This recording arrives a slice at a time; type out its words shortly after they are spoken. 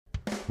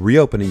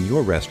Reopening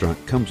your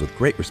restaurant comes with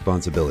great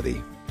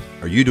responsibility.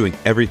 Are you doing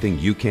everything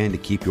you can to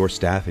keep your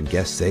staff and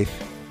guests safe?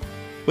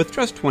 With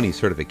Trust 20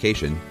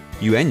 certification,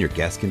 you and your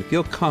guests can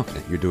feel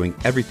confident you're doing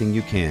everything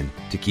you can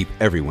to keep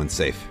everyone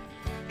safe.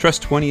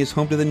 Trust 20 is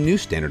home to the new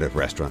standard of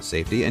restaurant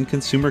safety and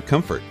consumer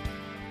comfort.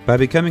 By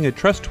becoming a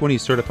Trust 20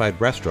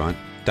 certified restaurant,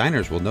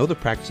 diners will know the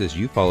practices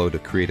you follow to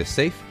create a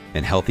safe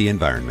and healthy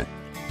environment.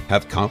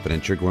 Have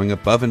confidence you're going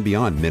above and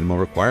beyond minimal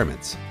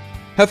requirements.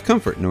 Have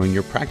comfort knowing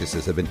your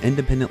practices have been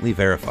independently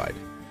verified.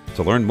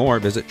 To learn more,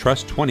 visit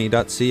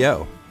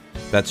trust20.co.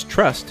 That's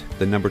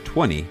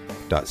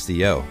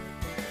trust20.co.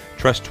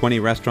 Trust 20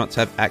 restaurants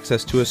have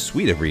access to a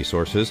suite of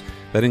resources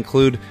that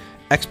include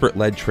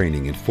expert-led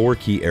training in 4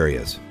 key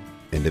areas: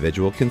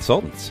 individual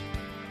consultants,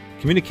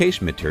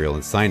 communication material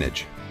and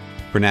signage.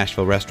 For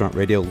Nashville Restaurant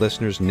Radio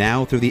listeners,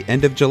 now through the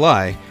end of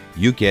July,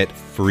 you get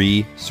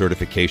free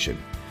certification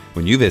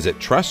when you visit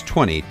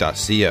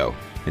trust20.co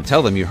and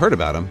tell them you heard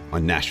about them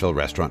on Nashville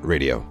Restaurant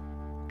Radio.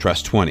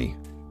 Trust 20,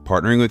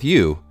 partnering with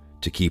you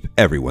to keep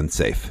everyone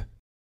safe.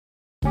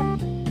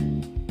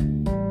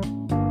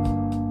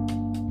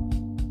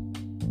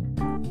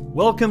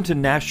 Welcome to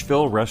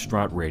Nashville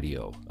Restaurant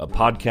Radio, a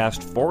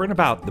podcast for and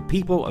about the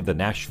people of the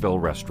Nashville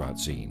restaurant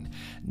scene.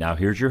 Now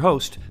here's your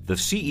host, the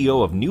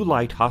CEO of New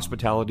Light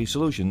Hospitality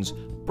Solutions,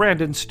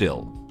 Brandon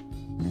Still.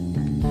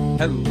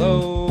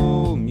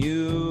 Hello,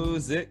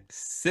 Music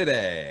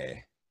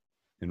City,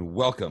 and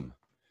welcome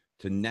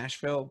to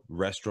Nashville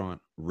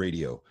Restaurant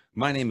Radio.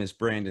 My name is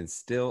Brandon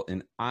Still,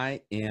 and I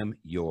am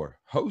your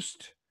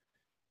host.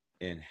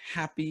 And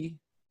happy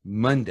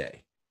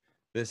Monday.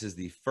 This is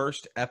the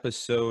first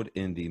episode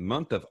in the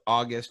month of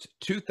August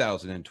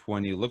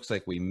 2020. Looks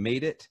like we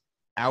made it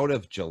out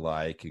of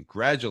July.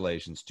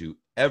 Congratulations to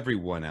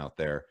everyone out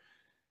there.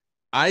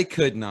 I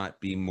could not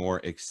be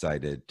more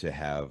excited to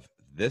have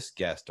this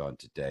guest on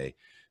today.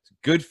 It's a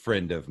good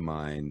friend of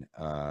mine,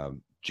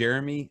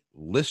 Jeremy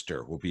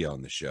Lister, will be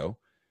on the show.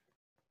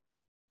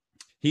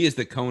 He is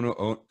the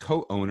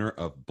co-owner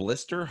of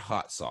Blister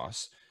Hot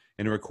Sauce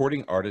and a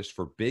recording artist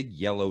for Big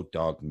Yellow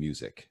Dog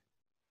Music.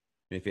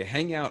 And if you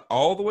hang out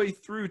all the way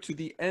through to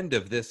the end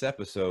of this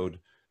episode,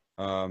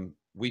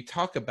 we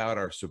talk about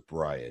our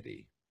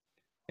sobriety.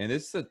 And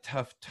it's a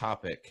tough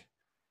time,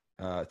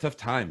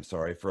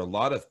 for a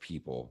lot of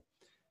people.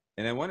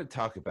 And I want to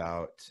talk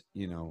about,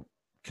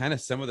 kind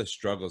of some of the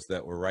struggles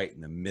that we're right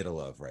in the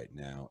middle of right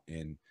now.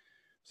 And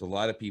there's a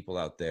lot of people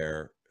out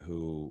there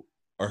who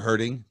are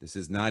hurting. This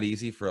is not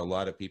easy for a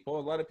lot of people.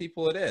 A lot of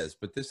people it is,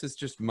 but this is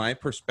just my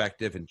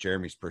perspective and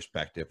Jeremy's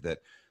perspective that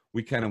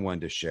we kind of wanted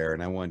to share.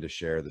 And I wanted to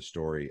share the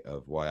story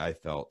of why I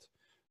felt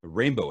the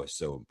rainbow is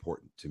so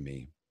important to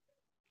me.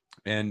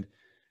 And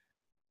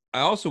I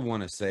also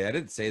want to say, I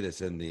didn't say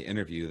this in the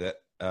interview, that,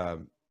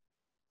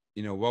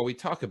 while we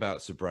talk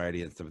about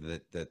sobriety and stuff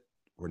that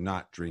we're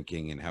not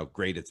drinking and how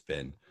great it's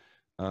been,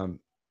 I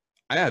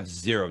have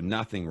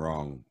nothing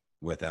wrong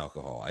with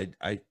alcohol.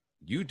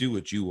 You do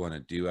what you want to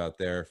do out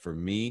there. For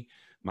me,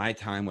 my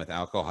time with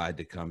alcohol had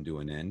to come to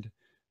an end,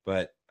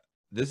 but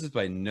this is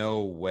by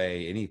no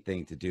way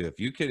anything to do. If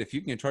you can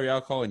control your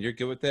alcohol and you're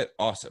good with it,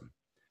 awesome.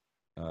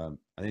 I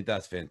think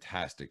that's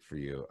fantastic for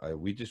you.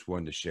 We just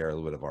wanted to share a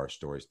little bit of our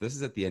stories. This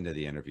is at the end of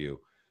the interview.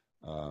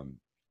 I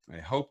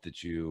hope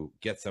that you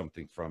get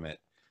something from it.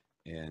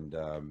 And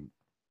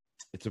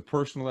it's a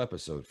personal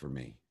episode for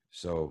me.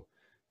 So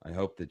I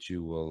hope that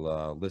you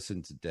will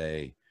listen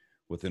today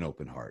with an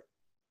open heart.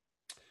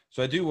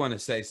 So I do want to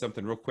say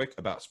something real quick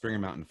about Springer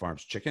Mountain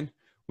Farms chicken.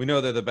 We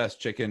know they're the best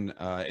chicken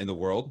in the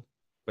world,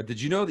 but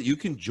did you know that you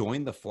can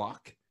join the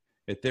flock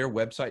at their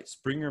website,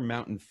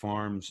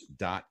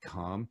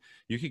 springermountainfarms.com?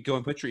 You could go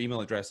and put your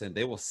email address in.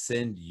 They will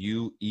send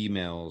you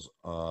emails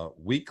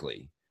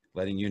weekly,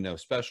 letting you know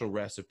special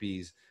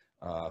recipes,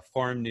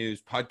 farm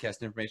news,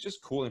 podcast information,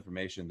 just cool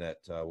information that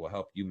will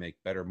help you make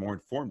better, more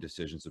informed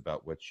decisions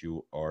about what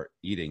you are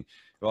eating.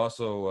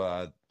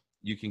 Also,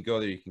 you can go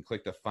there, you can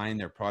click to find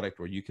their product,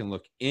 or you can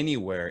look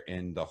anywhere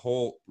in the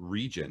whole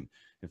region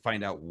and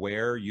find out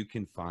where you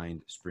can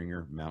find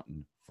Springer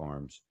Mountain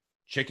Farms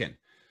chicken.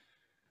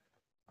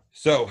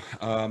 So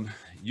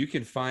you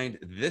can find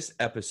this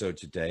episode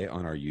today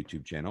on our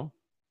YouTube channel.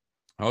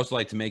 I also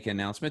like to make an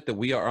announcement that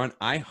we are on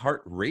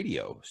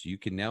iHeartRadio. So you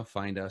can now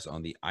find us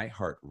on the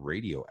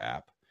iHeartRadio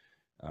app.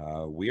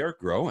 We are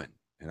growing.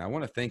 And I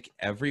want to thank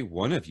every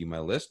one of you, my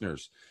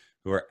listeners,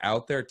 who are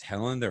out there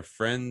telling their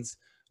friends,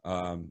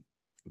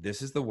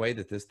 this is the way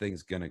that this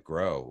thing's going to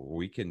grow.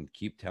 We can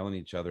keep telling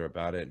each other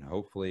about it. And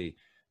hopefully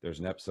there's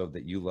an episode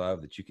that you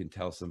love that you can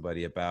tell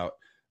somebody about.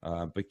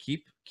 But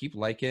keep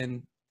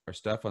liking our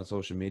stuff on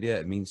social media.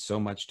 It means so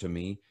much to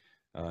me.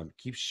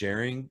 Keep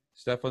sharing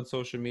stuff on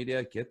social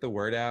media. Get the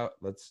word out.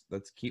 Let's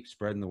keep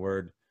spreading the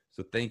word.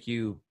 So thank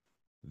you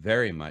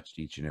very much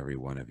to each and every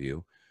one of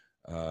you.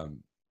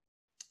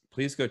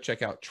 Please go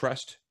check out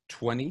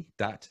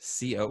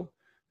trust20.co.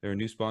 They're a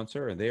new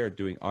sponsor, and they are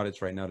doing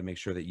audits right now to make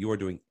sure that you are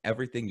doing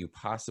everything you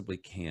possibly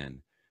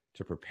can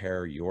to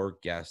prepare your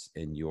guests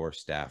and your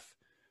staff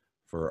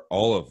for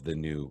all of the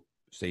new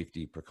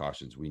safety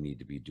precautions we need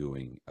to be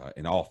doing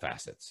in all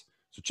facets.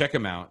 So check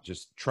them out.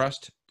 Just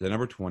trust the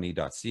number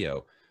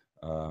 20.co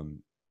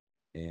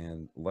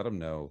and let them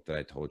know that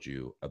I told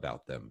you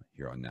about them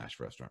here on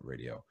Nashville Restaurant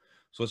Radio.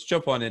 So let's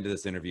jump on into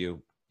this interview.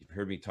 You've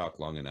heard me talk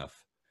long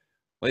enough.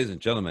 Ladies and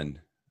gentlemen,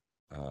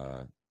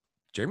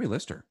 Jeremy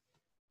Lister.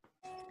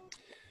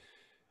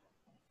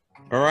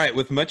 All right,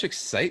 with much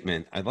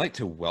excitement, I'd like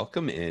to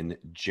welcome in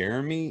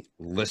Jeremy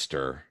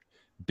Lister,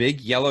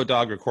 big Yellow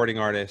Dog recording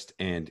artist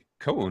and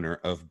co-owner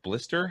of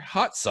Blister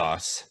Hot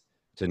Sauce,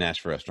 to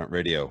Nashville Restaurant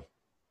Radio.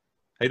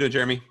 How you doing,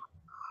 Jeremy?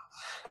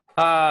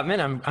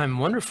 Man, I'm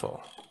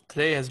wonderful.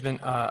 Today has been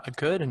a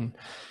good and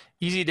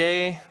easy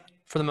day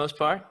for the most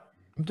part.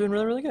 I'm doing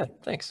really, really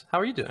good. Thanks. How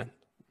are you doing?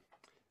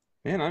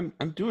 Man,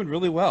 I'm doing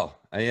really well.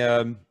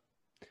 I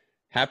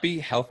happy,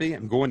 healthy.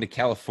 I'm going to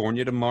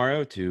California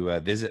tomorrow to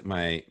visit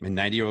my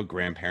 90-year-old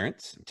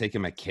grandparents. I'm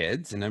taking my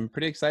kids, and I'm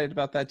pretty excited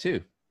about that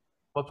too.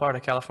 What part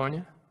of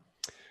California?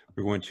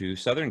 We're going to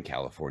Southern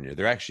California.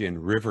 They're actually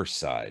in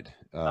Riverside.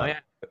 Oh, yeah.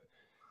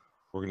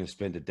 We're going to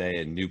spend a day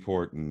in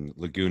Newport and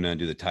Laguna and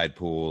do the tide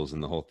pools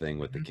and the whole thing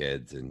with the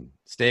kids and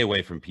stay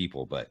away from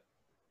people. But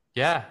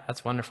yeah,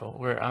 that's wonderful.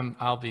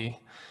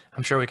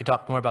 I'm sure we could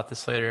talk more about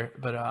this later,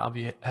 but I'll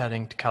be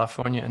heading to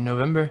California in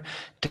November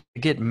to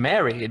get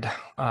married.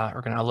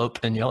 We're going to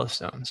elope in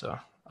Yellowstone. So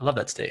I love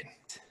that state.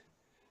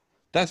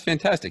 That's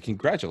fantastic.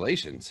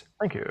 Congratulations.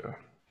 Thank you.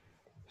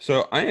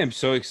 So I am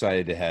so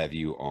excited to have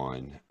you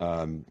on.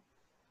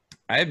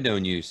 I have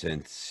known you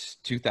since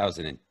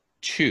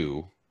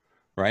 2002,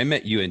 where I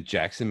met you in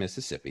Jackson,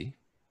 Mississippi.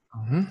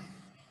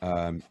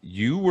 Mm-hmm.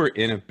 You were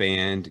in a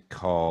band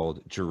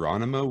called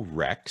Geronimo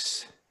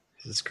Rex.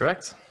 This is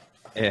correct.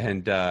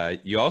 And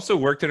you also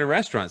worked in a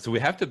restaurant. So we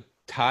have to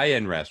tie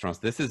in restaurants.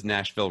 This is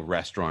Nashville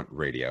Restaurant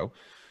Radio.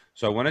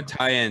 So I want to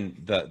tie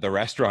in the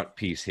restaurant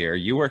piece here.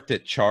 You worked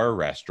at Char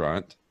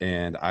Restaurant,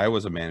 and I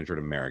was a manager at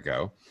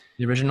Amerigo.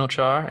 The original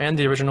Char and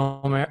the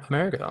original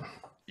Amerigo.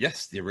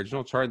 Yes, the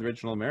original Char and the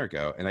original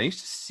Amerigo. And I used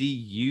to see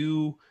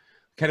you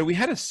we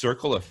had a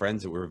circle of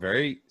friends that were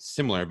very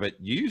similar, but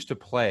you used to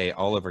play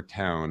all over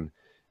town.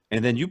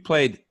 And then you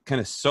played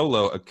kind of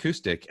solo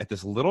acoustic at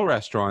this little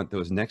restaurant that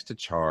was next to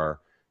Char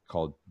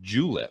called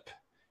Julep.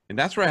 And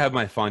that's where I have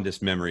my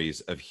fondest memories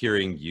of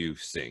hearing you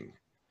sing.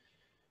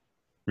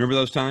 Remember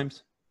those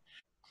times?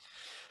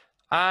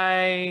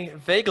 I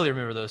vaguely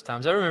remember those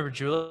times. I remember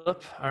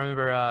Julep. I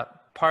remember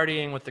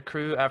partying with the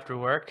crew after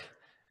work.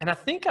 And I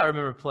think I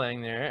remember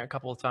playing there a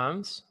couple of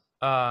times.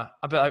 I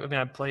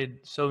played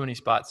so many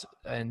spots,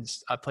 and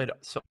I played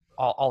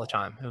all the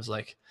time. It was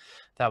like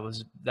that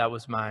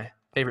was my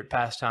favorite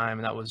pastime,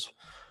 and that was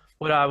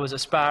what I was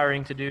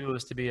aspiring to do,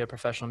 was to be a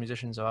professional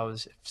musician. So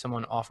if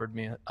someone offered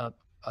me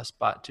a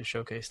spot to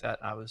showcase that,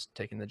 I was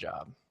taking the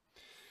job.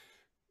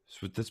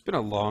 So that's been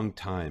a long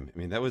time. I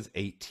mean, that was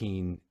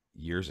 18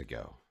 years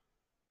ago.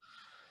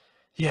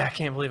 Yeah, I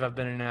can't believe I've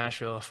been in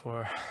Nashville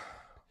for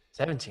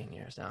 17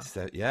 years now.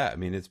 Yeah, I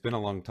mean, it's been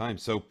a long time.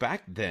 So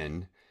back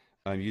then,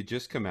 you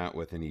just come out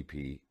with an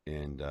EP,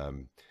 and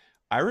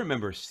I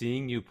remember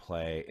seeing you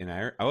play, and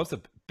I was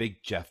a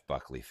big Jeff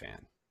Buckley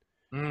fan,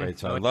 right?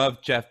 So I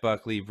love Jeff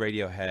Buckley,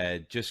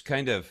 Radiohead, just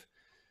kind of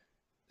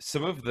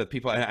some of the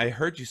people. And I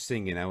heard you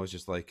sing, and I was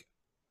just like,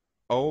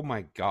 oh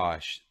my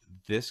gosh,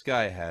 this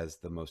guy has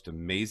the most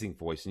amazing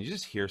voice. And you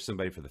just hear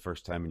somebody for the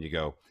first time, and you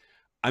go,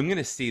 I'm going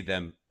to see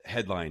them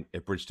headline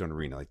at Bridgestone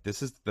Arena. Like,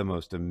 this is the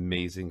most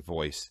amazing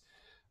voice.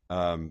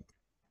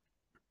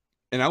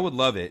 And I would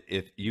love it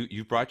if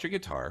you brought your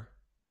guitar.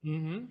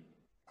 Mm-hmm.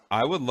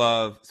 I would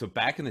love, so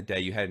back in the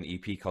day, you had an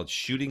EP called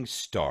Shooting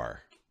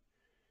Star.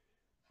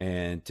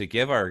 And to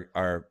give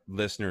our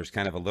listeners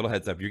kind of a little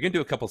heads up, you're going to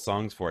do a couple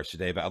songs for us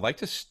today, but I'd like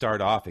to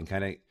start off and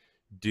kind of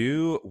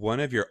do one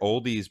of your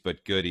oldies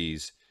but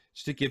goodies,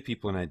 just to give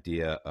people an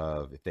idea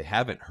of, if they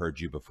haven't heard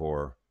you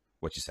before,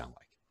 what you sound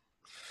like.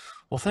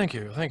 Well, thank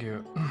you. Thank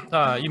you.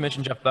 You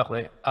mentioned Jeff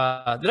Buckley. Did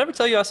I ever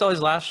tell you I saw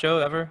his last show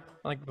ever,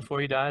 like before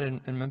he died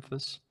in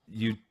Memphis?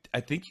 I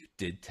think you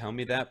did tell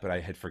me that, but I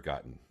had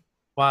forgotten.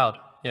 Wild.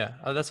 Yeah,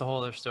 that's a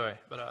whole other story.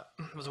 But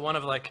it was one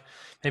of like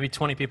maybe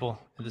 20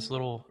 people at this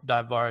little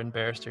dive bar in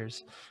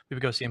Barristers. We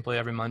would go see him play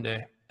every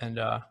Monday, and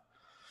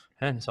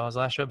saw his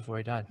last show before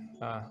he died.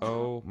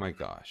 Oh my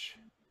gosh.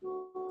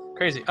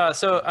 Crazy.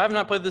 So I have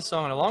not played this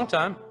song in a long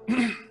time.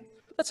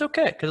 That's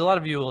okay, because a lot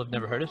of you will have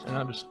never heard it, and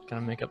I'll just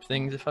kind of make up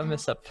things if I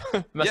mess up.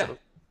 You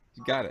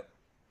got it.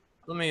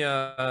 Let me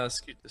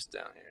scoot this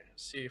down here.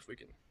 See if we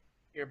can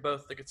hear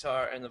both the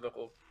guitar and the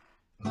vocal.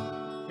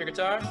 Your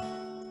guitar?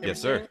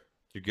 Yes, sir.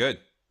 You're good.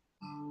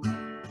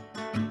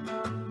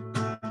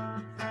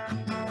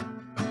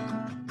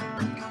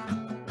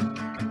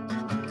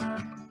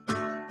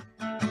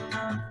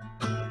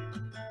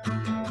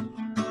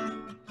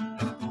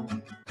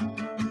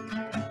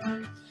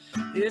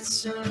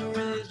 It's an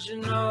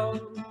original,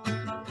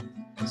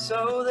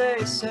 so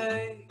they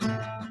say.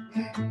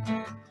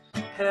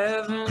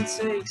 Heaven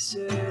takes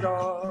it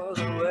all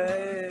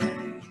away.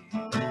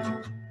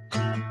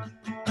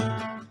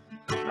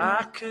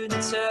 I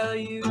couldn't tell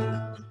you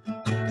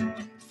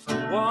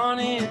from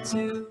wanted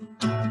to.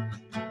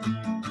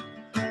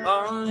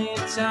 Only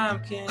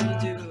time can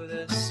do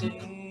the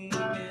singing.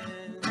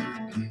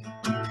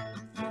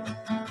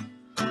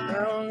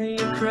 Only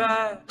a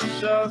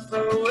crash of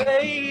the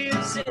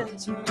waves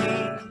into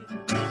me,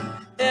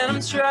 and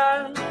I'm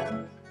trying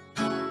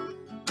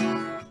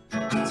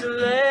to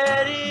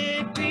let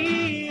it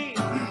be,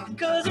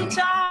 'cause I'm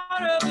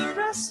tired of the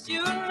rest,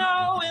 you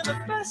know, and the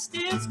best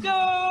is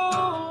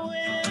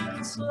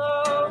going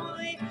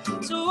slowly.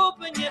 So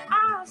open your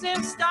eyes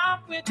and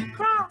stop with the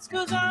cross,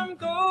 'cause I'm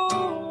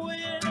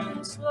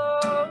going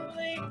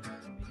slowly.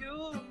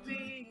 You'll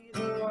be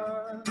the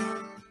one,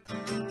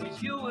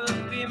 you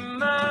will be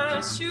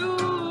my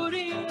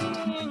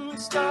shooting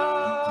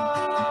star.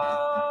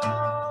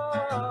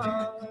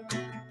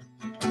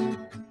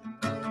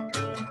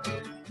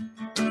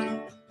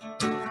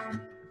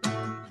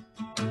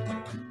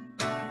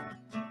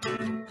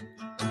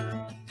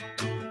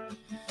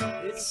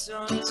 It's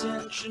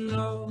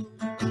unintentional.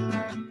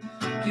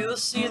 You'll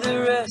see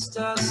the rest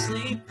are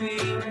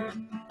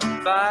sleeping,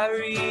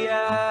 fiery-eyed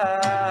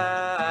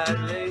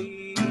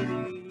lady.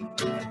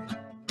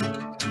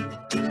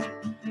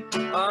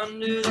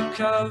 Under the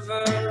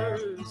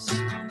covers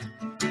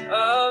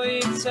of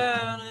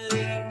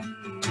eternity,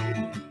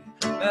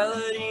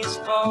 melodies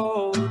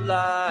fold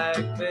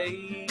like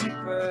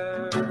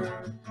paper.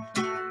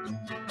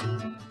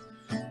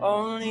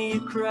 Only a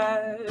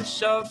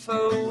crash of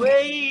her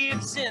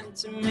waves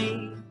into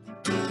me,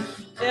 and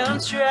I'm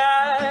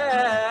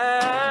trying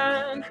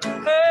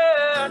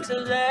to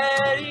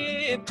let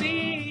it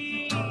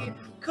be,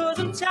 'cause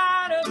I'm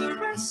tired of the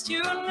rest,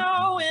 you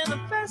know, and the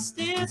best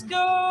is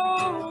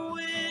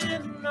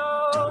going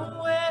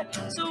nowhere.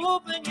 So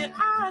open your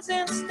eyes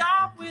and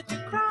stop with the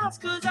cross,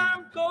 'cause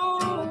I'm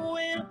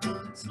going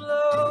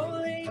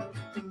slowly,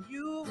 and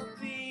you will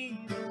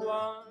be the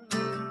one,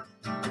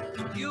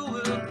 you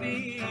will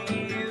be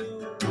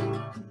you.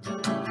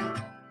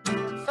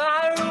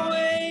 Fire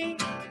away,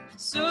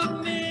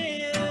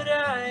 submit,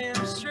 I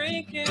am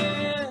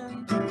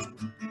shrinking.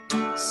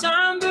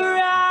 Somber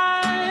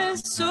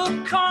eyes,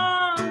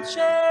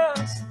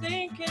 subconscious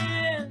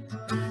thinking.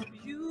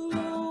 You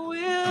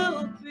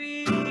will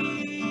be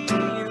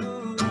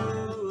you.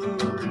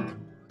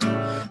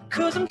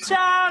 'Cause I'm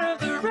tired of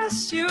the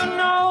rest, you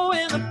know,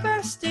 and the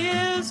best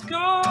is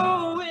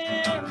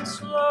going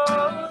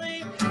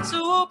slowly.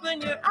 So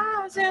open your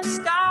eyes and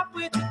stop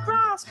with the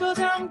cross, 'cause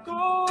I'm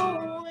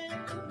going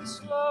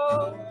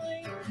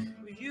slowly.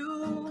 Will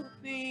you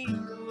be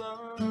the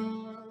one?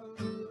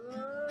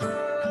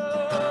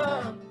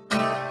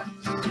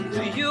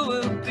 You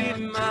will be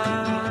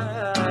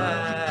my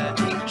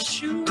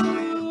shooting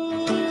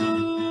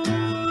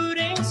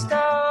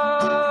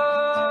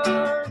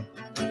star.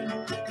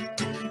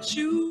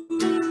 Shooting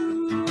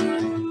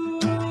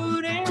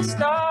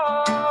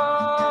star.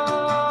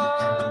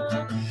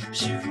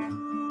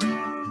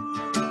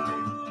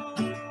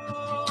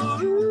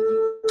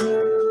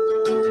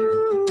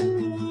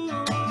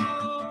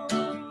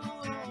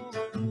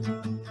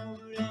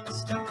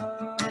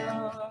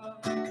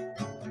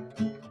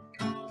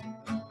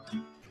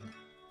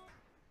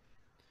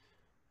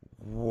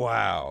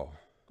 Wow.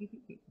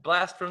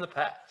 Blast from the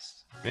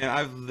past. Man,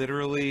 I've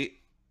literally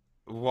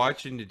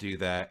watching to do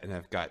that and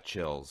I've got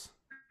chills.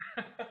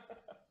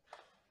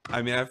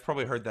 I mean, I've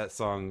probably heard that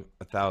song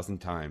 1,000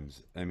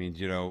 times. I mean,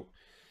 you know,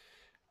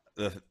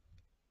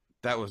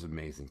 that was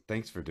amazing.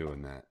 Thanks for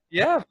doing that.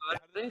 Yeah, bud.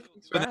 Thanks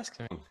for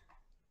asking me.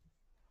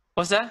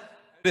 What's that? How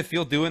did it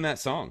feel doing that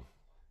song?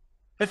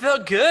 It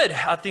felt good.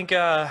 I think,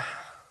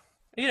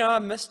 you know, I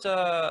missed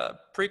a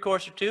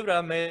pre-chorus or two, but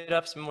I made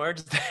up some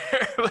words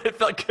there, but it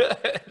felt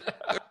good.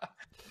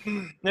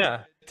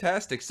 Yeah.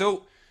 Fantastic.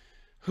 So,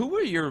 who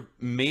were your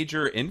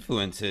major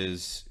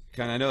influences?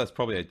 Kind of, I know that's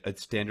probably a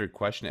standard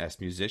question to ask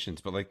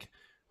musicians, but like,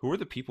 who are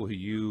the people who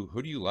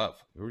do you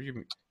love? Who are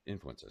your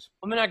influences?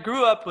 I mean, I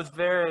grew up with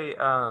very,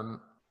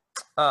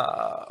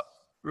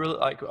 really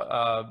like,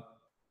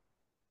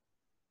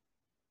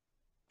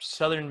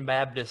 Southern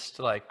Baptist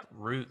like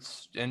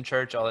roots in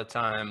church all the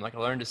time. Like I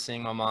learned to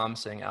sing. My mom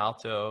sang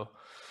alto,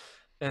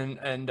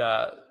 and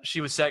she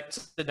would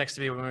sit next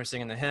to me when we were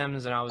singing the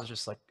hymns, and I was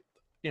just like,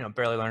 you know,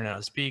 barely learning how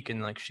to speak,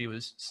 and like she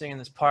was singing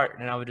this part,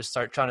 and I would just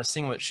start trying to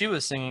sing what she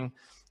was singing.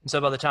 And so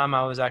by the time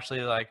I was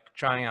actually like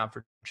trying out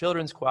for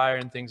children's choir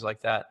and things like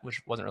that, which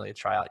wasn't really a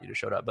tryout, you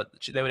just showed up, but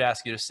they would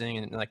ask you to sing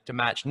and like to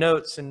match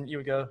notes, and you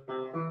would go,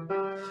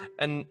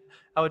 and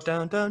I would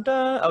dun dun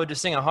dun. I would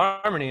just sing a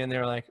harmony, and they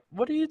were like,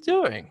 "What are you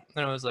doing?"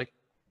 And I was like,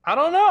 "I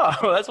don't know.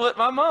 That's what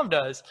my mom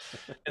does."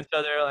 And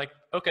so they're like,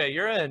 "Okay,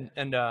 you're in."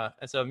 And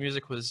so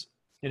music was,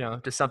 you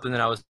know, just something that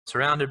I was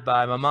surrounded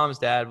by. My mom's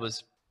dad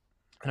was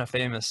in a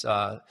famous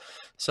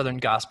Southern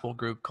gospel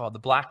group called the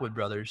Blackwood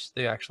Brothers.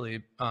 They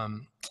actually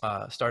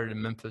started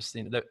in Memphis.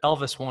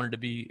 Elvis wanted to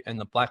be in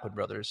the Blackwood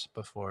Brothers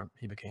before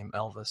he became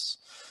Elvis.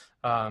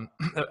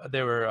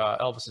 They were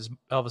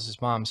Elvis's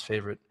mom's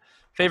favorite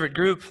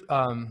group.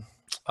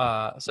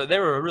 So they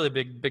were a really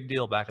big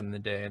deal back in the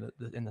day,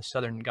 in the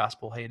Southern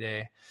gospel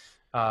heyday.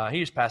 He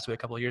just passed away a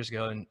couple of years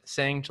ago and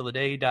sang till the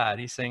day he died.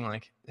 He sang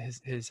like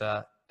his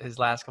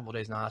last couple of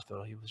days in the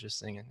hospital. He was just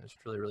singing. It was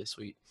really, really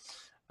sweet.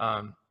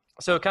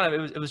 So kind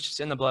of it was just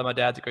in the blood. My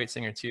dad's a great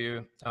singer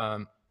too.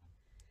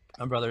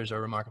 My brothers are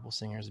remarkable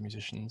singers and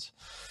musicians.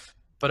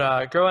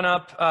 But growing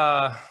up,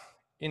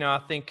 you know,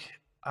 I think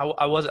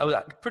I was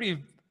a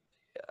pretty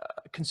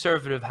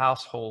conservative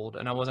household,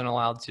 and I wasn't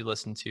allowed to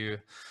listen to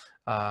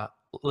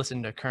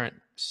current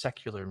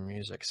secular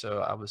music. So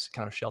I was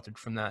kind of sheltered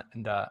from that.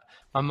 And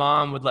my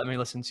mom would let me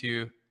listen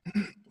to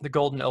the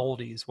golden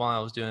oldies while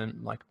I was doing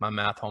like my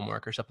math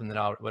homework or something that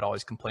I would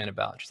always complain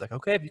about. She's like,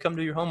 okay, if you come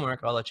do your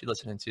homework, I'll let you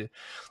listen to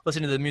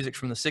the music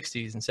from the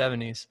 60s and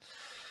 70s.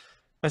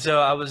 And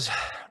so I was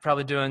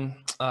probably doing,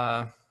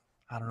 I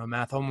don't know,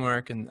 math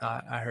homework, and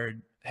I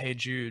heard Hey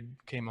Jude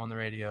came on the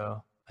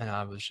radio, and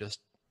I was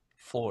just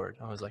floored.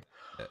 I was like,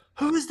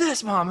 who is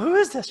this, Mom? Who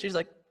is this? She's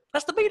like,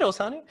 that's the Beatles,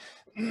 honey.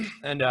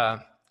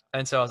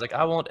 And so I was like,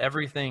 I want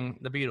everything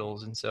the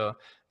Beatles. And so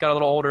got a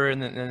little older, and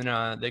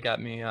then they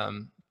got me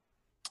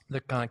the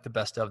kind of like the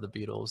best of the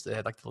Beatles. They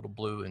had like the little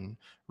blue and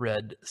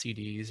red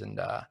CDs, and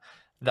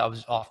that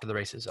was off to the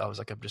races. I was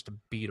like just a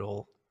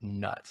Beatle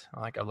nut.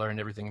 Like I learned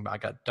everything about. I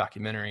got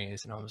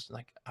documentaries, and I was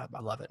like, I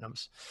love it. And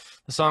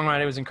the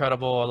songwriting was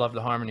incredible. I loved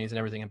the harmonies and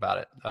everything about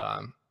it.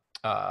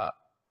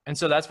 And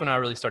so that's when I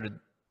really started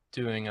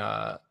doing.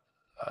 I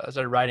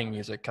started writing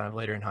music kind of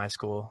later in high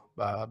school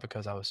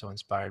because I was so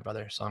inspired by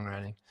their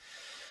songwriting.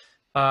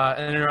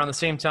 And then around the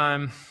same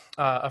time,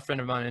 a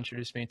friend of mine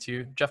introduced me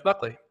to Jeff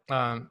Buckley.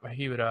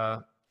 He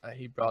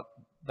brought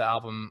the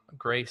album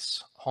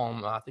Grace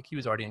home. I think he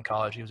was already in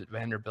college. He was at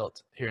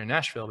Vanderbilt here in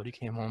Nashville, but he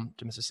came home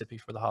to Mississippi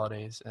for the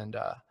holidays. And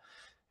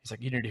he's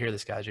like, you need to hear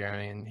this guy,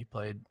 Jeremy. And he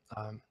played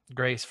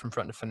Grace from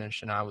front to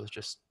finish. And I was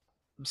just,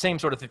 same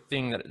sort of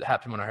thing that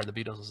happened when I heard the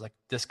Beatles. Was like,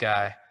 this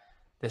guy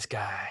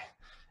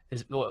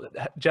is, well,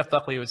 Jeff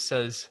Buckley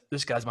says,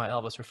 this guy's my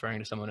Elvis, referring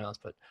to someone else,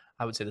 but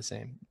I would say the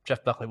same.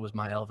 Jeff Buckley was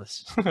my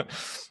Elvis.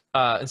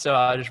 And so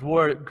I just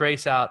wore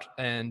Grace out,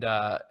 and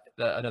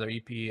another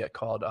EP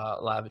called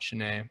Live at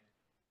Chennai.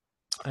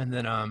 And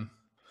then,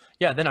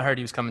 then I heard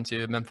he was coming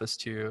to Memphis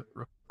to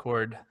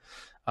record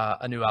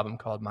a new album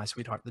called My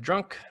Sweetheart the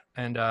Drunk.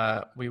 And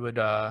we would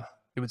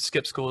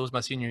skip school. It was my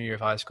senior year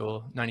of high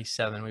school,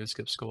 97. We would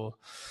skip school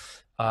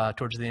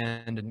towards the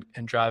end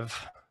and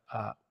drive.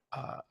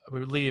 We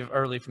would leave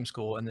early from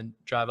school and then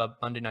drive up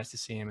Monday nights to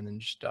see him, and then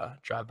just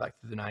drive back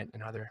through the night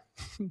and either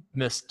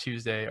miss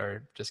Tuesday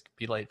or just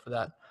be late for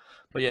that.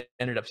 But yeah,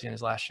 ended up seeing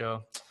his last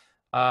show.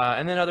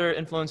 And then other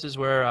influences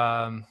were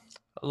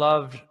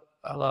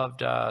I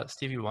loved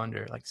Stevie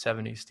Wonder, like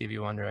 70s Stevie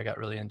Wonder. I got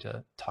really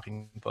into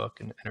Talking Book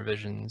and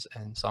Intervisions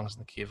and Songs in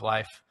the Key of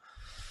Life.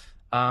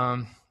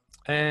 And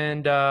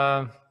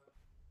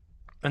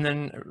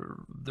then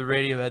the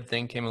Radiohead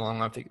thing came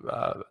along. I think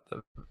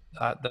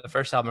the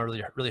first album I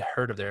really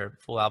heard of their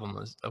full album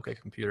was OK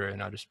Computer,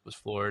 and I just was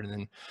floored.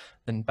 And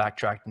then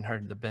backtracked and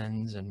heard the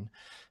Bends, and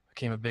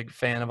became a big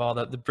fan of all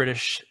the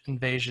British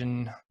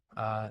Invasion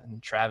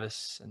and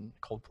Travis and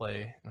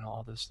Coldplay and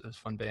all those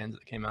fun bands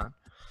that came out.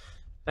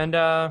 And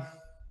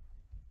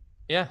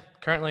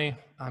currently,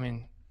 I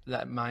mean,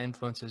 that my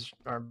influences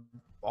are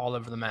all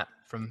over the map,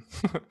 from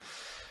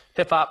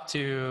hip hop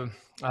to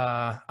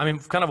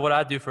kind of what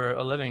I do for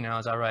a living now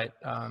is I write,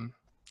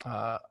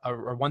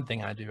 or one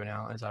thing I do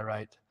now is I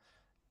write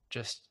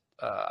just,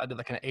 I did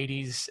like an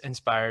 80s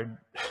inspired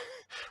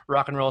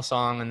rock and roll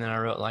song, and then I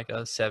wrote like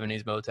a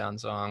 70s Motown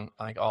song,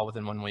 like all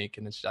within 1 week.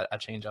 And it's, I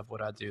change up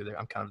what I do there.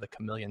 I'm kind of the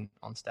chameleon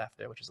on staff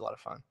there, which is a lot of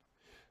fun.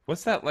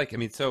 What's that like? I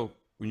mean, so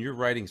when you're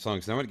writing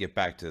songs, and I want to get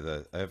back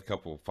to I have a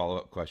couple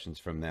follow-up questions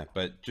from that,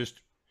 but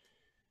just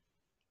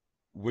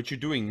what you're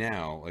doing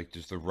now, like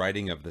just the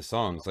writing of the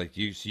songs, like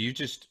do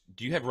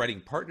you have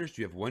writing partners?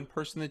 Do you have one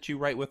person that you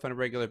write with on a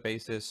regular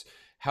basis?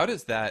 How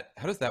does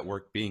that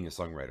work being a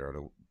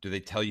songwriter? Do they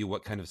tell you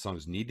what kind of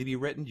songs need to be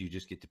written? Do you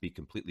just get to be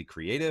completely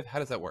creative? How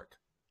does that work?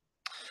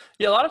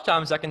 Yeah, a lot of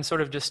times I can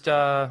sort of just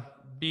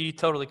be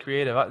totally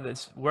creative.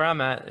 It's where I'm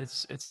at.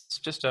 It's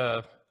just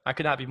I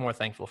could not be more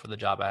thankful for the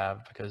job I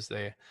have, because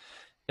they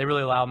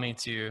really allow me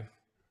to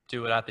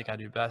do what I think I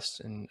do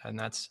best. And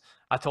that's,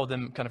 I told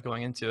them kind of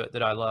going into it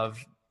that I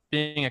love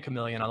being a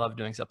chameleon. I love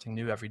doing something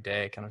new every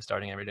day, kind of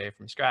starting every day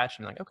from scratch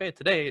and like, okay,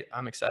 today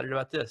I'm excited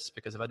about this,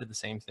 because if I did the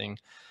same thing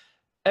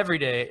every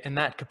day in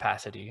that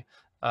capacity,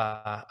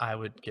 I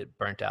would get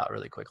burnt out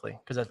really quickly,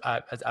 because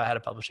I had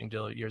a publishing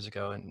deal years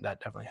ago, and that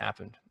definitely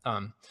happened.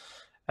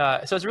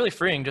 So it's really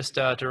freeing just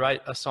to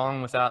write a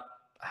song without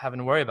having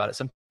to worry about it.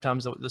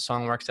 Sometimes the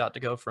song works out to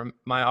go for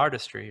my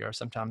artistry, or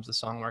sometimes the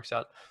song works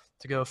out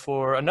to go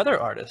for another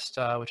artist,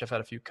 which I've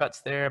had a few cuts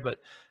there. But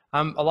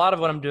a lot of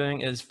what I'm doing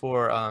is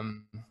for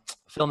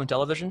film and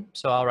television.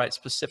 So I'll write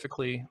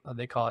specifically,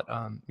 they call it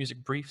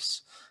music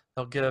briefs.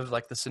 They'll give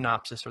like the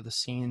synopsis or the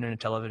scene in a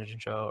television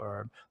show,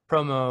 or a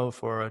promo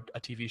for a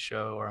TV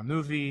show or a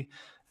movie,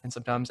 and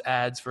sometimes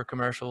ads for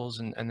commercials.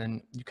 And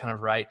then you kind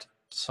of write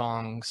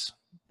songs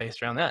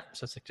based around that.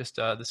 So it's like just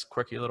this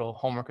quirky little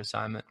homework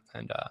assignment.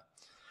 And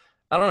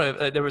I don't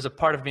know. There was a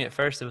part of me at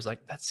first that was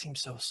like, that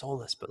seems so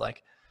soulless, but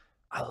like,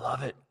 I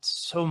love it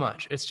so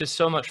much. It's just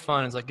so much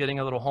fun. It's like getting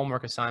a little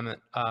homework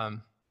assignment.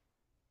 And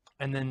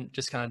then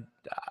just kind of,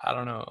 I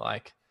don't know,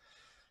 like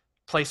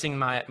placing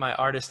my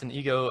artist and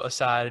ego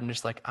aside and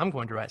just like, I'm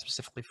going to write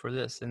specifically for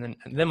this. And then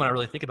when I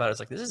really think about it,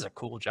 it's like, this is a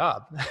cool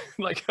job.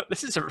 Like,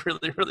 this is a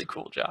really, really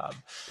cool job.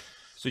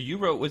 So you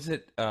wrote, was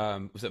it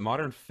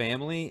Modern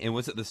Family, and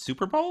was it the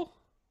Super Bowl?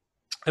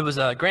 It was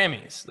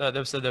Grammys. It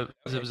was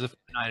the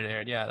night it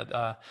aired.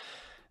 Yeah.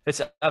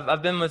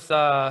 I've been with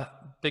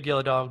Big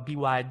Yellow Dog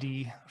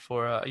BYD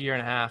for a year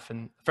and a half,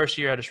 and first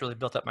year I just really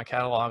built up my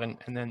catalog,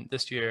 and then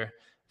this year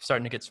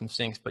starting to get some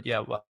syncs. But yeah,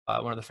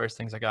 one of the first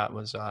things I got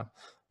was a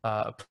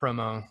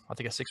promo. I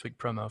think a 6-week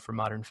promo for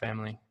Modern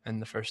Family,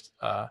 and the first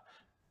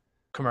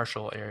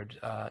commercial aired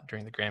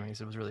during the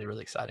Grammys. It was really,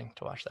 really exciting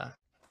to watch that.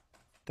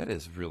 That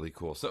is really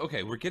cool. So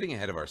okay, we're getting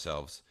ahead of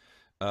ourselves.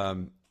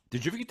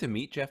 Did you ever get to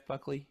meet Jeff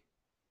Buckley?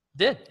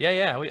 Did.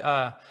 Yeah. We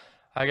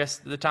I guess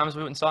the times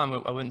we went and saw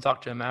him, I went and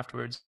talked to him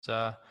afterwards.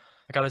 I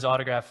got his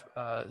autograph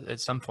at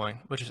some point,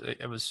 which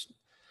it was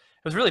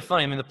really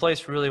funny. I mean, the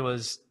place really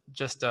was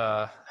just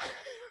a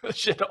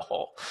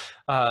shithole.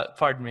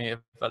 Pardon me,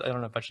 but I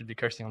don't know if I should be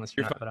cursing on this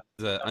or not.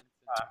 But,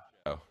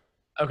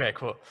 okay,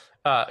 cool.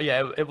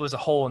 Yeah, it was a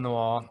hole in the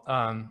wall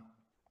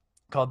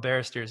called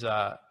Barristers.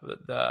 I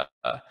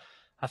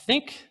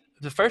think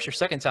the first or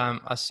second time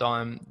I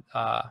saw him,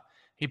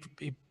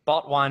 he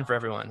bought wine for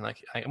everyone.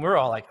 Like, and we were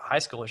all like high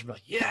schoolers. We're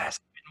like, yes,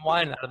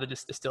 wine out of the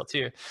distill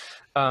too.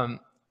 But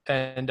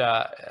then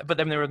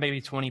there were maybe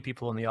 20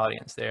 people in the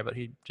audience there, but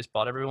he just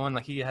bought everyone.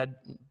 Like, he had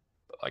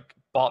like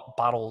bought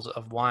bottles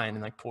of wine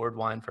and like poured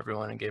wine for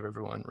everyone and gave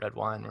everyone red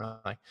wine. We're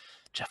like,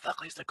 Jeff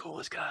Buckley's the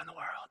coolest guy in the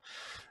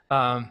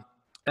world.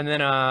 And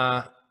then,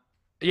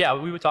 yeah,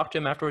 we would talk to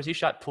him afterwards. He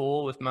shot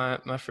pool with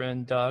my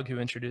friend Doug, who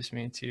introduced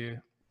me to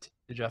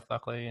Jeff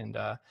Buckley. And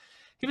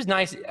he was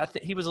nice. I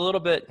think he was a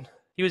little bit,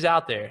 he was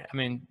out there. I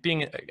mean,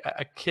 being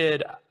a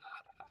kid,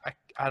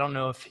 I don't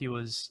know if he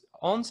was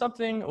on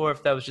something or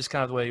if that was just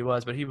kind of the way he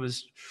was, but he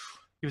was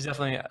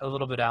definitely a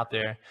little bit out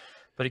there.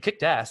 But he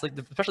kicked ass. Like,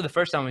 especially the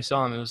first time we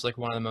saw him, it was like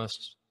one of the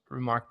most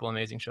remarkable,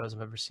 amazing shows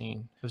I've ever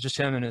seen. It was just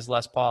him and his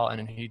Les Paul,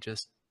 and he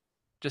just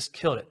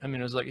killed it. I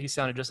mean, it was like he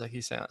sounded just like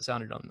he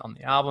sounded on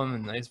the album,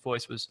 and his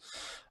voice was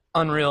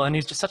unreal. And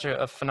he's just such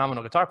a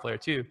phenomenal guitar player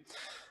too.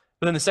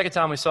 But then the second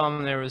time we saw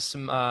him, there was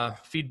some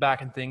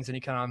feedback and things, and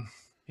he kind of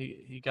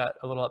he got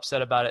a little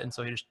upset about it, and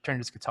so he just turned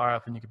his guitar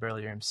up, and you could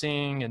barely hear him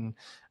sing. And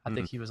I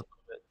think he was a little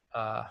bit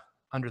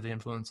under the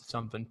influence of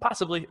something,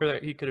 possibly, or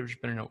he could have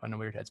just been in a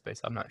weird headspace.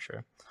 I'm not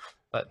sure,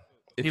 but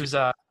he was.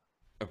 Oh,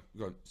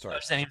 go on. Sorry. I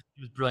was saying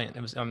he was brilliant.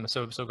 I'm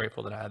so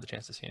grateful that I had the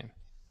chance to see him.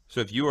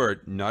 So if you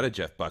are not a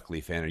Jeff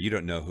Buckley fan, or you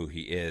don't know who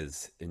he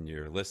is, and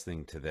you're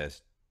listening to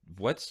this,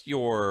 what's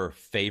your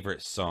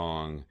favorite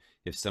song?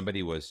 If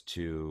somebody was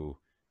to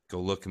go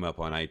look him up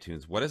on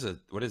iTunes, what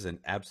is an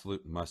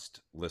absolute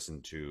must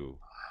listen to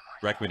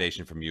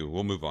recommendation from you?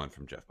 We'll move on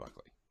from Jeff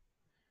Buckley.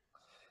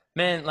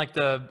 Man, like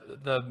the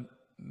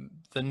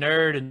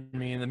nerd in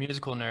me, the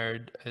musical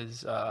nerd,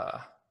 is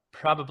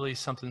probably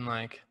something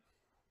like,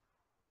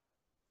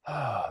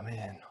 oh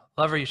man,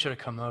 Lover, You Should Have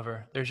Come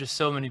Over. There's just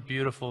so many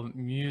beautiful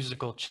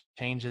musical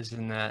changes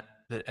in that,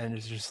 and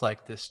it's just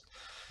like this.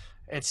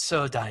 It's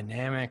so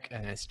dynamic,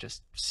 and it's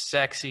just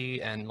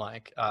sexy, and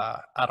like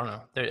I don't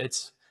know.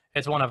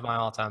 It's one of my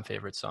all-time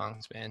favorite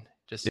songs, man.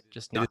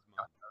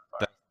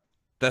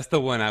 That's the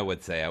one I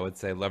would say. I would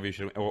say Lover, You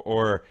Should,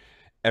 or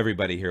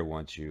Everybody Here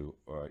Wants You,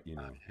 or he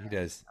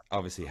does.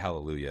 Obviously,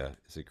 Hallelujah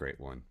is a great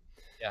one.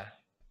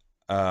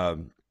 Yeah.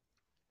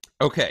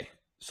 Okay.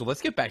 So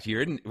let's get back to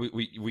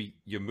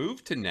you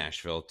moved to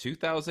Nashville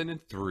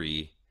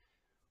 2003.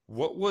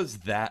 What was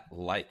that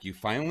like? You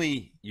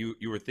finally you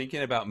were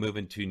thinking about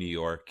moving to New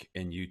York,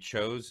 and you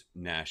chose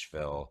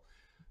Nashville.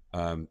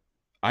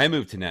 I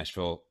moved to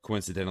Nashville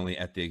coincidentally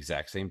at the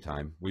exact same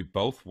time. We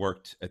both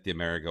worked at the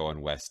Amerigo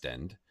on West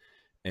End.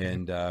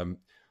 And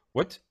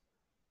what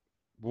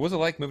was it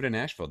like moving to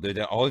Nashville? Did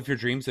all of your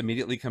dreams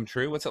immediately come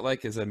true? What's it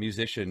like as a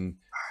musician,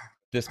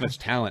 this much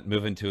talent,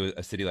 moving to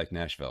a city like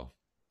Nashville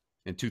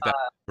in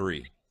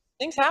 2003?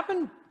 Things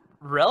happened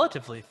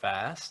relatively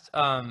fast.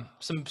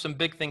 Some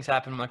big things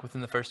happened like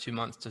within the first 2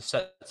 months to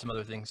set some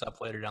other things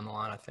up later down the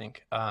line, I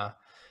think.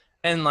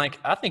 And like,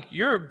 I think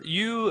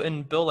you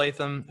and Bill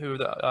Latham, who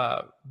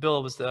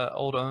Bill was the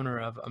old owner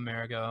of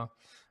Amerigo,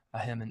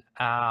 him and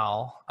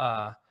Al.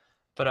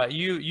 But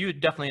you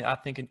definitely, I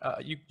think,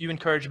 you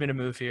encouraged me to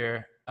move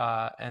here.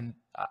 And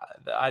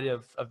the idea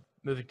of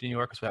moving to New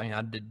York was, I mean,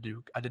 I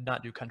did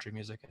not do country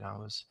music, and I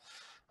was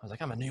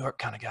like, I'm a New York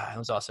kind of guy. I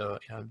was also,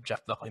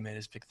 Jeff Buckley made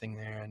his big thing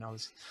there, and I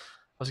was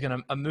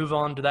gonna move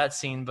on to that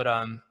scene. But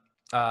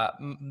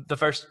the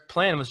first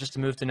plan was just to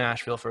move to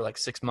Nashville for like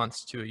 6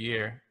 months to a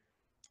year,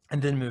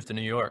 and then move to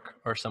New York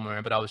or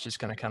somewhere. But I was just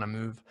gonna kind of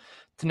move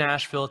to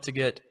Nashville to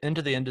get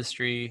into the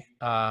industry,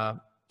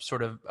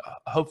 sort of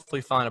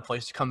hopefully find a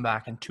place to come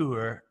back and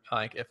tour,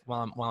 like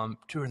while I'm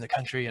touring the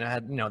country. And I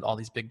had all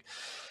these big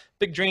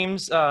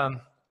dreams.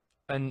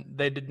 and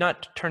they did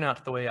not turn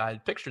out the way I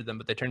had pictured them,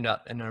 but they turned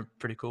out in a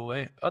pretty cool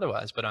way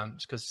otherwise. But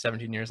it's because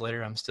 17 years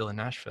later, I'm still in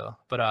Nashville.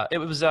 But it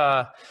was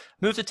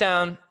moved to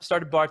town,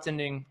 started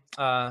bartending.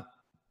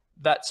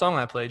 That song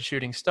I played,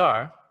 "Shooting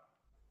Star,"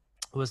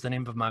 was the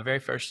name of my very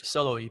first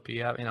solo EP.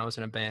 I was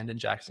in a band in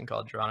Jackson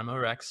called Geronimo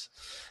Rex,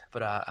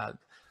 but I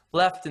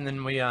left, and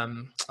then we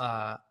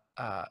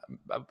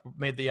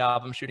made the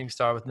album "Shooting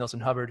Star" with Nelson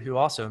Hubbard, who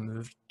also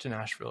moved to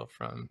Nashville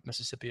from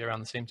Mississippi around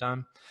the same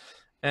time.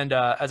 And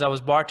as I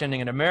was bartending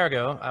at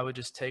Amerigo, I would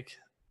just take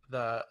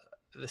the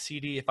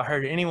CD. If I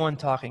heard anyone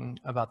talking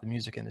about the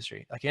music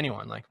industry, like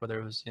anyone, like whether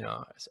it was,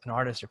 an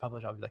artist or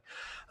publisher, I'd be like,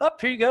 "Oh,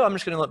 here you go. I'm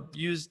just going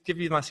to give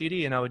you my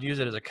CD." And I would use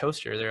it as a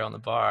coaster there on the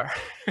bar.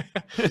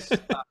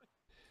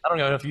 I don't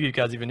know if you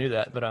guys even knew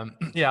that, but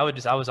yeah,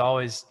 I was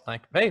always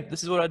like, "Hey,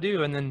 this is what I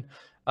do." And then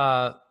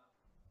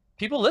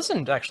people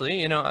listened,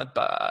 actually. I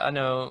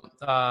know,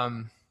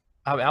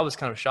 I was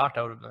kind of shocked.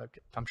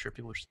 I'm sure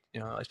people,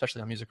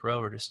 especially on Music Row,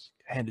 were just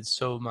handed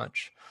so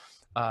much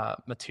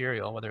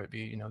material, whether it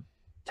be,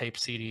 tape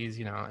CDs,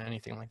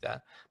 anything like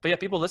that. But yeah,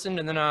 people listened,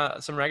 and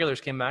then some regulars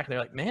came back and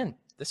they're like, "Man,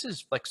 this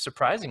is like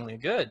surprisingly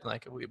good.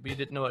 Like we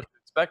didn't know what to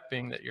expect,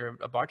 being that you're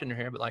a bartender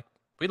here, but like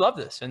we love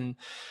this." And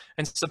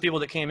some people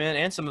that came in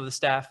and some of the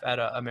staff at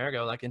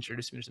Amerigo like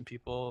introduced me to some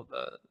people.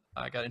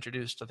 I got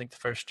introduced, I think the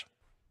first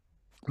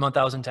month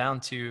I was in town,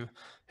 to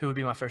who would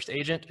be my first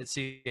agent at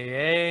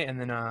CAA, and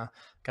then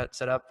got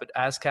set up at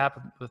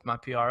ASCAP with my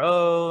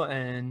PRO,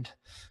 and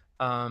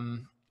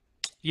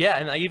yeah,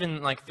 and I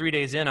even like 3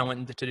 days in, I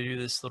went to do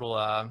this little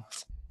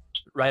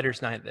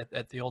writers' night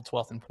at the old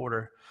 12th and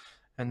Porter,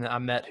 and I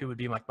met who would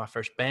be like my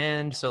first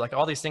band. So like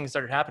all these things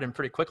started happening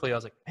pretty quickly. I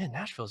was like, "Man,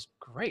 Nashville's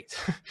great."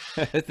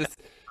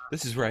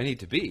 this is where I need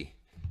to be.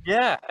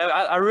 Yeah,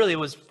 I really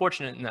was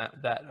fortunate in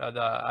that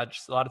I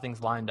just, a lot of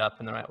things lined up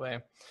in the right way.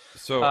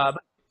 So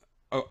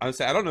I would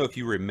say, I don't know if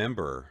you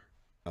remember,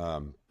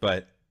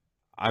 but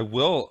I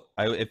will.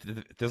 If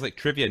there's like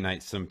trivia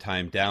night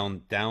sometime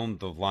down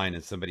the line,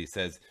 and somebody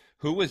says,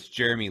 "Who was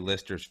Jeremy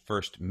Lister's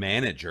first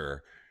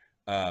manager?"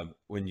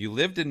 When you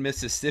lived in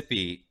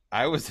Mississippi,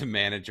 I was a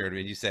manager,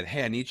 and you said,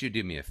 "Hey, I need you to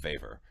do me a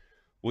favor.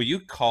 Will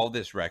you call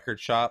this record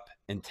shop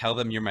and tell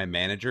them you're my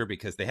manager,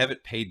 because they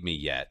haven't paid me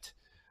yet.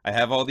 I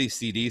have all these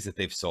CDs that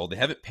they've sold. They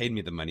haven't paid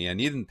me the money. I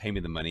need them to pay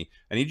me the money.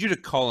 I need you to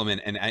call them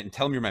and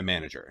tell them you're my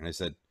manager." And I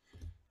said,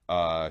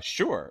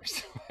 "Sure."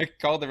 So I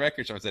called the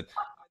record shop and said,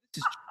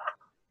 "This is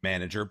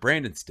manager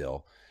Brandon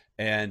Still,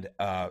 and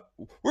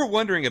we're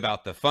wondering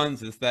about the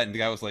funds, this, that." And the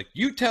guy was like,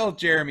 "You tell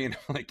Jeremy." And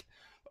I'm like,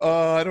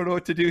 "I don't know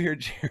what to do here,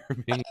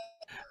 Jeremy."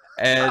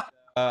 And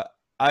I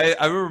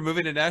remember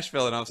moving to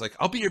Nashville, and I was like,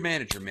 "I'll be your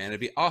manager, man.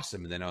 It'd be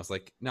awesome." And then I was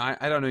like, "No,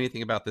 I don't know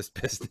anything about this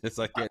business.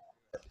 I can't."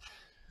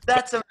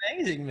 That's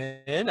amazing,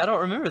 man. I don't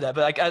remember that,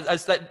 but like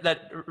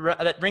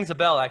that rings a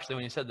bell actually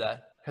when you said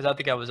that, because I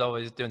think I was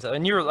always doing something.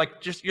 And you were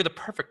like, you're the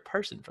perfect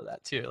person for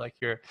that too. Like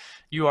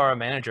you are a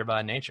manager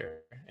by nature.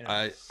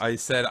 I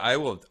said, I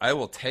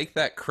will take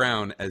that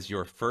crown as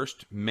your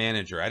first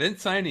manager. I didn't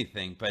sign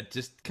anything, but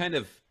just kind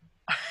of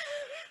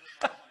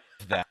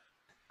that.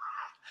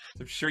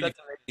 I'm sure you've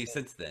made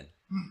since then.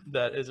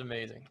 That is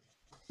amazing.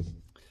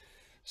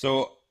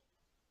 So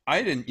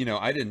I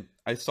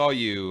saw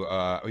you,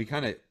 we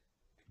kind of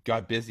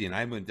got busy, and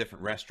I went to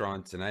different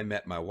restaurants, and I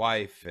met my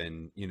wife,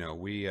 and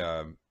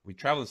we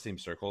travel in the same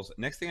circles.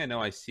 Next thing I know,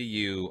 I see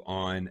you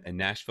on a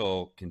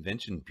Nashville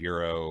Convention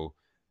Bureau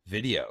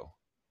video,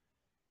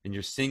 and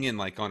you're singing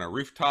like on a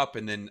rooftop.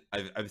 And then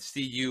I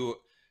see you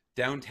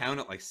downtown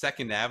at like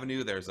 2nd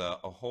Avenue. There's a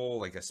whole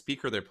like a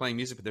speaker, they're playing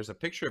music, but there's a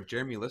picture of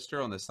Jeremy Lister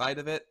on the side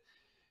of it.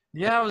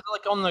 Yeah, I was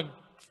like on the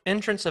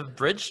entrance of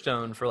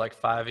Bridgestone for like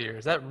 5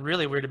 years. That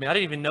really weirded me. I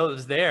didn't even know it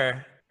was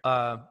there.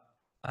 And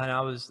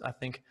I was, I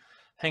think,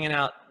 hanging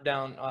out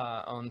down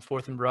on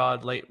 4th and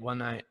Broad late one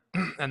night,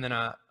 and then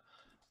I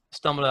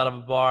stumbled out of a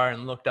bar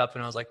and looked up,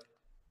 and I was like,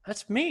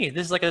 "That's me.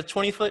 This is like a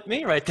 20-foot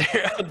me right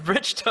there at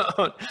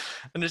Bridgestone,"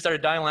 and just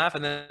started dying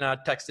laughing. And then I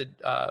texted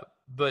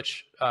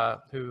Butch,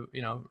 who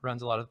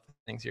runs a lot of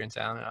things here in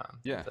town,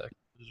 yeah, the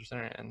visitor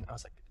center, and I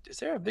was like, "Is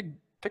there a big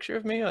picture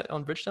of me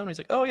on Bridgestone?" He's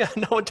like, "Oh yeah,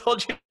 no one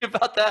told you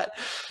about that."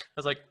 I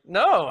was like,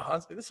 "No." I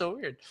was like, "This is so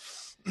weird."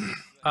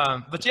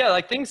 But yeah,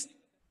 like things.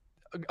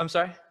 I'm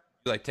sorry.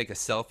 Like take a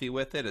selfie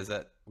with it? Is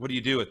that, what do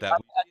you do with that?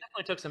 I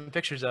definitely took some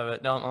pictures of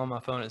it on my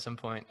phone at some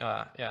point.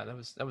 Yeah,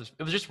 it was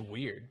just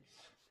weird.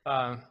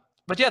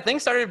 But yeah,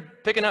 things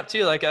started picking up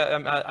too. Like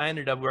I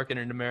ended up working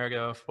in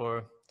Amerigo for,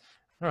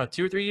 I don't know,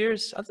 2 or 3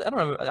 years. I don't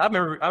know.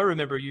 I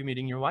remember you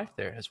meeting your wife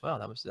there as well.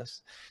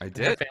 I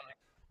did. Family.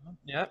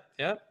 Yeah.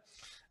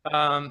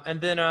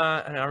 And then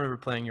and I remember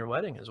playing your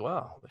wedding as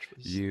well, which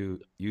was you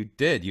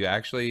did.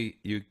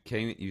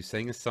 You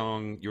sang a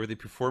song. You were the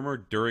performer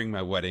during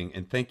my wedding,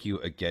 and thank you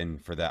again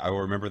for that. I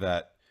will remember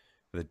that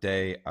the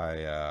day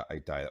I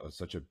died. That was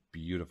such a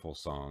beautiful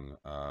song.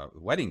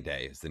 Wedding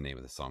Day is the name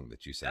of the song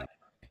that you sang.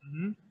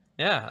 Mm-hmm.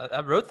 Yeah,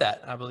 I wrote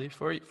that, I believe,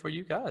 for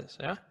you guys.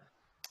 Yeah.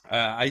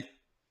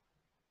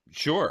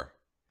 Sure.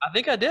 I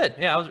think I did.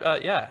 Yeah, I was.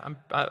 Yeah,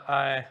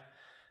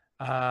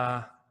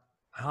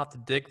 I'll have to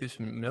dig through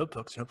some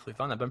notebooks and hopefully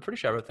find that. But I'm pretty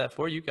sure I wrote that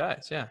for you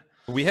guys. Yeah.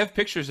 We have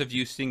pictures of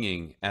you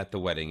singing at the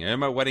wedding. In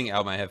my wedding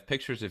album, I have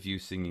pictures of you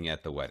singing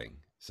at the wedding.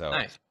 So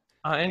Nice.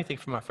 Anything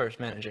from my first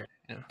manager.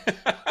 You know.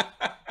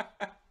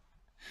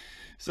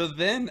 So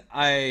then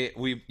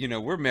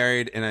we're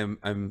married, and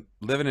I'm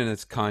living in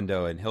this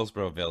condo in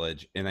Hillsborough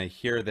Village, and I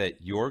hear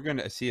that you're going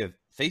to see a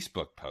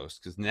Facebook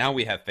post, because now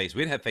we have Facebook.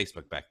 We didn't have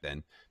Facebook back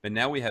then, but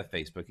now we have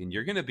Facebook, and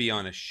you're going to be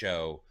on a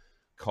show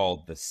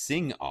called The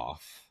Sing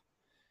Off,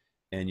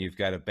 and you've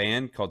got a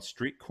band called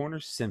Street Corner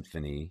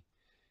Symphony.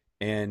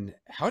 And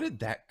how did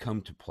that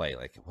come to play?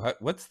 Like,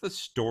 what's the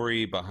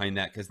story behind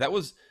that? Because that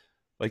was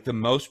like the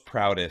most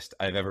proudest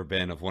I've ever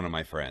been of one of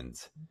my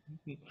friends.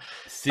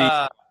 See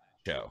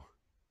show.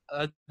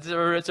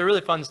 It's a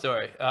really fun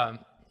story. To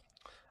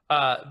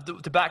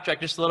backtrack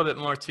just a little bit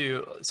more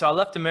too. So I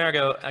left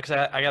Amerigo because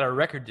I got a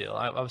record deal.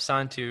 I was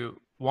signed to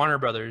Warner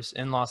Brothers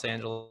in Los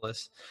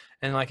Angeles,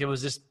 and like it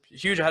was just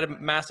huge. I had a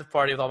massive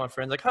party with all my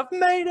friends. Like, I've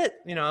made it,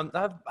 you know.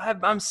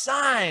 I'm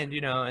signed,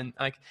 you know, and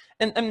like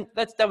and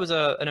that was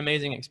an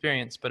amazing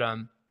experience. But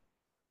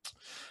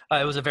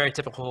it was a very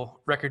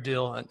typical record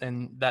deal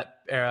in that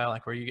era,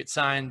 like where you get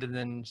signed and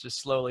then just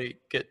slowly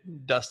get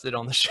dusted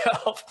on the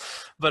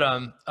shelf. But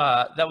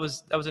that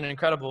was an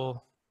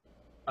incredible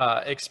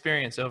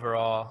experience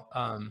overall.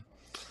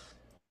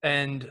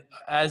 And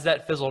as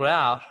that fizzled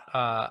out,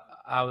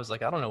 I was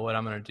like, I don't know what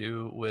I'm going to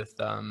do with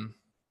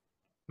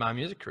my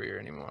music career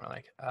anymore.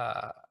 Like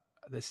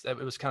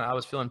it was kind of, I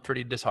was feeling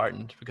pretty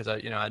disheartened because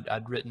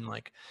I'd written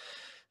like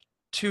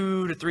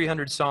 200 to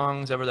 300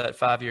 songs over that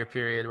 5-year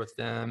period with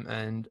them,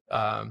 and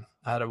I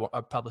had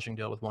a publishing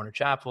deal with Warner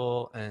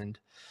Chappell, and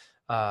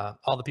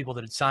all the people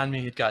that had signed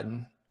me had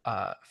gotten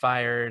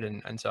fired,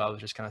 and so I was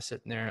just kind of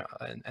sitting there,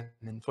 and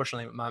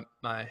unfortunately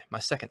my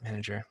second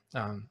manager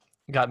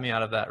got me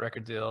out of that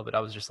record deal, but I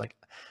was just like,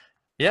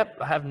 yep,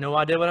 I have no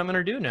idea what I'm going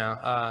to do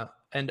now.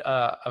 And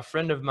a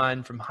friend of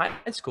mine from high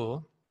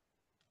school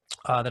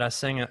that I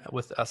sang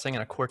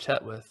in a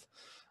quartet with,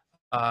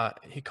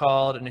 he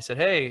called and he said,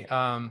 hey,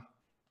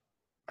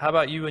 how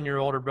about you and your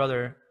older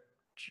brother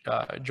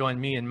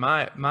join me and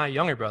my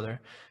younger brother,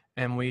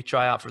 and we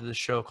try out for this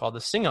show called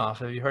The Sing Off.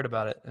 Have you heard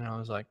about it? And I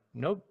was like,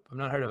 nope, I've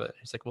not heard of it.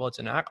 He's like, well, it's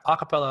an a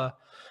cappella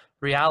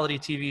reality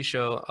TV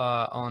show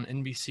on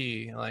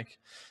NBC. Like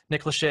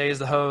Nick Lachey is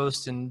the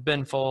host, and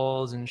Ben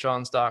Folds and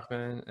Sean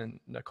Stockman and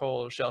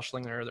Nicole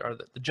Schellschlinger are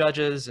the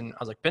judges. And I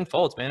was like, Ben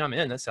Folds, man, I'm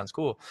in. That sounds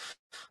cool.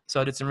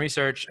 So I did some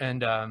research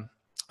and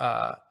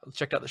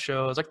checked out the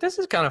show. I was like, this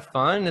is kind of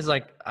fun. It's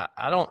like,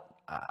 I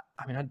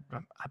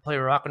play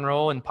rock and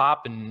roll and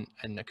pop and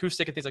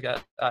acoustic and things like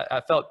that.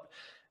 I felt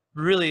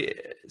really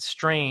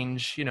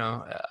strange,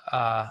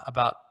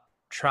 about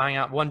trying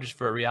out one just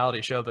for a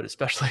reality show, but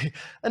especially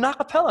an a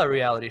cappella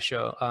reality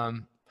show.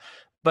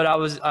 But I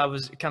was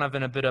kind of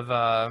in a bit of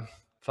a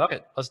fuck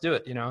it, let's do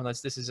it.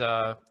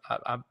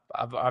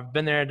 I've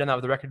been there, done that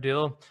with the record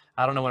deal.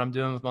 I don't know what I'm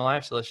doing with my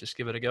life, so let's just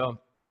give it a go.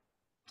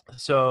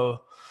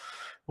 So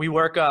we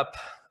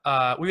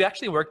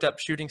actually worked up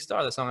Shooting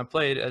Star, the song I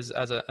played, as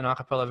an a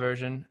cappella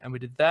version, and we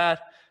did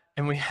that,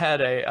 and we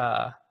had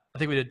I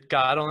think we did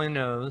God Only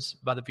Knows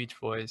by the Beach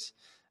Boys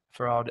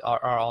for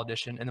our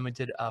audition, and then we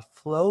did a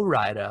Flo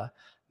Rida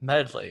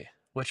medley,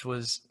 which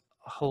was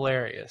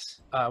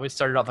hilarious. We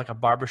started off like a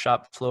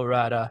barbershop Flo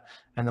Rida,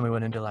 and then we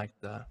went into like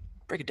the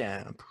break it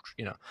down,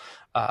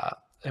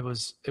 it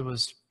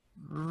was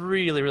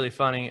really, really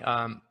funny.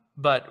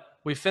 But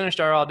we finished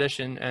our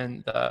audition,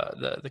 and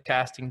the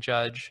casting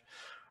judge,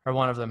 or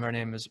one of them, her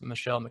name is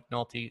Michelle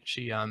McNulty.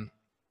 She's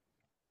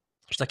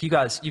like, you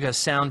guys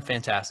sound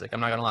fantastic. I'm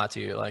not gonna lie to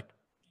you. Like,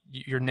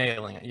 you're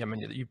nailing it. I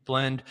mean, you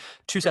blend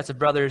two sets of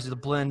brothers. The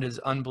blend is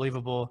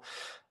unbelievable.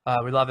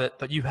 We love it,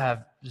 but you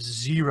have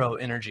zero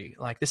energy.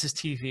 Like, this is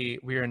TV.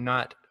 We're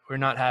not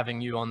having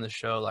you on the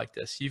show like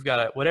this. You've got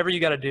to, whatever you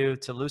got to do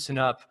to loosen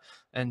up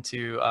and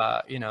to,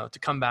 to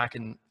come back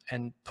and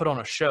put on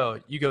a show,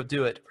 you go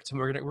do it. So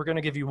we're going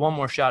to give you one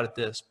more shot at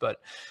this, but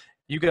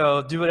you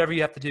go do whatever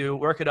you have to do,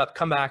 work it up,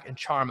 come back and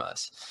charm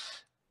us.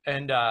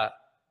 And,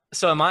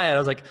 so in my head, I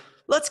was like,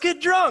 let's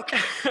get drunk.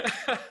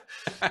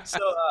 So,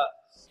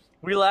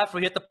 we left,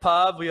 we hit the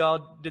pub, we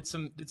all did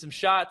some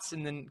shots,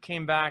 and then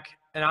came back.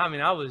 And I mean,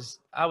 I was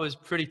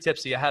pretty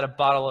tipsy. I had a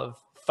bottle of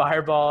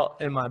Fireball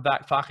in my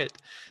back pocket,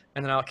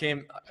 and then I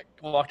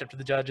walked up to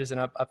the judges,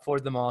 and I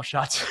poured them all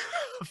shots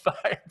of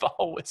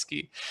Fireball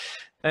whiskey,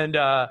 and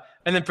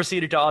then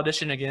proceeded to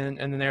audition again.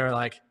 And then they were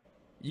like,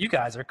 "You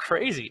guys are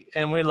crazy,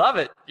 and we love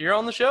it. You're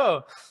on the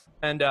show."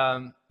 And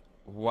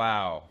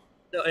wow.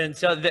 And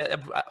so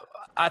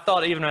I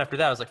thought even after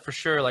that, I was like, for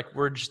sure, like,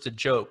 we're just a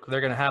joke. They're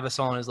gonna have us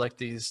on as like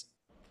these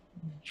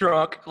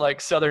drunk,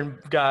 like, Southern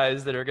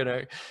guys that are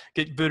gonna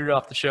get booted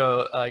off the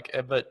show. Like,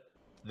 but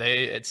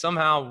it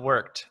somehow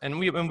worked, and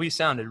we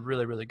sounded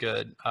really, really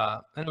good,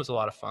 and it was a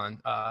lot of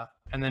fun.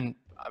 And then,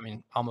 I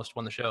mean, almost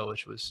won the show,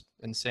 which was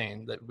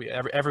insane. That we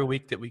every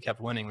week that we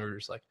kept winning, we were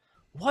just like,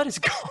 what is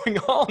going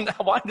on now?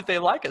 Why did they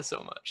like us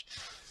so much?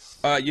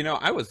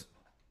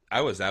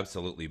 I was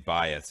absolutely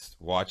biased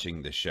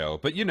watching the show,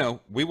 but you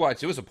know, we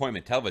watched. It was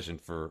appointment television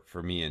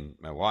for me and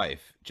my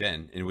wife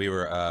Jen, and we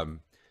were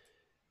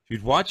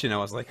you'd watch, and I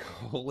was like,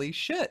 holy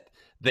shit,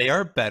 they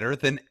are better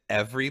than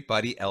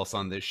everybody else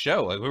on this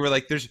show. Like we were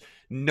like, there's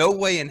no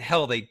way in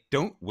hell they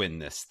don't win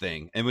this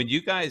thing. And when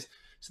you guys,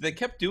 so they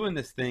kept doing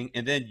this thing,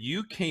 and then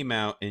you came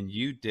out and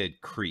you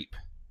did Creep,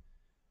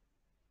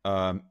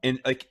 and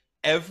like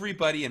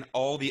everybody and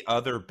all the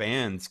other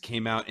bands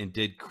came out and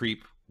did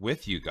Creep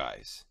with you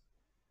guys.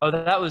 Oh,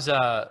 that was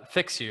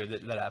Fix You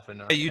that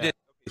happened. Yeah, you did.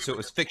 So it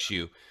was Fix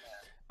You.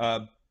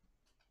 But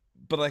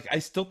like, I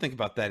still think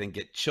about that and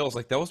get chills.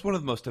 Like that was one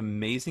of the most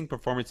amazing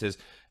performances.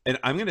 And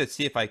I'm going to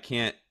see if I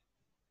can't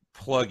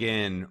plug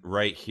in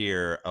right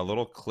here a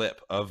little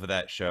clip of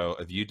that show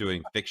of you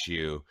doing Fix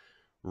You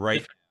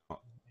right now.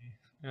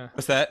 Yeah.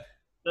 What's that?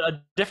 A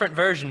different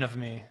version of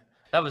me.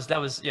 That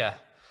was yeah.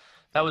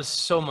 That was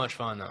so much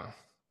fun though.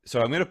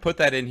 So I'm going to put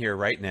that in here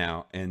right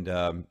now,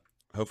 and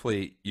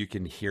hopefully you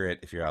can hear it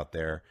if you're out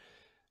there.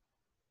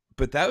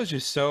 But that was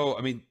just so,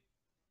 I mean,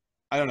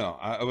 I don't know.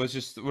 I was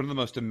just one of the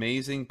most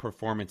amazing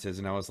performances,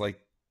 and I was like,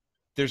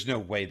 there's no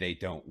way they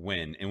don't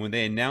win. And when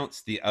they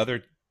announced the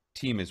other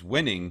team is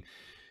winning,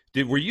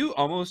 were you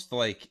almost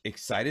like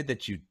excited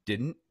that you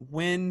didn't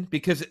win?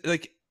 Because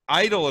like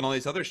Idol and all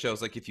these other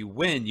shows, like if you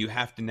win, you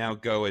have to now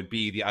go and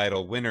be the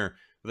Idol winner.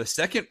 The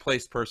second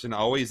place person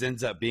always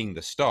ends up being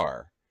the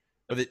star.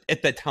 But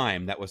at that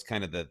time, that was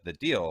kind of the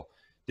deal.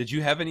 Did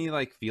you have any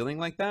like feeling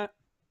like that?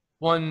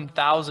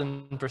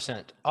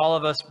 1000%. All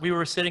of us, we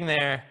were sitting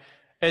there.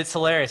 It's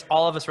hilarious.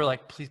 All of us were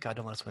like, please God,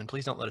 don't let us win.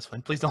 Please don't let us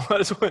win. Please don't let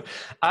us win.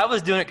 I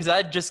was doing it because I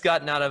had just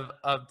gotten out of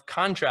a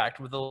contract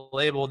with a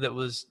label that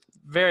was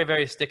very,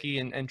 very sticky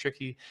and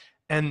tricky.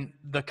 And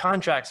the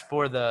contracts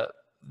for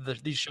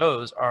these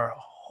shows are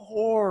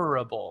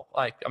horrible.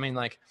 Like, I mean,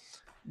 like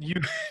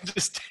you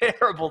just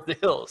terrible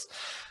deals.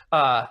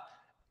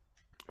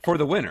 For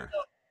the winner.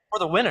 For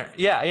the winner.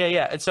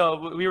 Yeah. And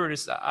so we were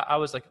just, I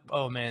was like,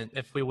 oh man,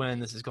 if we win,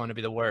 this is going to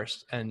be the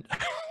worst. And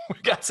we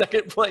got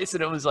second place,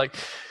 and it was like,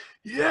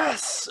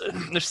 yes,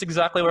 that's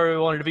exactly where we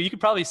wanted to be. You could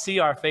probably see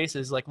our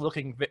faces like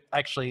looking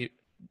actually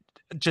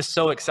just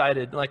so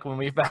excited, like when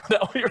we found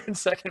out we were in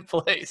second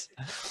place.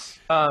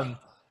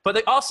 But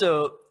they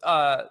also,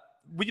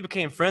 we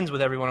became friends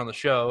with everyone on the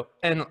show.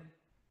 And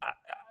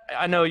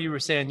I know you were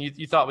saying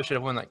you thought we should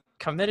have won. Like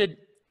Committed,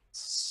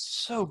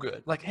 so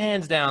good, like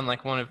hands down,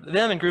 like one of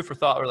them and Groove for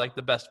Thought were like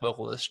the best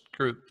vocalist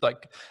group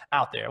like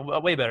out there,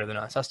 way better than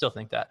us. I still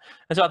think that.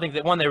 And so I think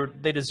that one,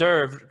 they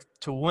deserved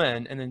to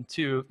win, and then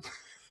two,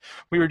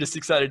 we were just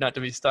excited not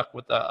to be stuck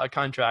with a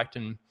contract,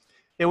 and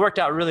it worked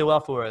out really well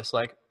for us.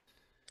 Like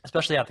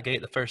especially out the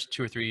gate, the first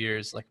 2 or 3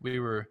 years, like we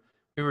were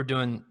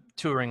doing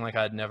touring like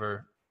I'd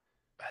never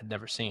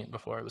seen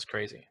before. It was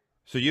crazy.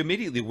 So you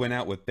immediately went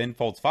out with Ben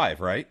Folds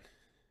 5, right?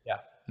 Yeah.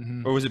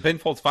 Mm-hmm. Or was it Ben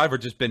Folds 5 or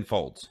just Ben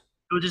Folds?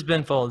 It was just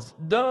Ben Folds.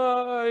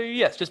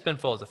 Yes, just Ben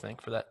Folds, I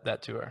think, for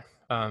that tour.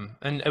 And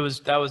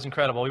that was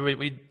incredible.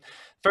 We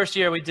first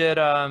year we did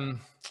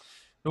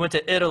we went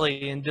to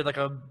Italy and did like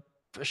a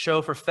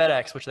show for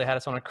FedEx, which they had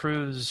us on a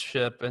cruise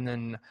ship, and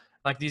then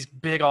like these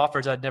big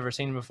offers I'd never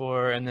seen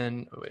before, and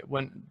then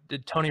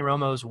did Tony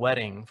Romo's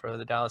wedding for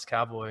the Dallas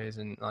Cowboys,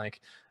 and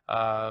like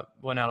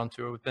went out on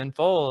tour with Ben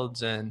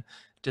Folds and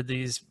did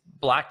these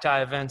black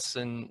tie events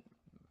in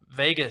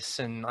Vegas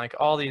and like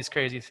all these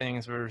crazy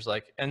things where it was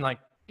like, and like,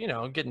 you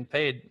know, getting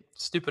paid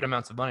stupid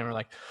amounts of money. We're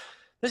like,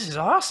 this is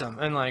awesome.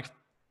 And like,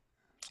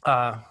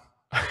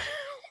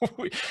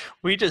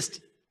 we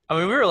just, I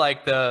mean, we were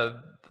like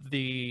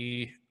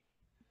this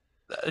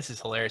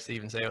is hilarious to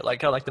even say it, like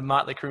kind of like the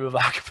Motley Crue of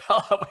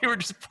acapella. We were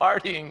just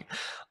partying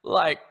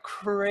like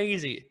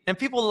crazy, and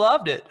people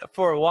loved it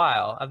for a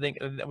while. I think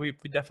we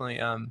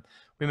definitely,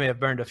 we may have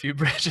burned a few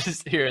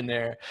bridges here and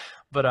there,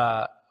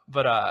 but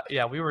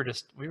yeah, we were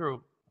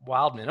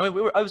wild, man. I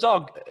mean, it was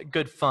all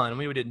good fun.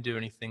 We didn't do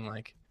anything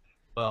like,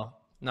 well,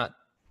 not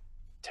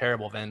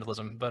terrible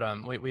vandalism, but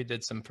we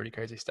did some pretty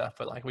crazy stuff.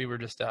 But like we were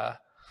just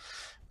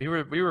we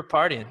were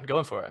partying,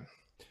 going for it.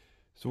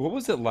 So what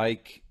was it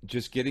like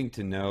just getting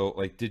to know,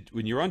 like,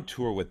 when you're on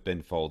tour with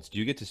Ben Folds, do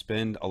you get to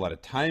spend a lot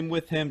of time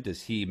with him?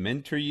 Does he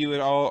mentor you at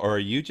all? Or are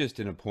you just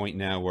in a point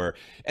now where,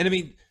 and I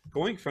mean,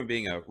 going from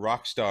being a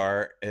rock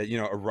star, you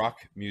know, a rock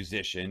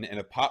musician and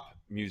a pop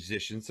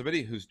musician,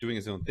 somebody who's doing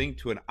his own thing,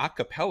 to an a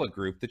cappella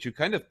group that you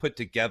kind of put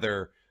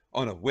together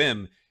on a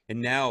whim,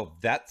 and now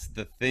that's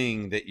the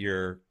thing that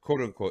you're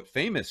quote unquote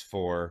famous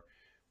for.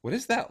 What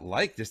is that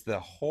like? Just the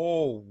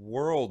whole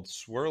world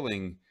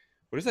swirling.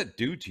 What does that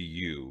do to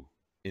you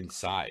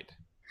inside?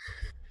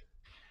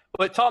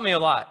 Well, it taught me a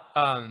lot.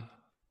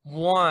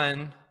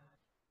 One,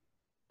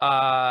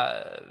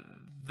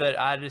 that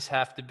I just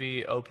have to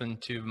be open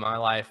to my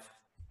life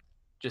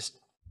just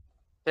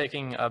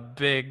taking a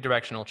big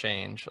directional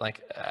change,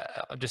 like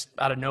just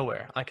out of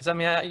nowhere. Like, cause I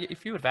mean,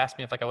 if you would have asked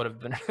me if like I would have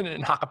been in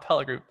an a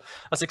cappella group,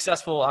 a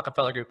successful a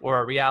cappella group, or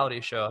a reality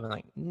show, I'd been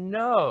like,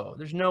 no,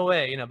 there's no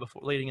way, you know,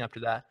 before leading up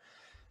to that.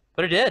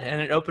 but it did,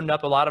 and it opened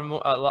up a lot of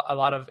a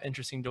lot of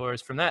interesting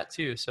doors from that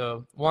too.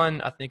 So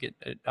one, I think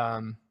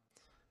that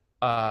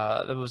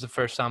was the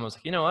first time I was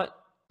like, you know what,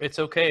 it's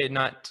okay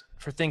not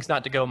for things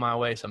not to go my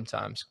way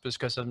sometimes, just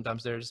because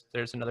sometimes there's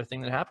another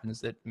thing that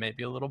happens that may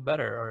be a little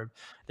better or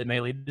that may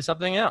lead to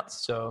something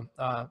else. So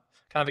kind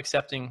of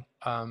accepting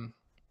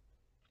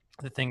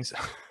that things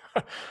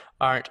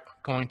aren't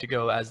going to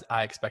go as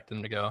I expect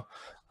them to go.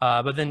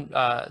 But then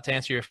to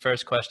answer your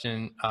first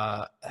question,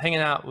 hanging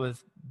out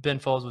with Ben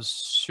Folds was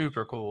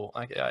super cool.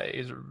 Like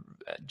he's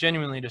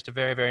genuinely just a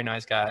very, very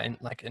nice guy and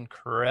like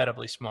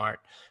incredibly smart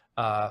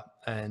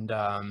and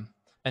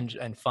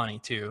funny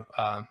too.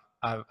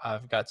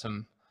 I've got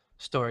some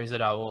stories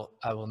that I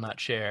will not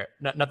share.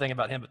 Nothing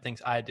about him, but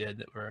things I did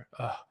that were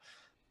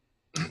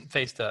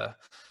faced a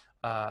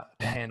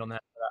hand on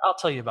that. I'll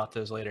tell you about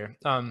those later.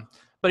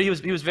 But he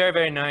was very,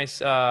 very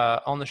nice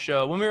on the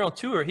show. When we were on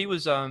tour, he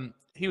was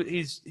he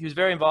was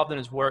very involved in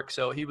his work.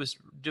 So he was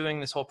doing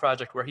this whole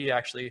project where he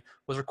actually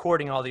was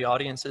recording all the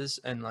audiences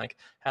and like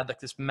had like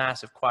this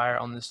massive choir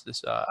on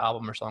this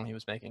album or song he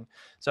was making.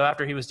 So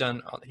after he was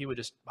done, he would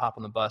just hop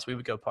on the bus. We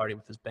would go party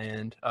with his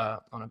band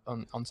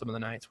on some of the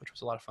nights, which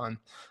was a lot of fun.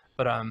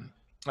 But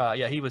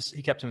yeah, he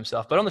kept to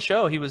himself. But on the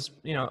show, he was,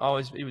 you know,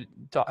 always he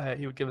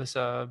would give us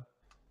a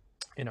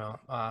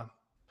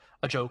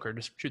joke or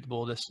just shoot the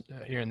bull just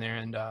here and there.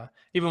 And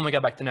even when we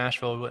got back to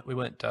Nashville, we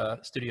went to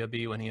Studio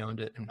B when he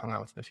owned it and hung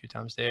out with him a few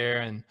times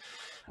there. And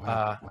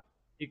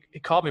he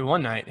called me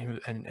one night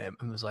and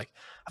was like,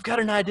 I've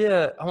got an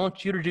idea. I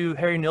want you to do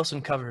Harry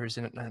Nilsson covers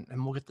and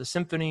we'll get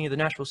the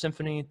Nashville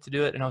Symphony to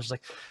do it. And I was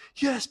like,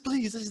 yes,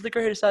 please. This is the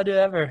greatest idea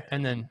ever.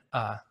 And then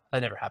that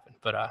never happened.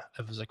 But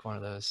it was like one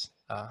of those,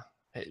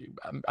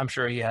 I'm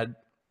sure he had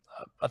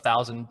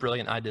 1,000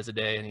 brilliant ideas a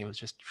day and he was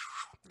just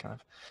kind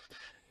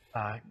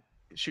of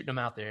shooting them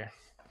out there.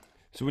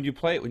 So when you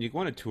go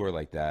on a tour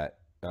like that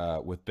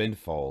with Ben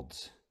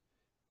Folds,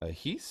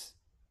 he's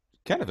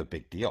kind of a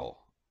big deal,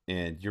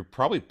 and you're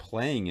probably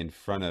playing in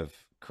front of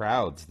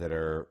crowds that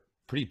are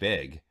pretty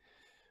big.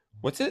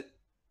 What's it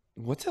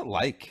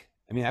like?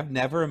 I mean, I've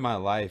never in my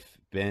life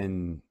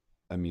been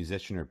a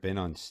musician or been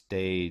on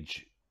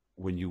stage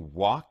when you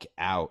walk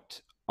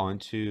out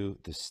onto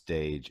the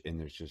stage and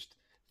there's just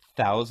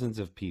thousands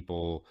of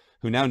people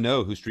who now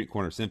know who Street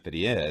Corner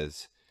Symphony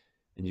is.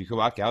 And you can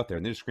walk out there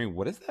and they're screaming.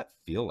 What does that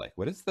feel like?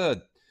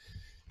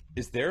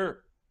 Is there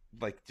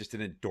like just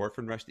an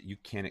endorphin rush that you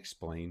can't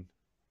explain?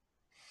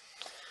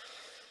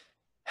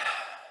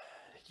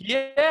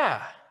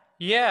 Yeah.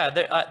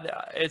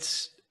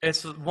 It's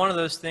one of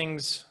those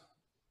things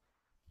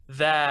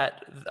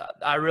that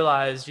I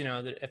realized, you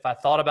know, that if I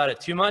thought about it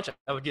too much,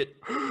 I would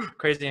get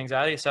crazy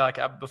anxiety. So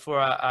like before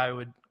I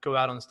would go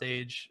out on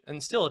stage,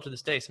 and still to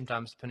this day,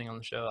 sometimes depending on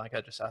the show, like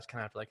I kind of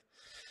have to like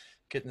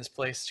get in this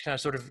place to kind of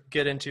sort of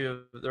get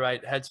into the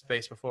right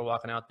headspace before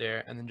walking out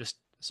there and then just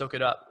soak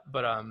it up.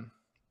 But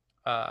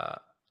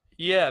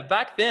yeah,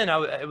 back then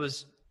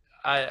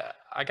I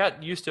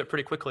got used to it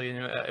pretty quickly,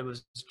 and it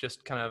was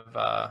just kind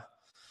of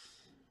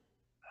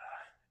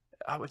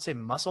I would say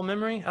muscle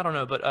memory. I don't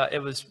know, but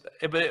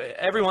but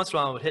every once in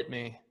a while it would hit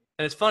me.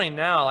 And it's funny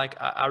now, like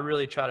I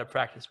really try to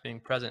practice being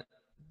present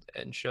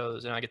in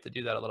shows, and I get to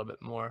do that a little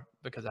bit more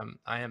because I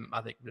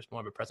think just more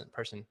of a present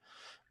person.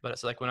 But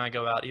it's like when I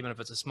go out, even if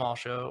it's a small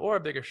show or a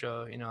bigger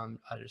show, you know,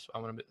 I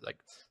want to like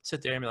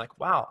sit there and be like,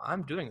 wow,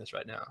 I'm doing this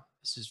right now.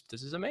 This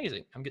is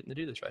amazing. I'm getting to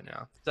do this right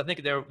now. So I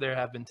think there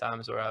have been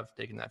times where I've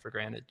taken that for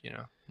granted, you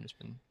know, and just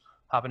been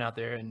hopping out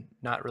there and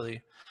not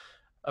really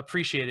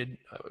appreciated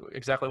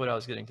exactly what I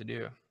was getting to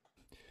do.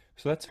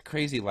 So that's a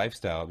crazy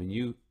lifestyle. I mean,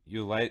 you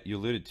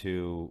alluded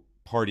to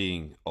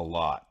partying a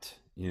lot,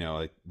 you know,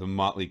 like the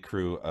motley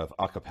crew of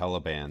a cappella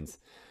bands,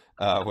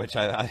 which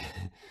I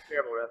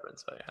terrible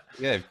reference, but yeah.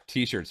 Yeah,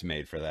 t-shirts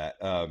made for that.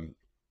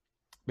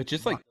 But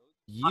just like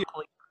you,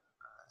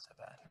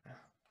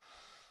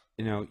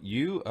 you know,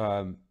 you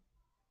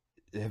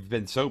have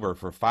been sober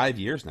for 5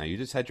 years now. You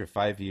just had your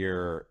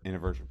 5-year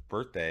anniversary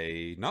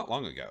birthday not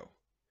long ago.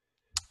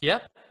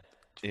 Yep.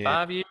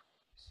 5 years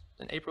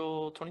in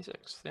April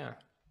 26th. Yeah.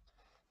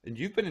 And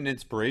you've been an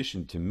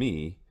inspiration to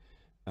me.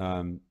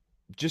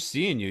 Just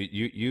seeing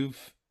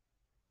you've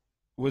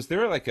was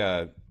there like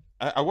I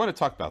want to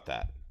talk about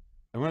that.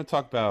 I want to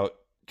talk about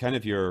kind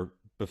of your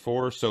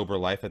before sober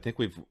life. I think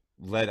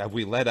have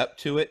we led up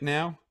to it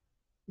now?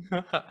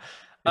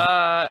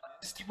 Well,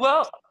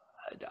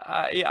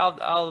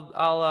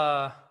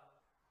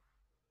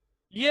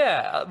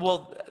 yeah,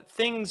 well,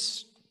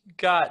 things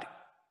got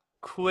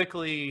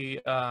quickly,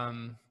 I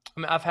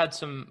mean, I've had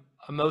some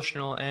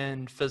emotional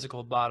and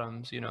physical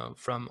bottoms, you know,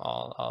 from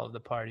all of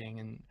the partying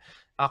and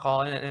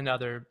alcohol and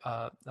other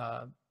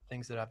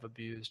things that I've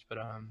abused. But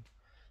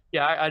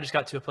yeah, I just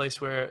got to a place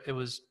where it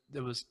was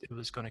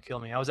going to kill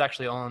me. I was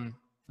actually on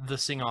the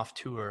Sing Off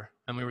tour,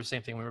 and we were the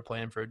same thing. We were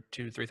playing for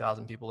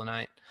 2,000-3,000 people a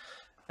night,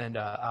 and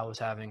I was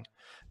having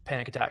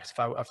panic attacks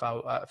if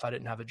I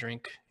didn't have a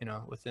drink, you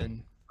know,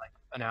 within like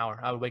an hour.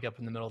 I would wake up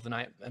in the middle of the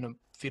night in a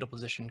fetal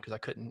position because I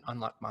couldn't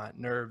unlock my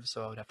nerves,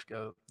 so I would have to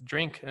go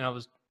drink. And I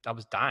was I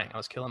was dying. I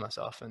was killing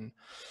myself. And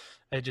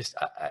it just,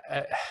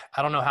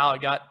 I don't know how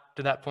it got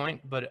to that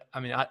point, but I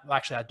mean,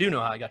 I do know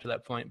how I got to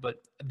that point,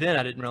 but then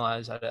I didn't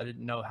realize, I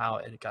didn't know how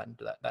it had gotten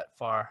to that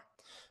far.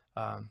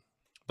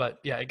 But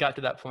yeah, it got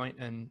to that point,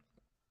 and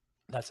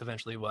that's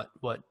eventually what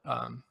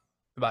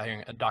by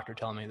hearing a doctor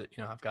telling me that,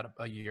 you know, I've got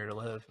a year to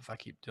live if I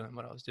keep doing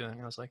what I was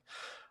doing. I was like,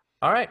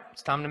 all right,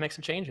 it's time to make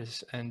some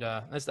changes. And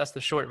that's the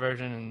short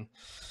version.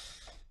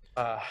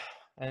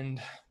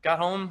 And got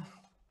home,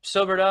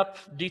 sobered up,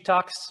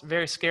 detoxed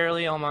very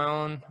scarily on my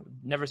own.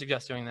 Never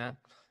suggest doing that.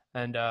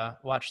 And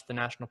watched the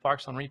national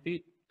parks on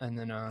repeat. And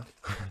then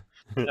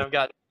I've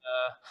got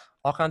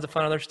all kinds of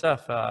fun other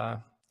stuff.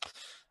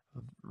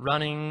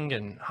 Running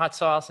and hot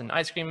sauce and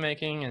ice cream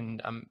making,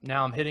 and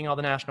now I'm hitting all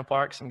the national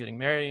parks. I'm getting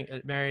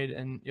married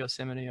in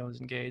Yosemite. I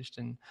was engaged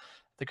in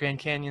the Grand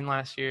Canyon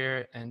last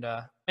year, and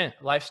man,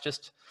 life's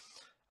just,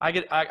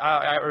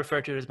 I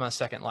refer to it as my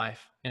second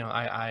life. You know,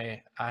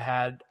 I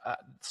had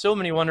so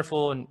many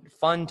wonderful and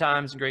fun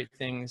times and great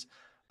things,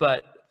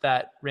 but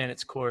that ran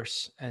its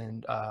course,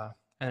 and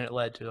it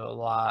led to a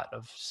lot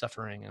of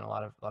suffering and a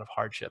lot of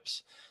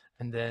hardships.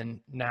 And then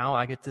now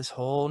I get this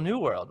whole new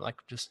world, like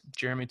just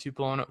Jeremy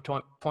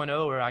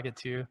 2.0, where I get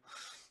to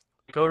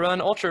go run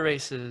ultra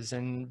races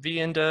and be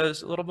into a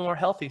little bit more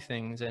healthy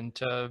things, and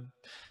to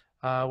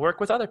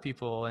work with other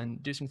people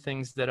and do some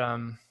things that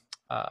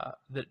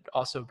that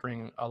also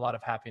bring a lot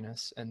of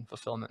happiness and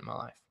fulfillment in my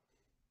life.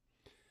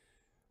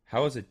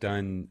 How is it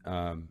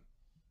done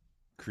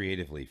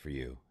creatively for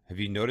you? Have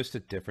you noticed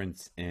a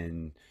difference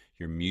in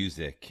your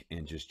music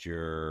and just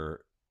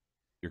your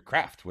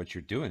craft, what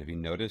you're doing? Have you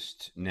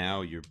noticed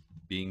now you're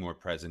being more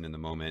present in the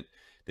moment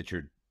that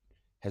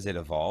has it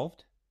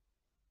evolved?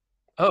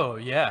 Oh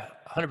yeah,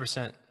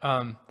 100%.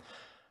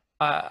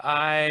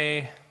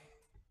 I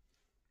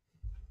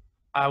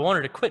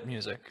wanted to quit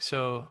music.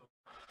 So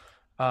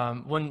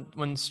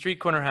when Street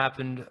Corner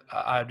happened,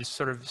 I just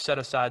sort of set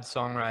aside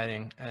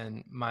songwriting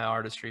and my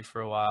artistry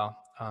for a while.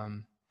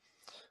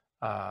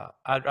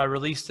 I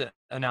released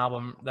an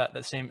album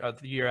that same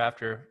the year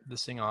after the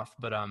Sing Off,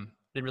 but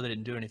it really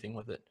didn't do anything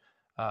with it.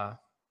 I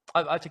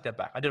take that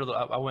back.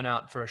 I went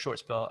out for a short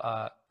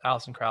spell.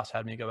 Alison Krauss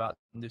had me go out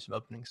and do some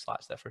opening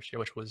slots that first year,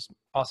 which was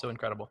also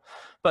incredible.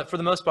 But for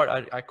the most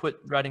part, I quit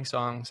writing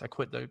songs. I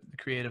quit the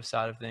creative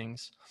side of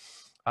things.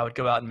 I would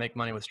go out and make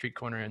money with Street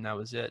Corner, and that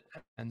was it.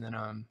 And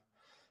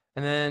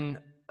then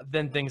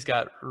things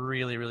got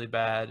really, really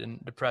bad, and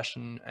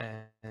depression,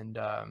 and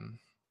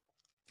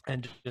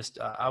just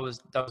I was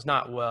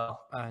not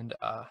well, and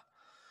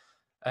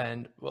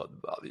well,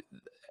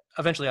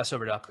 eventually I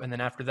sobered up. And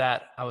then after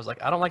that, I was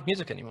like, I don't like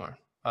music anymore.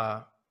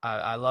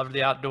 I loved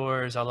the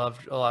outdoors. I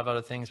loved a lot of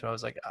other things, but I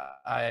was like,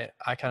 I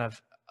kind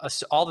of,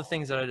 all the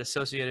things that I'd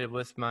associated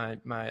with my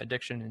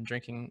addiction and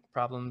drinking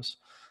problems,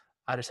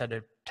 I just had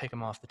to take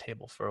them off the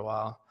table for a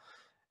while.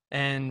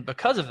 And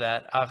because of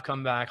that, I've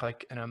come back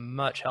like in a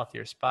much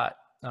healthier spot.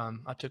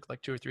 I took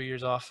like 2 or 3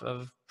 years off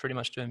of pretty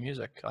much doing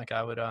music. Like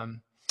I would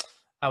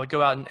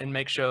go out and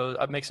make shows.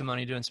 I'd make some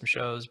money doing some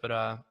shows, but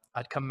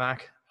I'd come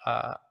back.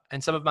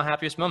 And some of my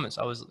happiest moments,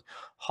 I was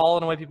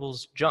hauling away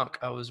people's junk.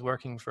 I was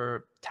working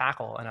for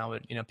Tackle, and I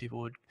would,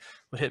 people would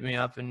hit me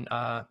up and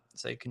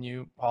say, "Can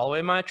you haul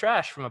away my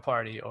trash from a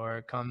party,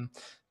 or come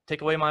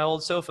take away my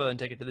old sofa and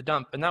take it to the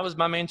dump?" And that was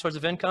my main source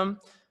of income.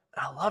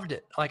 And I loved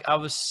it. Like I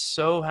was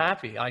so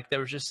happy. Like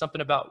there was just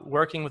something about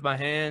working with my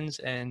hands,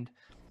 and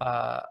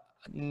I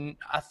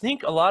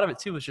think a lot of it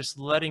too was just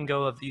letting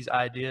go of these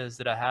ideas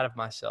that I had of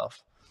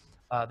myself,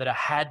 that I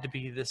had to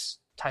be this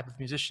type of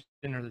musician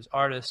or this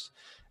artist.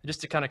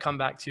 Just to kind of come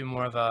back to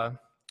more of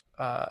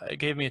it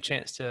gave me a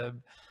chance to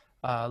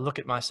look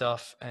at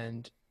myself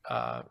and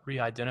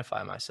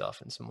re-identify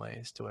myself in some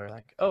ways, to where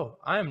like, oh,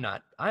 I am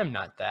not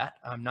that.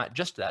 I'm not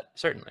just that.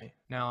 Certainly.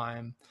 Now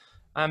I'm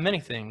many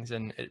things.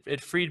 And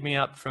it freed me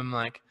up from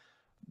like,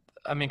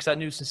 I mean, 'cause I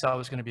knew since I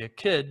was going to be a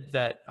kid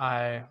that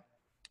I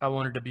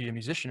wanted to be a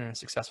musician and a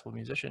successful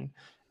musician.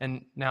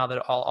 And now that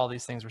all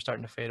these things were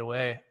starting to fade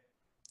away,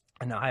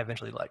 and now I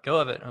eventually let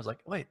go of it, and I was like,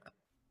 wait,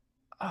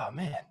 oh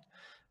man,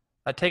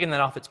 taking that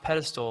off its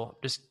pedestal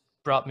just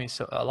brought me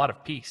a lot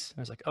of peace.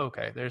 I was like, oh,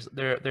 okay,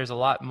 there's a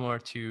lot more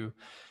to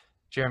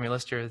Jeremy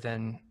Lister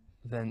than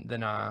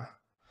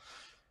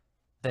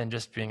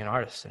just being an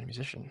artist and a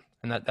musician.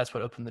 And that's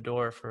what opened the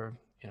door for,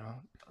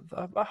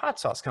 a hot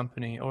sauce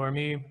company, or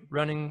me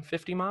running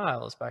 50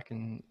 miles back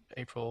in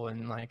April,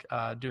 and like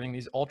doing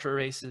these ultra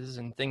races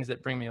and things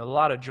that bring me a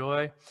lot of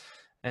joy,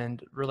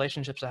 and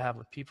relationships I have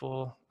with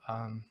people.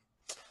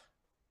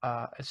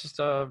 It's just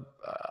a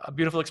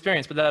beautiful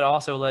experience. But that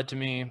also led to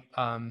me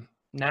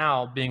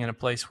now being in a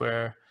place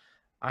where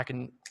I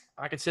could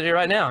sit here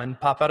right now and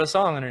pop out a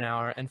song in an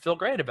hour and feel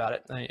great about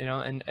it,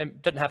 and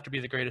it doesn't have to be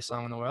the greatest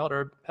song in the world,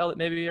 or hell, it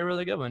may be a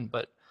really good one,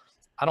 but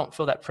I don't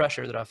feel that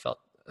pressure that I felt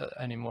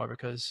anymore,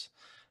 because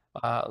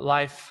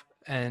life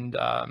and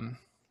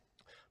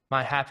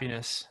my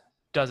happiness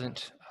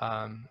doesn't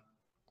have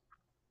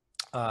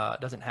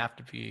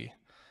to be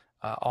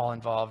all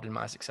involved in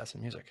my success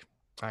in music.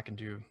 I can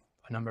do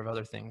a number of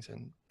other things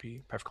and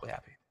be perfectly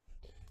happy.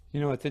 You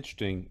know, it's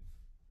interesting,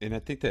 and I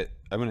think that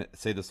I'm going to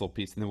say this little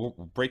piece, and then we'll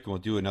break and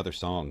we'll do another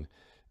song.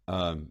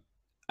 Um,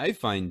 I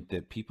find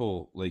that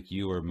people like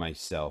you or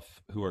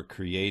myself who are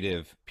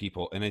creative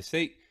people, and I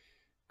say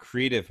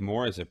creative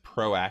more as a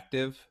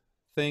proactive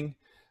thing,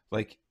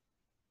 like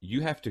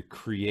you have to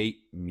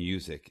create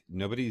music.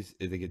 Nobody's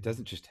like it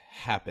doesn't just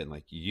happen.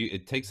 Like you,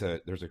 it takes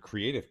a there's a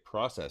creative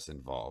process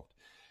involved,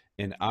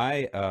 and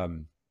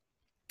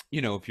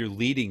you know, if you're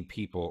leading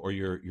people or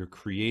you're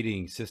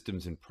creating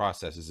systems and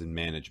processes and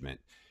management,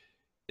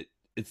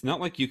 it's not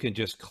like you can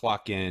just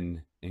clock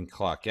in and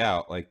clock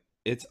out. Like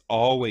it's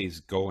always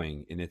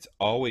going and it's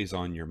always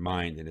on your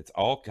mind and it's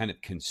all kind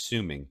of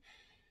consuming.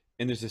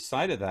 And there's a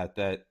side of that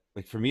that,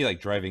 like for me, like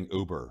driving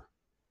Uber,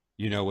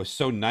 you know, was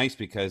so nice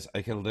because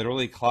I can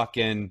literally clock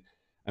in.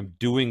 I'm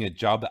doing a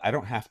job that I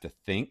don't have to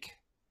think.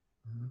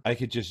 Mhm. I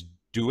could just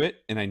do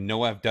it and I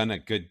know I've done a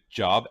good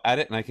job at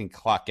it and I can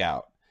clock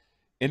out.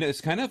 And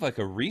it's kind of like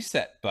a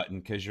reset button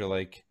because you're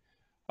like,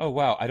 oh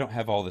wow, I don't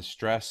have all the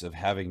stress of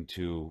having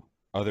to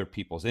other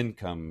people's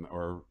income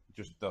or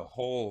just the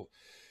whole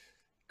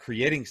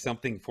creating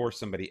something for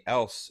somebody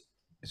else.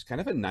 It's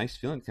kind of a nice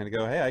feeling to kind of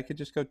go, hey, I could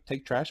just go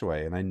take trash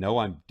away and I know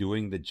I'm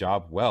doing the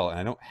job well and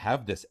I don't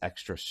have this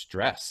extra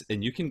stress.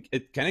 And you can,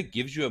 it kind of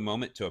gives you a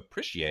moment to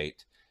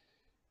appreciate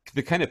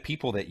the kind of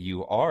people that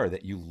you are,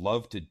 that you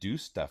love to do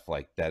stuff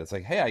like that. It's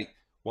like, hey,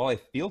 while I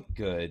feel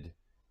good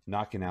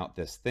knocking out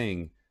this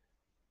thing,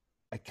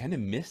 I kind of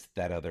missed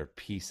that other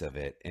piece of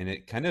it, and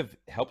it kind of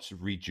helps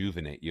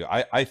rejuvenate you.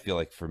 I feel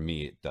like for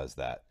me, it does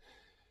that.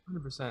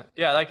 100%.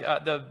 Yeah, like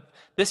the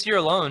this year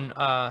alone,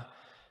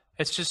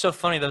 it's just so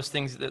funny those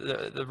things,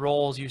 the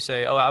roles you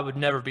say. Oh, I would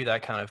never be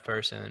that kind of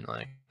person.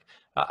 Like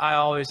I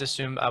always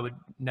assumed I would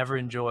never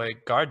enjoy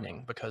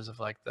gardening because of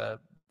like the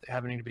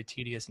having to be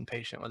tedious and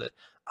patient with it.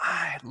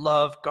 I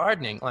love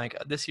gardening. Like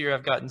this year,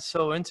 I've gotten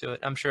so into it.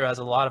 I'm sure as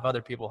a lot of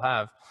other people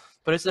have,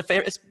 but it's the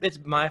favorite. It's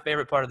my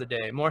favorite part of the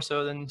day, more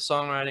so than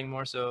songwriting,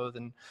 more so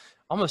than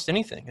almost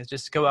anything. Is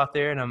just go out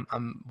there and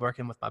I'm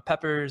working with my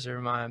peppers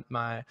or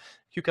my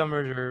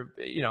cucumbers or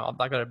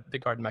I got a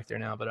big garden back there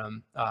now, but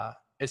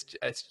it's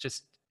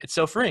just it's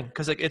so freeing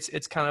because like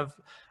it's kind of,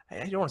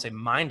 I don't want to say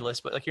mindless,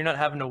 but like you're not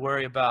having to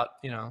worry about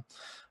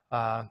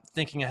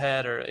thinking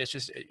ahead, or it's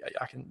just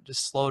I can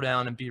just slow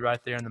down and be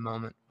right there in the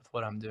moment with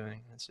what I'm doing.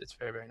 It's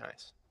very, very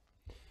nice.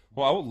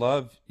 Well, I would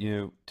love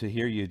to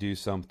hear you do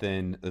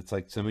something that's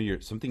like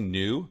something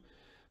new,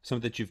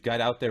 something that you've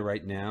got out there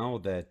right now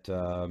that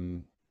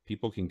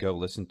people can go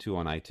listen to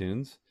on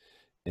iTunes,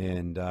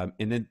 and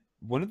then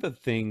one of the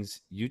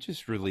things you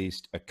just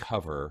released a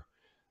cover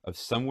of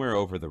 "Somewhere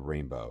Over the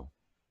Rainbow."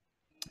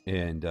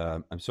 And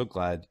I'm so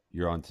glad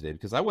you're on today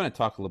because I want to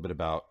talk a little bit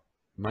about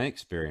my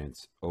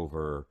experience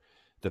over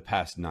the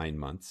past 9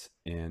 months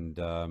and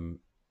a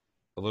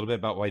little bit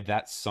about why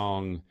that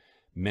song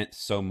meant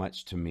so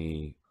much to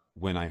me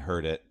when I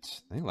heard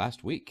it, I think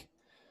last week,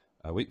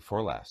 week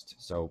before last.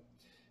 So,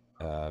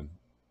 um,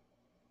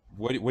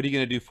 what are you going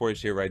to do for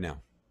us here right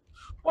now?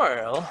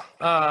 Well,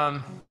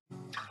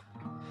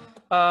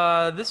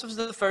 this was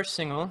the first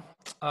single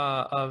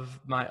of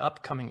my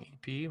upcoming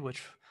EP,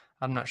 which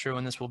I'm not sure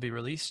when this will be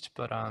released,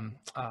 but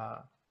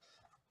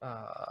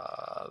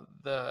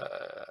the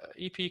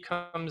EP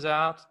comes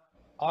out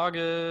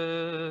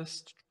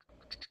August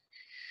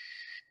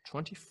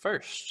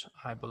 21st,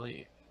 I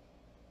believe.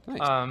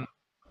 Nice. Um,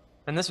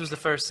 and this was the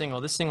first single.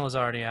 This single is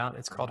already out.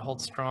 It's called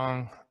Hold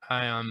Strong.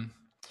 I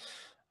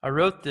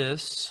wrote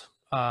this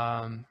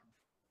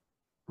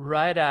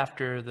right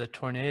after the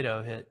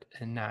tornado hit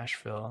in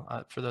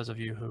Nashville. For those of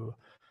you who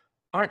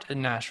aren't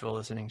in Nashville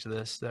listening to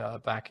this,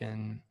 back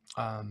in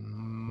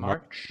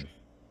March,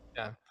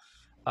 yeah,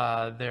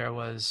 there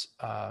was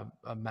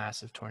a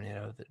massive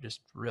tornado that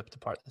just ripped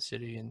apart the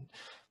city and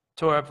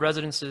tore up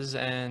residences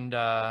and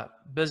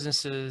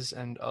businesses,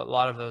 and a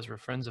lot of those were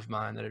friends of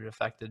mine that it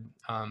affected.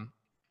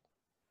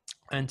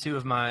 And two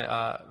of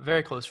my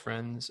very close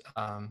friends,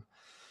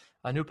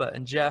 Anupa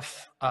and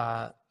Jeff,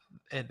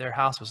 their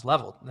house was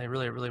leveled. They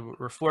really, really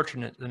were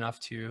fortunate enough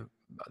to,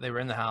 they were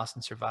in the house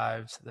and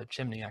survived the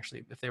chimney.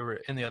 Actually, if they were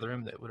in the other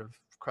room, that would have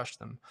crushed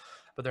them.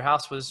 But their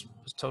house was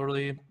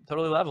totally,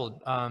 totally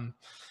leveled.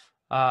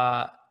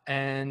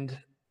 And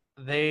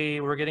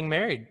they were getting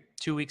married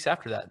 2 weeks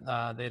after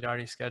that. They'd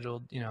already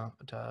scheduled,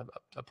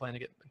 a plan to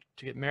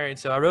get married.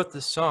 So I wrote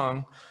this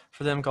song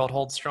for them called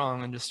 "Hold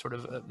Strong," and just sort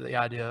of the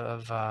idea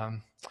of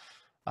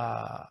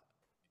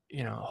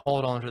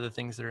hold on to the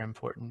things that are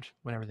important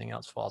when everything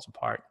else falls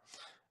apart.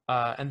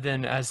 And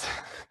then as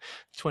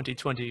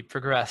 2020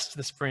 progressed,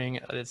 the spring,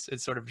 it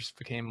sort of just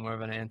became more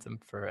of an anthem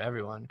for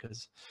everyone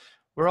because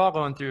we're all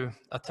going through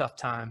a tough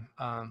time.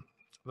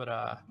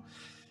 But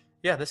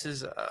yeah, this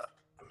is where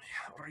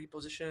are you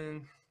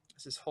position?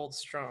 This is Hold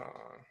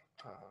Strong.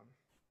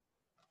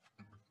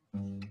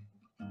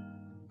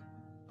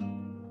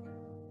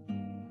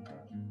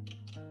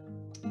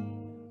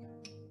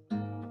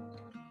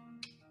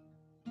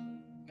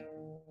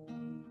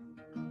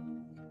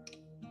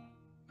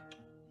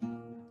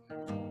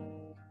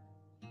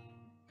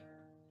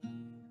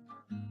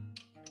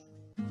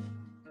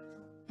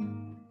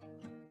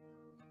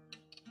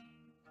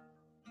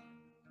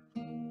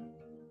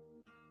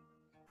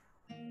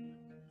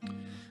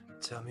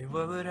 Tell me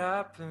what would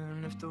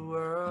happen if the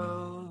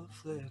world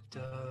flipped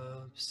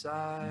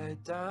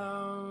upside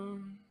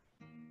down.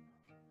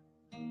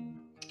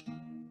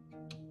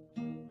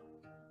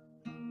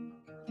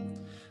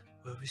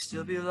 Would we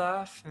still be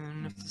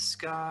laughing if the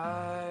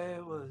sky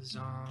was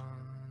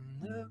on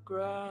the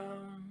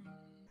ground?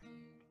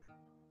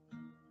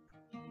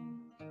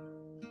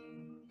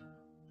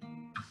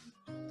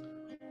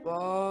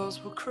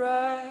 Walls will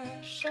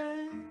crash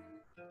and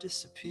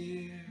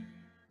disappear.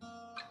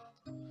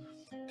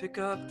 Pick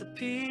up the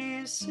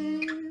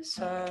pieces,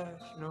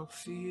 have no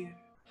fear.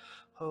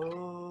 Hold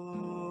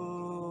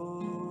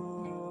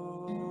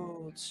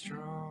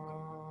strong.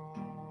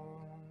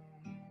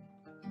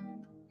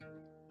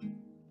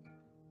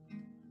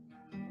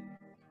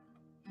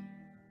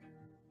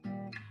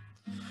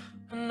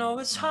 I know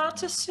it's hard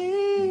to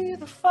see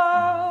the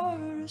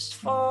forest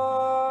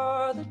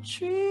for the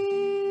trees,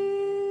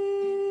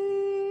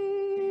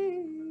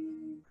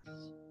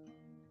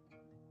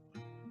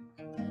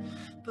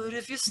 but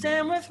if you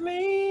stand with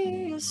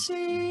me, you'll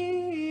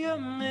see a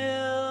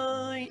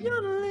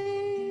million leaves.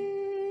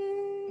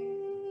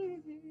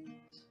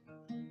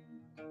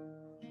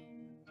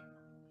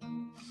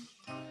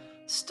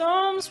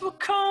 Storms will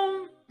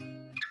come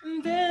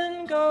and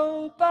then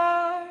go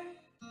by.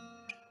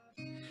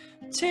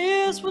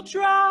 Tears will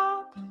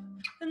drop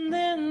and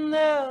then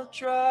they'll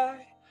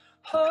dry.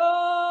 Hold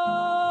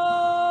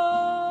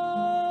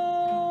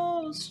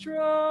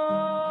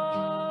strong.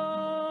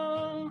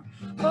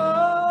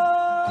 Hold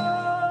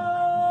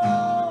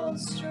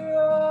strong.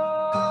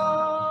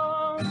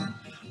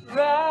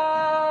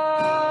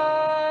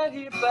 Right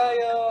here by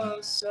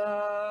your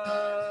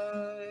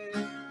side.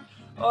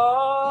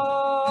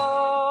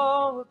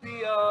 All will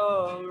be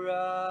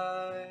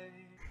alright.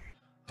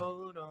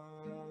 Hold on.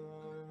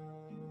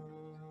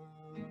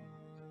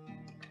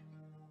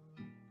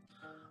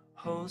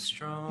 Hold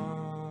strong.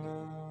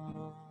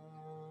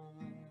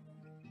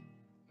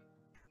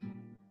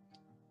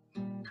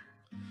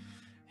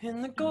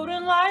 In the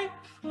golden light,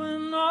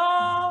 when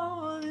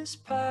all this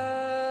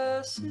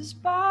passes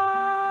by,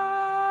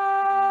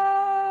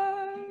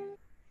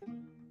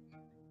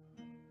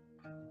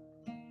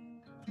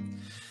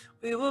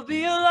 we will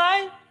be a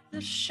light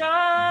that's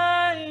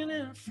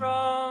shining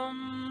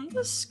from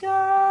the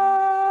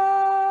sky.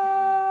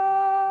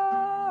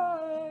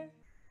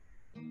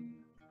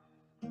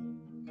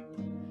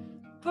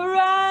 But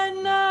right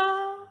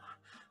now,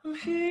 I'm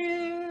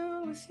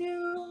here with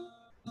you,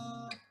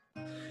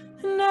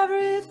 and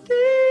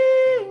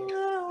everything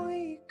that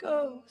we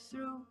go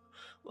through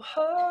will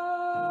hold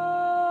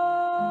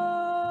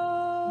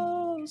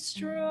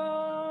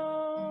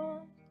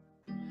strong.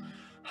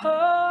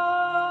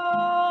 Hold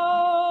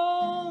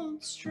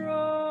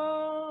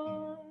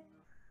strong.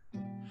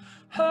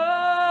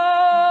 Hold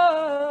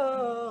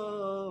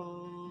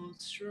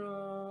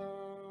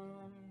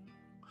strong.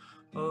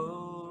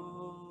 Hold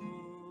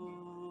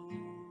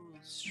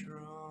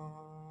strong.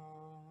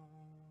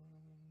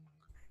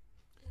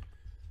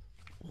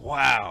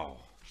 Wow.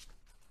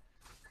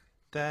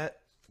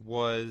 That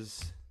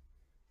was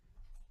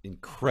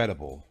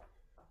incredible.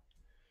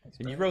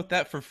 And you wrote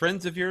that for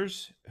friends of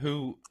yours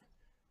who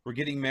were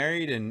getting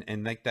married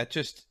and like that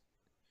just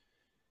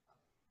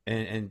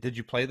and did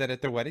you play that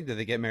at their wedding? Did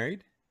they get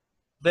married?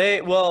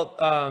 Right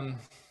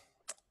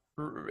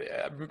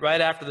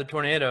after the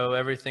tornado,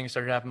 everything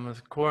started happening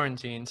with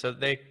quarantine. So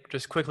they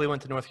just quickly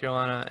went to North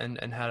Carolina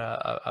and had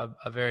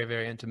a very,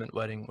 very intimate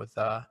wedding with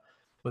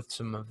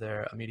some of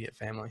their immediate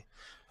family.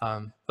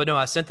 But no,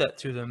 I sent that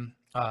to them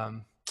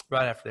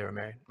right after they were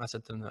married. I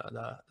sent them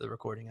the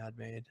recording I'd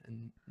made,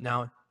 and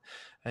now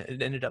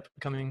it ended up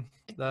becoming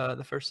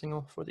the first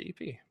single for the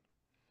EP.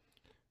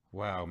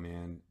 Wow,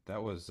 man.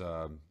 That was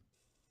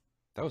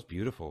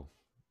beautiful.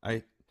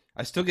 I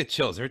still get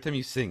chills every time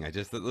you sing. I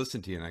just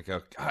listen to you and I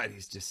go, God,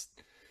 he's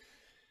just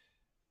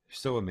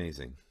so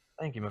amazing.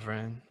 Thank you, my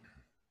friend.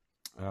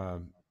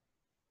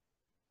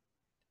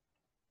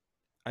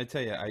 I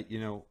tell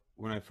you,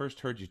 when I first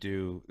heard you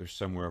do "There's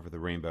Somewhere Over the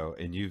Rainbow,"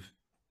 and you've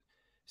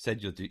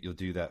said you'll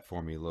do that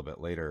for me a little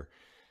bit later.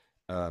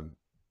 I've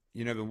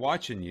been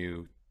watching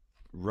you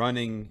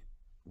running,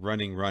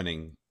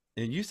 and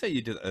you say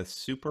you did a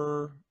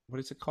super. What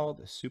is it called?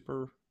 A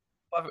super.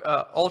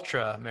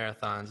 Ultra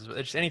marathons.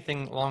 It's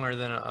anything longer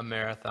than a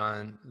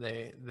marathon.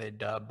 They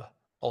dub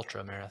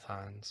ultra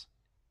marathons.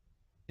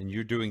 And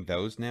you're doing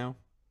those now?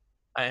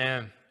 I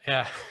am.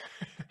 Yeah.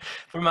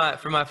 For my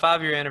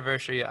 5-year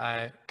anniversary,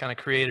 I kind of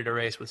created a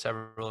race with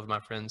several of my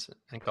friends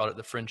and called it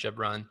the Friendship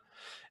Run.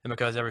 And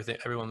because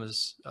everyone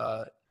was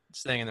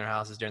staying in their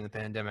houses during the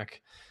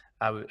pandemic,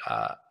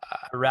 I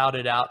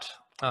routed out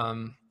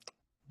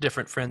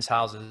different friends'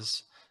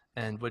 houses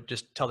and would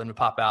just tell them to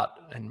pop out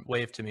and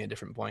wave to me at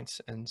different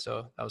points. And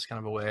so that was kind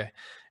of a way.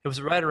 It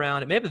was right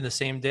around, it may have been the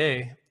same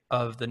day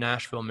of the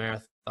Nashville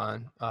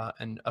Marathon,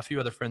 and a few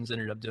other friends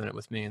ended up doing it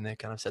with me, and they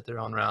kind of set their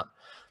own route.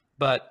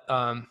 But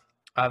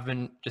I've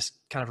been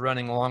just kind of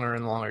running longer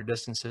and longer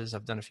distances.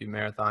 I've done a few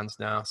marathons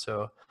now.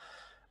 So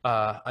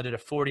I did a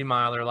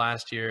 40-miler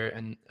last year,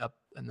 and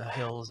in the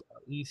hills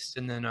east,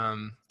 and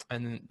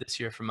then this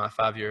year for my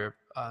 5-year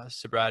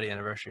sobriety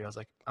anniversary, I was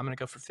like, I'm gonna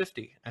go for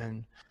 50,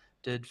 and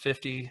did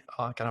 50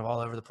 kind of all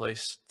over the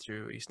place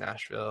through East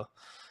Nashville,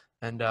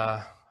 and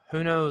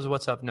who knows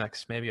what's up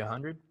next? Maybe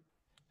 100.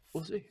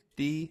 We'll see.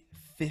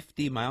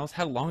 50 miles.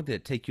 How long did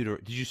it take you to?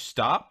 Did you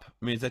stop?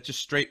 I mean, is that just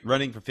straight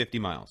running for 50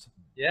 miles?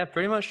 Yeah,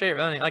 pretty much straight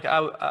running. Like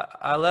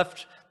I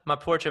left my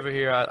porch over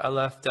here. I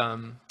left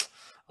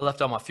I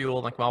left all my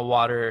fuel, like my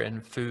water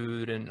and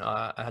food, and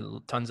I had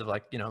tons of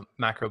like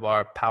macro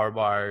bar, power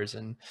bars,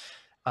 and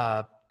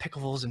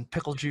pickles and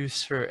pickle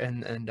juice for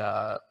and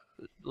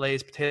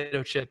Lay's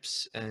potato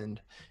chips,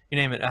 and you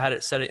name it. I had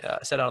it set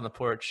out on the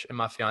porch, and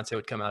my fiance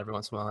would come out every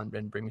once in a while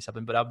and bring me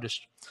something. But I would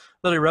just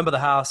literally run by the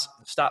house,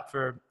 stop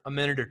for a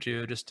minute or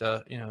two just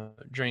to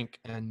drink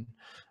and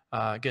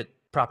get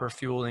proper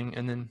fueling,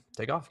 and then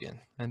take off again.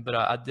 But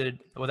I did it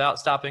without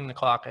stopping the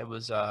clock. It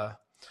was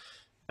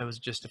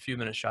just a few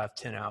minutes shy of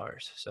 10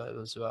 hours. So it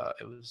was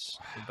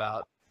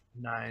about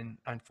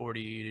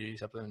 9:40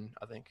 something,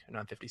 I think,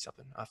 9:50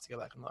 something. I have to go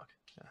back and look.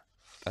 Yeah.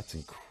 That's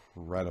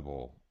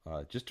incredible.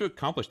 Just to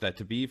accomplish that,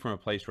 to be from a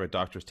place where a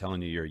doctor's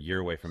telling you you're a year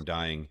away from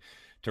dying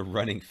to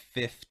running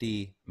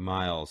 50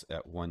 miles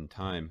at one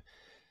time.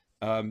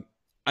 I'm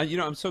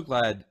so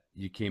glad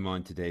you came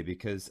on today,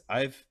 because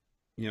I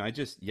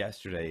just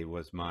yesterday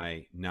was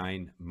my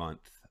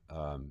 9-month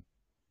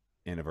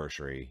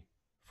anniversary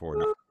for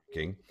not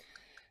drinking.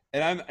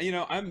 And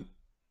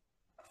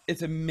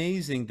it's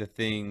amazing the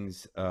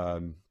things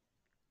that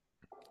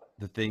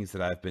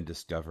I've been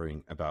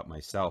discovering about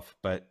myself,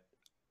 but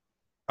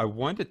I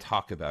wanted to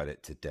talk about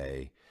it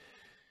today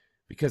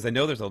because I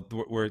know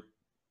we're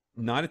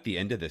not at the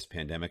end of this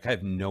pandemic. I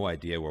have no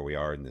idea where we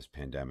are in this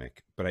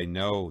pandemic, but I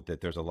know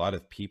that there's a lot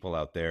of people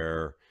out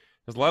there.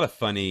 There's a lot of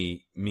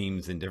funny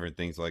memes and different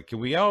things like, can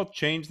we all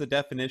change the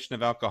definition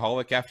of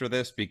alcoholic after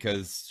this?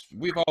 Because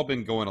we've all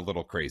been going a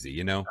little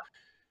crazy,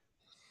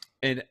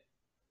 And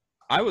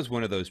I was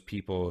one of those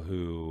people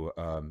who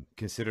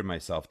considered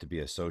myself to be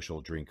a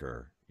social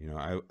drinker.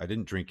 I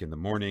didn't drink in the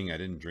morning. I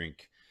didn't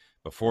drink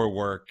before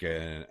work,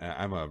 and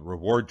I'm a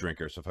reward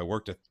drinker. So if I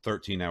worked a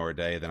 13-hour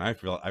day, then I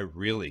feel I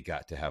really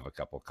got to have a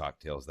couple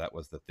cocktails. That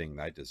was the thing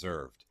that I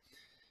deserved.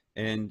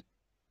 And,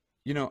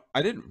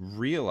 I didn't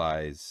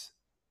realize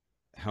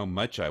how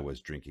much I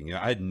was drinking.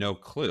 I had no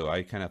clue.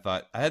 I kind of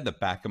thought, I had the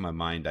back of my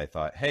mind, I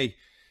thought, hey,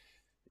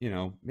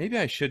 maybe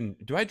I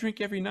shouldn't. Do I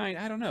drink every night?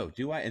 I don't know.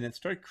 Do I? And it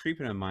started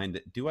creeping in my mind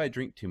that, do I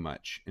drink too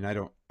much? And I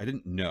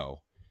didn't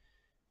know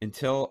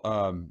until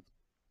I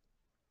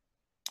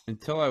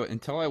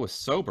was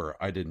sober.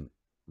 I didn't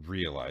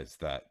realize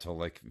that till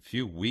like a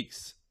few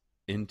weeks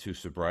into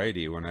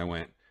sobriety, when I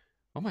went,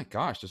 oh my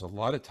gosh, there's a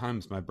lot of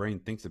times my brain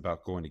thinks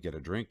about going to get a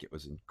drink. It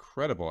was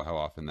incredible how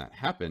often that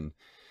happened.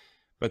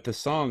 But the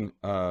song,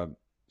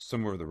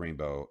 Somewhere Over the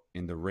Rainbow,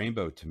 in the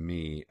rainbow, to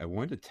me, I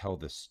wanted to tell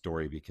this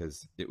story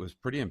because it was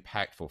pretty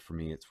impactful for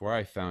me. It's where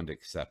I found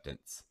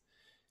acceptance.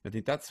 I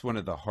think that's one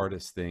of the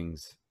hardest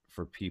things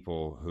for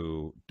people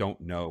who don't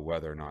know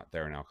whether or not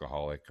they're an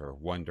alcoholic or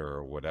wonder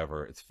or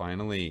whatever. It's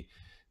finally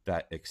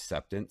that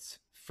acceptance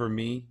for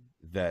me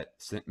that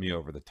sent me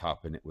over the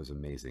top, and it was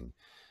amazing.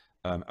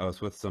 I was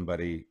with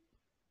somebody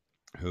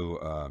who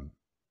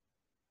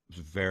was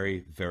a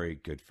very, very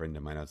good friend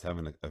of mine. I was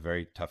having a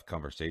very tough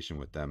conversation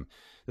with them.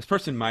 This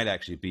person might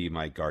actually be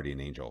my guardian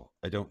angel.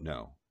 I don't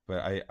know,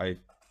 but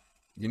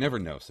you never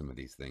know some of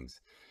these things.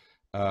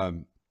 But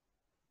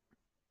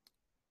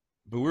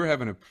we're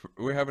having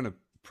a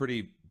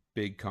pretty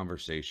big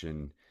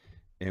conversation,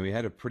 and we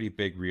had a pretty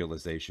big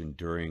realization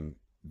during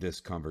this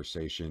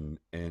conversation.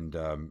 And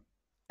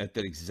at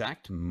that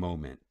exact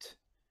moment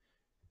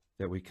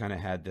that we kind of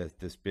had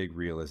this big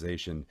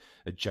realization,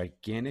 a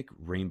gigantic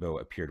rainbow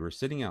appeared. We're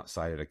sitting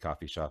outside at a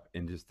coffee shop,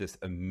 and just this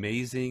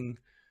amazing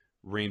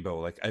rainbow.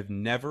 Like, I've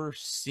never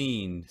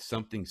seen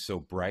something so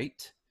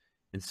bright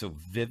and so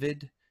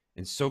vivid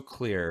and so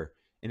clear,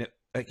 and it,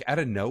 like, out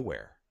of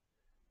nowhere.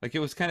 Like, it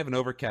was kind of an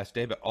overcast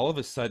day, but all of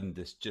a sudden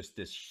this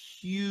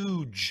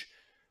huge,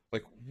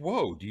 like,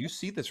 whoa, do you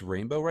see this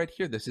rainbow right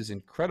here? This is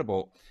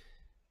incredible.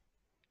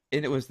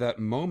 And it was that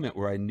moment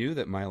where I knew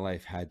that my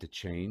life had to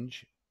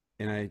change.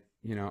 And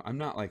I'm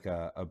not like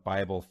a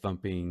Bible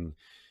thumping,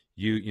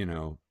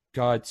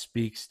 God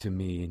speaks to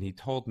me and he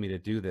told me to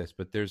do this,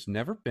 but there's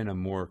never been a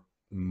more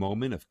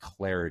moment of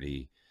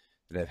clarity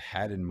that I've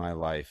had in my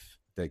life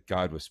that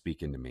God was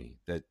speaking to me,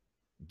 that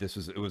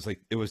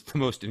it was the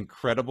most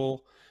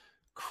incredible,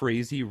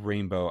 crazy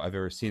rainbow I've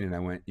ever seen. And I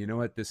went, you know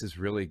what, this is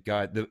really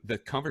God. The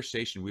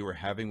conversation we were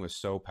having was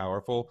so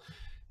powerful.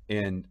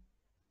 And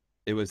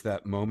it was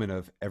that moment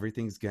of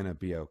everything's going to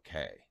be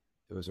okay.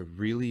 It was a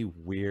really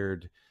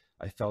weird,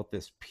 I felt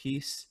this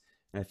peace,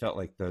 and I felt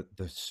like the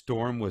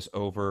storm was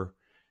over,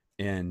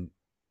 and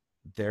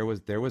there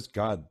was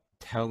God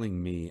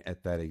telling me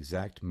at that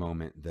exact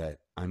moment that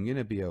I'm going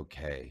to be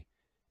okay.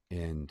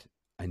 And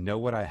I know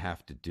what I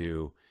have to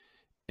do,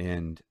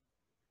 and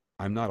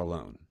I'm not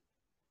alone.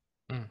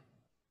 Mm.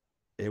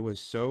 It was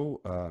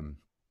so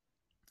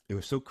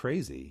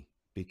crazy,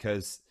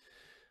 because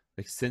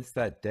like since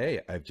that day,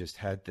 I've just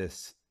had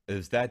this. It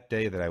was that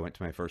day that I went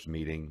to my first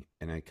meeting,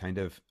 and I kind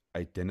of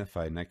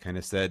identified, and I kind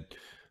of said,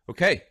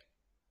 "Okay,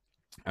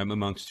 I'm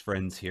amongst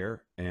friends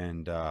here,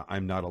 and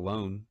I'm not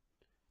alone.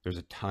 There's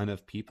a ton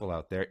of people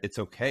out there. It's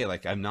okay.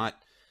 Like I'm not.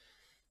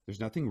 There's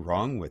nothing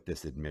wrong with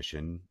this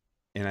admission."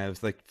 And I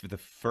was like, for the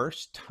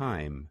first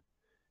time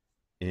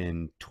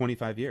in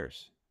 25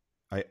 years,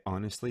 I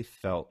honestly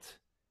felt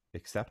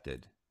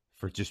accepted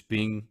for just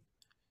being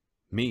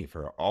me,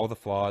 for all the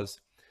flaws,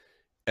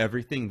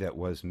 everything that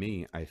was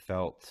me. I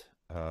felt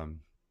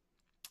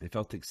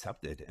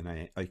accepted, and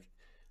I like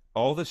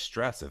all the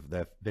stress of that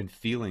I've been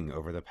feeling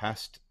over the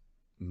past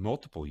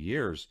multiple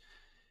years.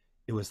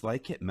 It was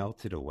like it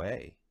melted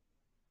away,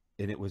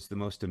 and it was the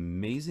most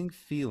amazing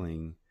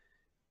feeling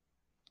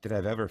that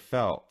I've ever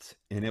felt.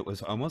 And it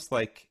was almost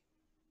like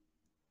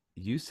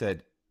you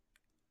said,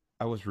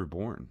 I was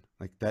reborn.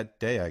 Like that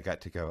day, I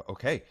got to go,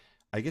 okay,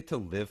 I get to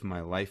live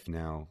my life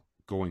now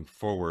going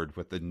forward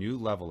with a new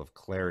level of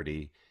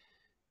clarity.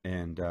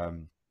 And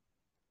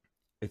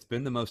it's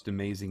been the most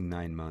amazing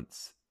 9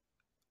 months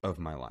of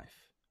my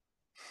life.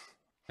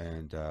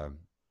 And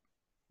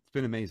it's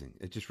been amazing.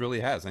 It just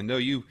really has. I know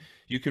you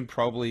can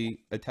probably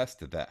attest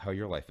to that, how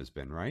your life has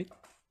been, right?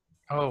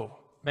 Oh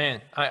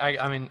man,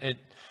 I mean it.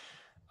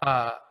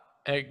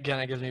 Again,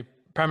 it gives me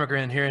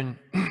primegrin hearing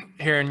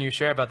hearing you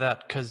share about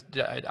that, because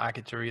I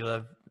get to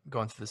relive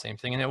going through the same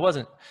thing, and it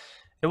wasn't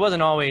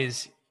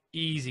always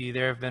easy.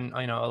 There have been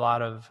a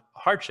lot of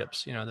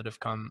hardships that have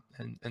come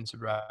in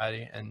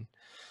sobriety, and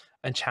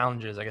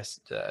challenges, I guess,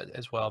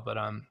 as well.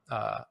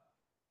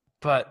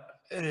 But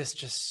it is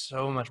just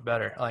so much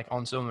better, like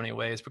on so many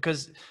ways,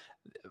 because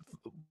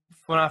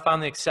when I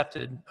finally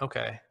accepted,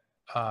 okay,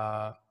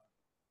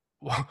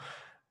 well,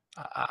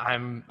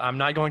 I'm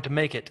not going to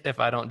make it if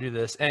I don't do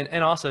this,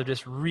 and also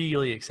just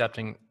really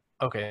accepting,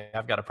 okay,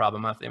 I've got a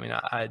problem. I mean,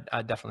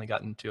 I definitely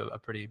got into a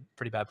pretty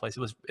bad place.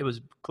 It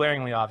was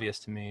glaringly obvious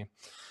to me,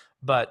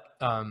 but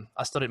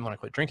I still didn't want to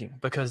quit drinking,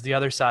 because the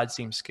other side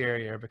seemed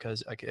scarier,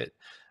 because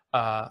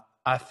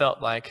I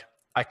felt like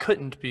I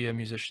couldn't be a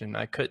musician,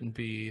 I couldn't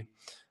be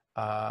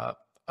a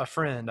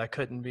friend, I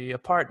couldn't be a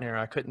partner,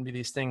 I couldn't be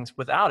these things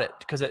without it,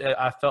 because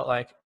I felt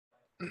like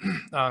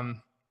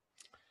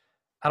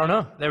I don't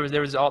know.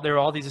 There were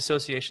all these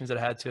associations that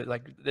I had to it,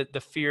 like the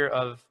fear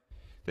of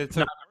That's a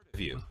not part of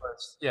you.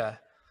 first. Yeah.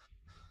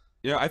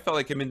 I felt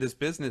like I'm in this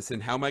business,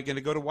 and how am I going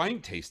to go to wine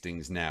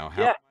tastings now?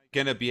 How am Yeah. I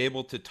going to be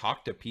able to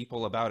talk to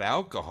people about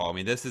alcohol? I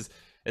mean, it's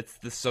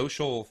the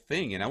social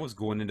thing. And I was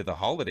going into the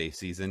holiday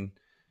season,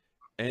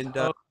 and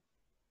Oh,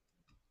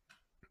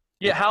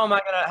 yeah. How am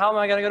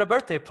I gonna go to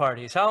birthday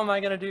parties? How am I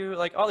gonna do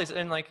like all these,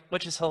 and like,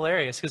 which is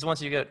hilarious, because once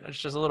you get it's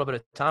just a little bit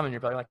of time and you're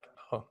probably like,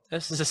 oh,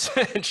 this is just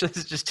this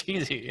is just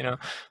easy,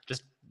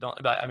 just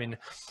don't. But I mean,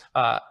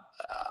 uh,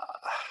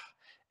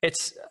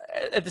 it's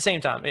at the same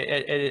time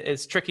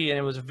it's tricky, and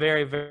it was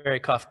very very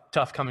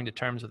tough coming to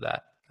terms with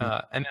that.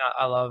 And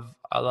I love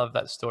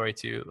that story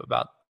too,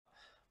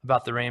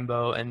 about the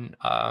rainbow, and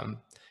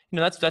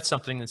that's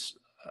something that's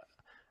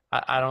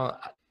I don't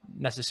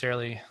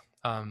necessarily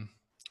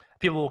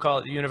people will call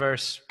it the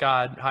universe,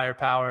 God, higher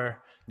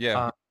power.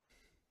 yeah,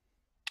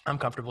 I'm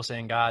comfortable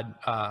saying God,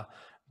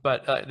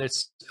 but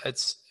there's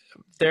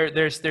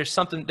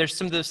something, there's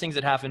some of those things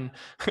that happen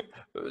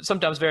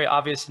sometimes very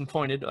obvious and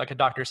pointed, like a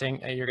doctor saying,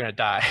 hey, you're gonna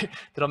die,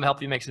 that'll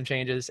help you make some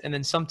changes. And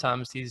then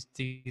sometimes these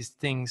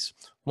things,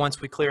 once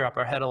we clear up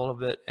our head a little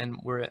bit and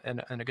we're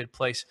in a good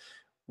place,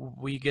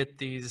 we get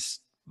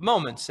these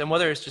moments. And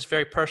whether it's just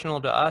very personal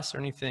to us or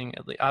anything,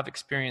 I've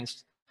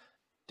experienced,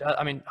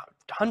 I mean,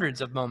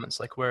 hundreds of moments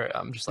like where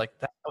I'm just like,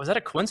 was that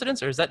a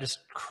coincidence, or is that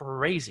just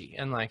crazy?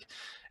 And like,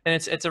 and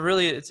it's a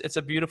really, it's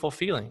a beautiful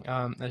feeling.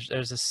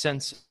 There's a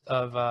sense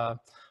of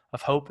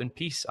hope and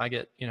peace I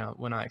get,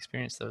 when I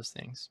experience those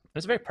things.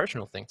 It's a very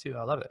personal thing too.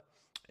 I love it.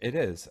 it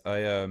is.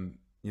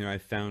 I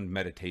found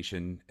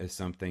meditation as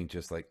something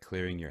just like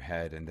clearing your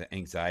head and the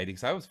anxiety,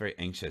 because I was very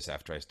anxious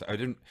after I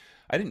started.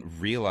 I didn't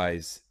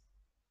realize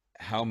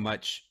how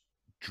much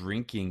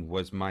drinking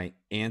was my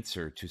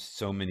answer to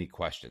so many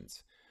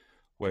questions.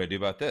 What do I do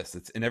about this?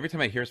 And every time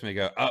I hear somebody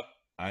go, "Oh,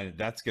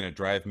 that's going to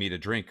drive me to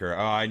drink," or "Oh,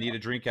 I need a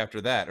drink after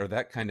that," or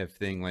that kind of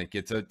thing, like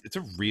it's a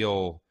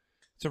real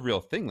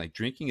thing. Like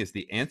drinking is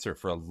the answer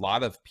for a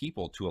lot of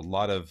people to a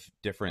lot of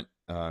different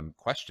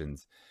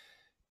questions.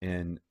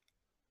 And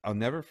I'll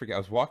never forget. I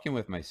was walking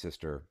with my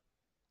sister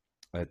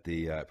at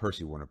the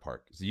Percy Warner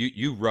Park. So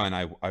you run,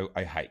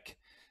 I hike.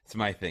 It's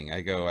my thing.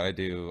 I go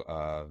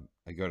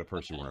to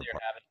Percy Warner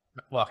Park.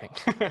 Walking.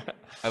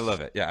 I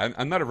love it. Yeah,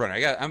 I'm not a runner.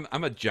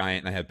 I'm a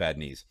giant and I have bad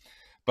knees.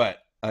 But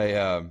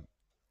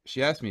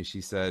she asked me,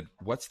 she said,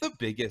 "What's the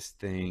biggest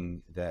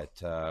thing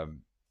that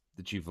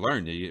you've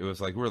learned?" It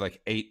was like we were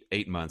like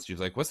 8 months. She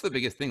was like, "What's the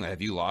biggest thing? Like,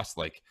 have you lost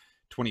like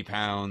 20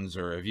 pounds,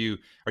 or are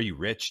you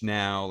rich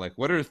now? Like,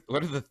 what are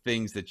the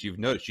things that you've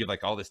noticed? You have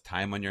like all this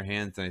time on your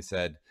hands." And I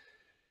said,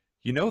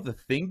 the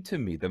thing to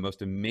me, the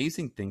most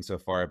amazing thing so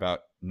far about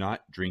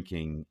not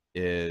drinking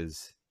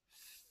is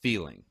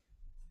feeling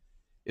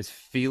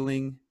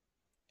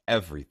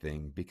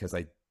everything, because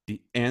I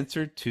the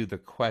answer to the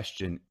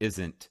question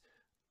isn't,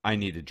 I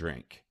need a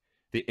drink.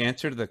 The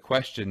answer to the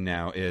question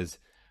now is,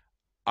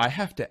 I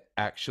have to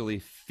actually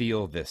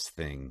feel this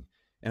thing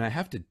and I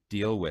have to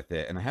deal with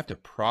it and I have to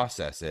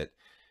process it.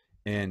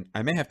 And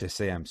I may have to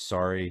say, I'm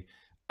sorry.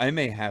 I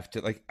may have to,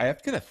 like, I have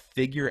to kind of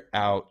figure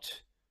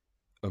out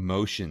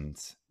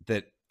emotions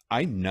that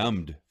I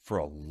numbed for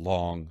a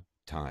long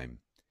time.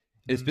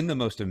 It's been the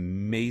most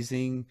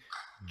amazing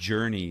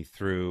journey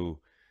through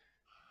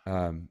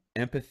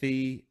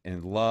empathy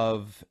and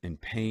love and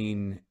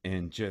pain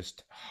and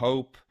just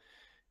hope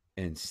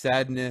and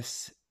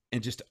sadness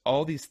and just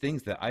all these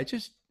things that I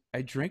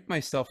drank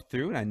myself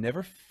through and I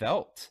never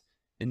felt.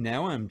 And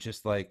now I'm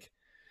just like,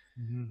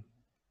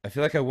 I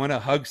feel like I want to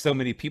hug so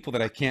many people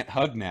that I can't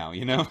hug now,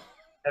 you know?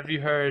 Have you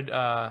heard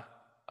one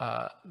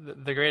of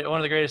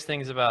the greatest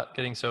things about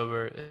getting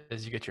sober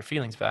is you get your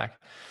feelings back.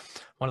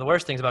 One of the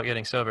worst things about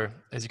getting sober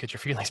is you get your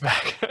feelings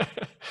back.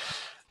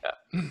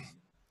 Yeah.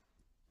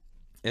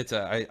 It's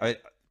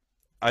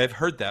I've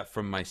heard that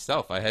from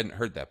myself. I hadn't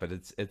heard that, but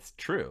it's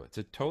true. It's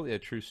totally a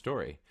true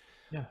story.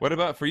 Yeah. What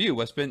about for you?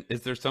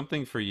 Is there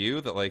something for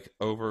you that, like,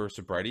 over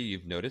sobriety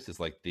you've noticed is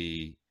like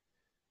the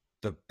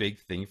big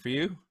thing for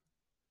you?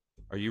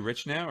 Are you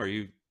rich now? Are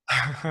you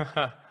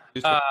I'm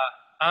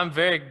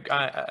the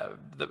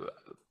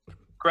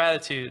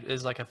gratitude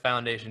is like a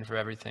foundation for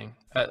everything.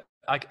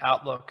 Like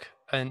outlook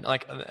and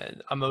like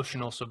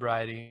emotional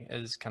sobriety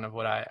is kind of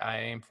what I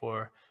aim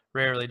for.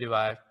 Rarely do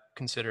I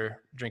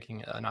consider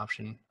drinking an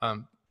option.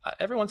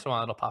 Every once in a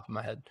while it'll pop in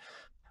my head,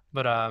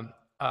 but I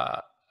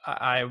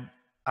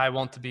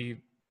want to be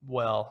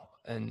well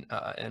in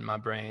my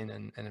brain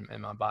and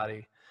in my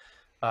body,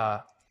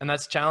 and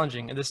that's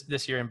challenging. And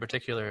this year in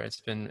particular, it's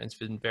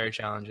been very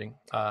challenging.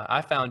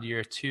 I found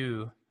year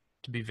 2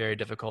 to be very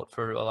difficult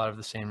for a lot of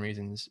the same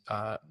reasons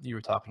you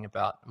were talking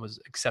about. Was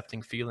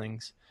accepting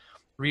feelings,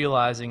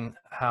 realizing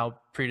how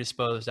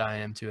predisposed I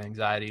am to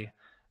anxiety,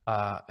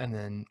 and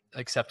then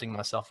accepting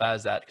myself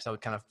as that, because I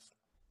would kind of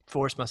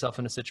force myself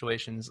into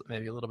situations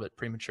maybe a little bit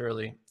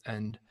prematurely,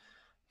 and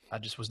I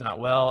just was not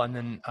well. And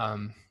then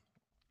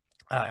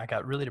I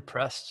got really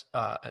depressed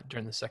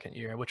during the second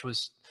year, which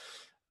was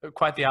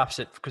quite the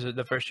opposite, because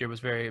the first year was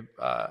very,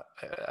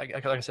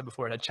 like I said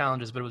before, it had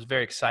challenges, but it was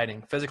very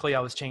exciting. Physically, I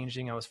was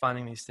changing. I was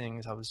finding these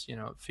things. I was,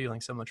 feeling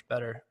so much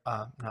better,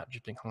 not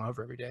just being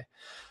hungover every day.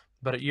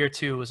 But at year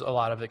 2 was a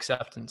lot of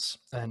acceptance,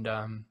 and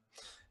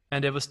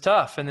it was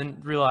tough. And then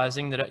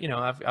realizing that,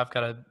 I've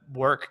got to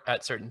work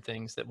at certain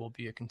things that will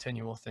be a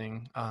continual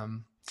thing.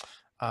 And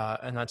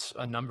that's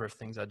a number of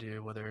things I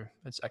do, whether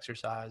it's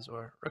exercise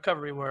or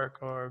recovery work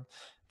or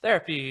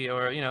therapy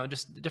or,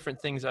 just different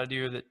things I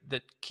do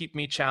that keep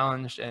me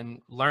challenged and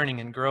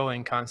learning and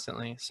growing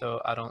constantly. So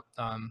I don't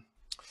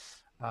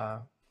kind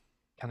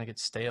of get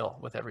stale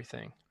with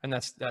everything. And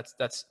that's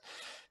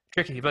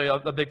tricky,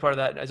 but a big part of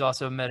that is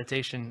also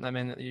meditation. I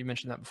mean, you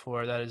mentioned that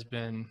before. That has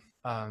been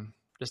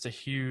just a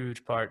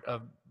huge part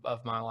of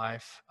my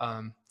life,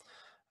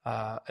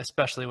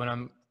 especially when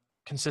I'm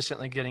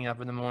consistently getting up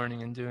in the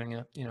morning and doing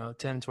a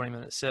 10-20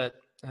 minute sit,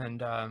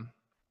 and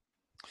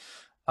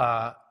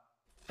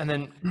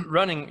then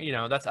running.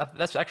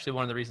 That's actually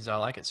one of the reasons I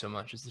like it so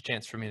much, is the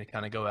chance for me to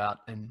kind of go out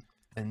and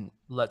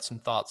let some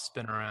thoughts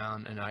spin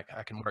around, and I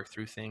can work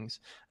through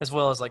things, as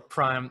well as like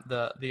prime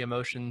the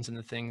emotions and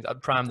the things. I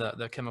prime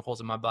the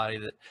chemicals in my body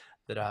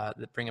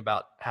that bring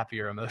about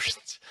happier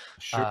emotions.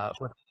 Sure.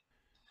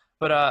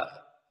 But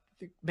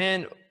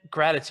man,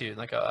 gratitude,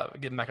 like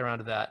getting back around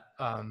to that,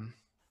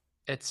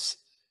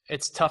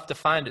 it's tough to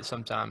find it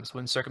sometimes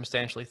when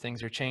circumstantially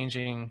things are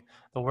changing,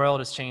 the world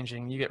is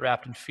changing, you get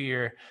wrapped in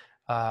fear.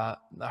 I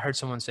heard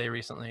someone say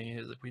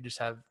recently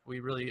that we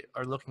really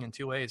are looking in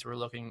two ways. We're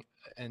looking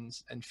in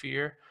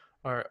fear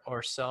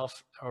or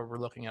self, or we're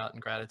looking out in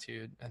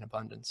gratitude and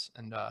abundance.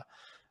 And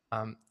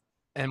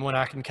when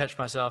I can catch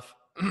myself,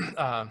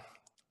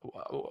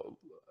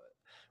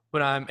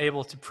 when I'm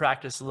able to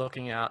practice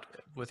looking out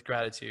with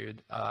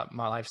gratitude,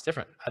 my life's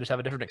different. I just have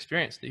a different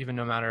experience, even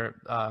no matter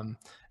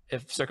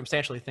if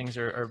circumstantially things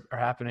are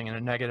happening in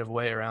a negative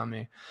way around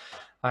me.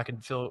 I can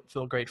feel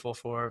grateful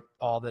for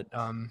all that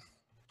I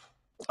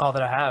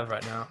have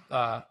right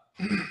now.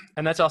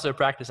 And that's also a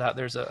practice.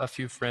 There's a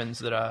few friends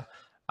that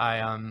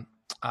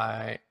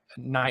I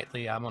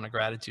nightly, I'm on a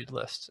gratitude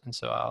list. And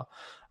so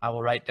I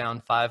will write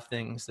down 5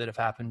 things that have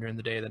happened during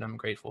the day that I'm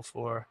grateful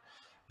for.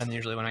 And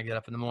usually when I get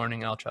up in the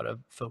morning, I'll try to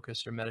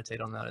focus or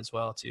meditate on that as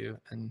well too.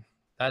 And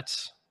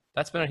that's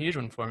been a huge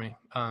one for me.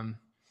 And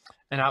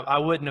I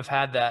wouldn't have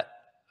had that.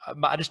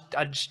 I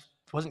just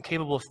wasn't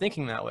capable of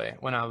thinking that way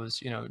when I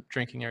was,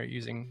 drinking or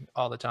using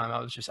all the time.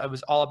 I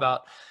was all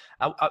about,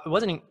 it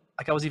wasn't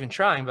like I was even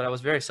trying, but I was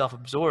very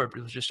self-absorbed.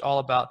 It was just all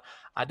about,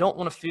 I don't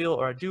want to feel,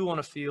 or I do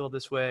want to feel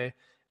this way,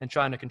 and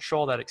trying to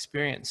control that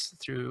experience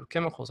through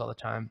chemicals all the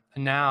time.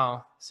 And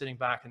now sitting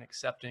back and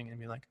accepting and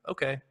being like,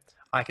 okay,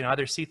 I can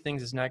either see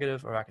things as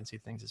negative or I can see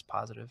things as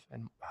positive,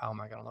 and how am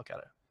I going to look at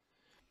it?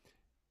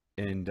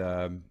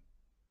 And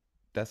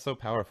that's so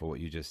powerful what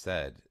you just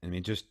said. I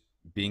mean, just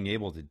being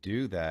able to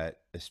do that,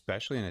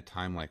 especially in a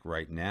time like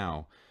right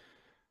now,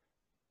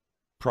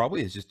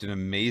 probably is just an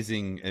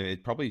amazing,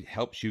 it probably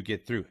helps you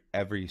get through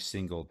every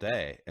single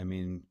day. I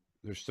mean,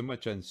 there's so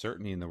much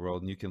uncertainty in the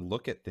world, and you can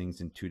look at things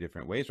in two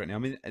different ways right now. I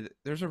mean,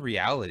 there's a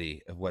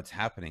reality of what's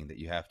happening that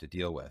you have to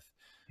deal with,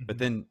 but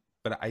then,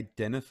 but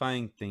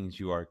identifying things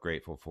you are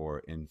grateful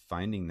for and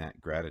finding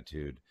that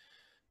gratitude,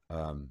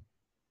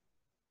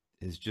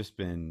 has just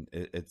been,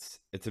 it's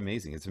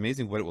amazing. It's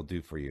amazing what it will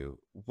do for you.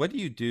 What do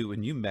you do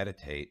when you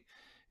meditate?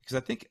 Because I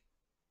think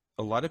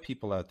a lot of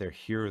people out there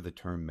hear the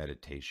term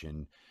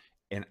meditation,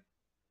 and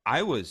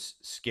I was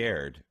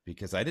scared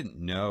because I didn't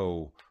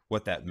know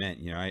what that meant.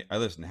 You know, I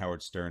listened to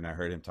Howard Stern. I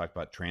heard him talk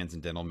about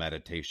transcendental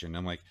meditation.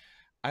 I'm like,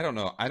 I don't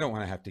know. I don't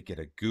want to have to get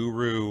a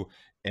guru,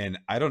 and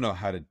I don't know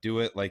how to do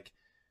it. Like,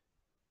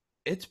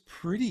 it's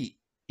pretty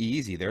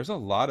easy. There's a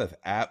lot of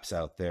apps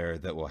out there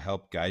that will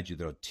help guide you,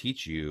 that'll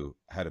teach you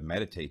how to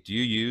meditate. Do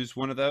you use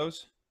one of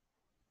those?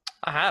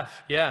 I have,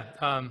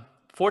 yeah.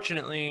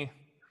 Fortunately,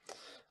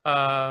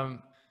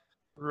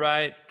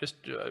 right, just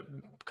a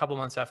couple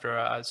months after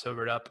I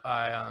sobered up,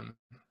 I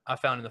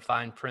found in the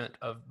fine print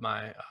of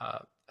my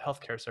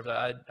healthcare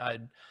service.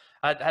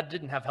 I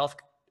didn't have health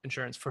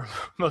insurance for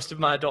most of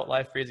my adult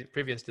life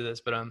previous to this,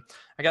 but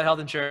I got health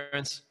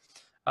insurance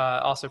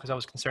also because I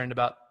was concerned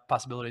about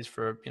possibilities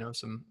for, you know,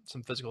 some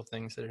physical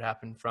things that had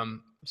happened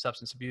from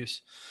substance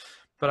abuse.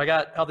 But I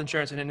got health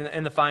insurance, and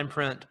in the fine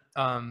print,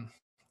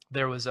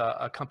 there was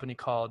a company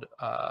called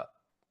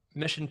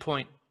Mission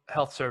Point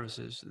Health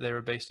Services. They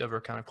were based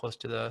over kind of close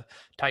to the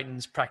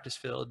Titans practice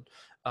field.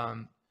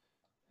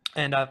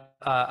 And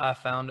I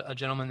found a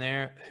gentleman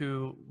there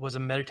who was a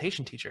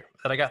meditation teacher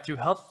that I got through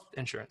health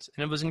insurance,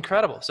 and it was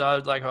incredible. So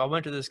I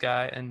went to this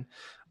guy, and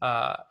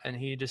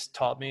he just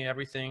taught me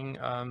everything,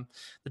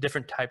 the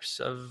different types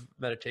of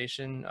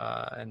meditation,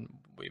 and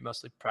we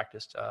mostly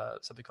practiced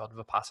something called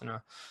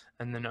Vipassana,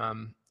 and then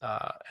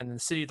the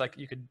city, like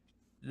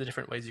the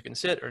different ways you can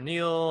sit or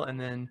kneel, and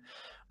then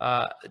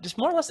just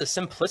more or less the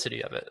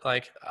simplicity of it.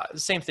 Like the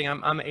same thing.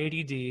 I'm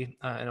ADD,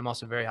 and I'm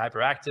also very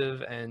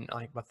hyperactive, and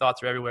like my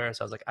thoughts are everywhere.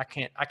 So I was like, I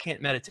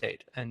can't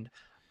meditate, and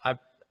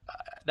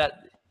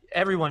that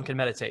everyone can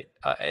meditate,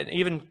 and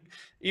even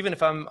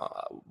if I'm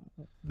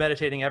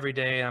meditating every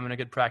day and I'm in a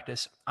good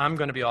practice, I'm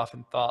going to be off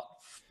in thought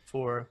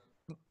for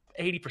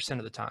 80%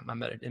 of the time. I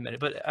meditate,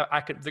 but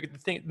the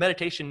thing,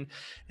 meditation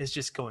is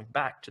just going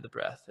back to the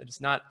breath.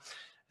 It's not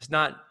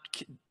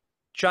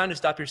trying to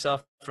stop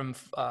yourself from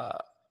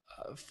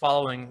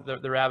following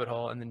the rabbit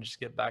hole, and then just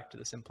get back to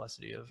the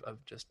simplicity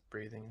of just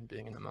breathing and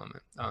being in the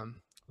moment.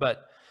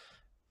 But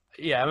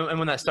yeah, and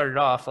when that started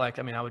off, like,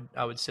 I mean,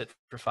 I would sit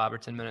for 5 or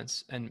 10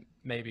 minutes, and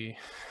maybe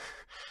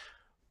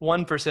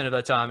 1% of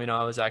the time, you know,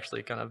 I was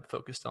actually kind of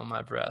focused on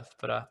my breath.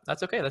 But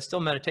that's okay. That's still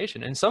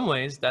meditation. In some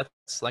ways,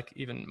 that's like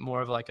even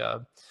more of like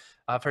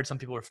I've heard some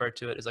people refer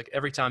to it as like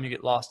every time you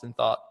get lost in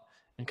thought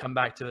and come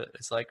back to it,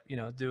 it's like, you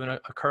know, doing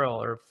a curl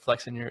or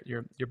flexing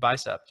your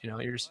bicep. You know,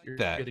 you're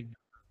getting,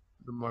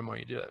 the more and more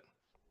you do it.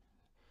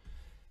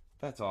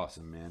 That's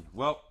awesome, man.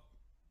 Well,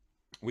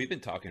 we've been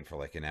talking for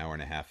like an hour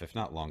and a half, if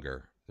not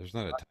longer. There's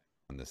not a time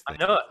on this thing.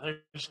 I know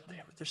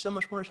there's so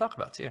much more to talk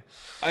about too.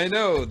 I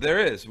know there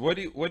is. What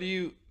do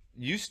you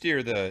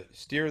steer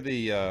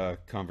the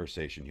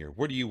conversation here?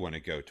 Where do you want to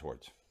go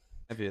towards?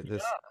 I'm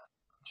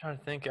trying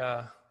to think.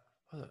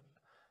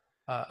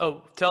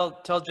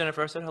 Tell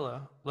Jennifer I said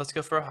hello. Let's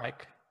go for a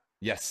hike.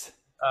 Yes.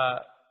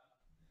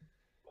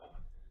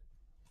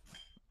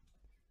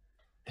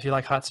 If you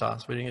like hot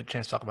sauce, we didn't get a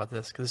chance to talk about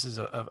this because this is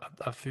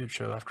a food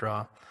show after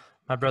all.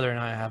 My brother and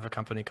I have a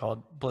company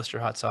called Blister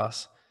Hot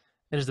Sauce.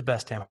 It is the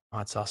best damn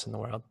hot sauce in the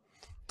world.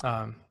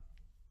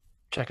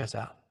 Check us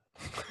out.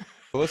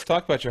 Well, let's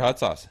talk about your hot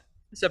sauce.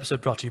 This episode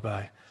brought to you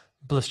by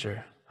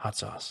Blister Hot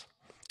Sauce.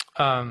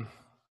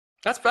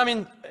 It's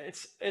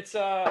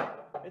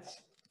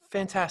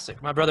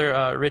fantastic. My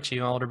brother Richie,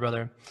 my older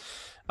brother,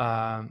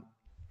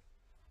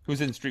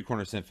 who's in Street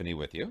Corner Symphony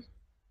with you.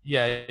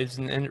 Yeah,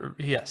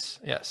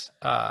 yes.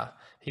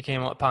 He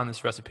came upon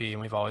this recipe,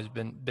 and we've always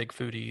been big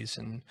foodies.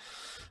 And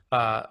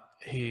I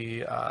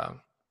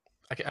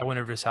went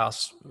over to his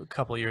house a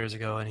couple of years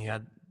ago, and he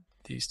had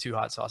these two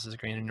hot sauces,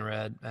 green and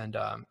red. And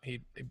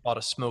he bought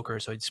a smoker,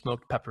 so he'd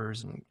smoked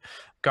peppers and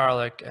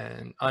garlic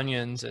and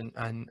onions.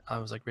 And I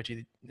was like,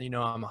 Richie, you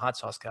know, I'm a hot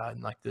sauce guy,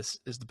 and like, this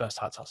is the best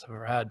hot sauce I've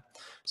ever had.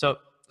 So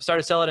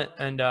started selling it,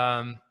 and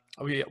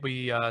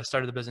we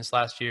started the business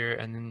last year,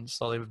 and then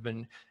slowly we've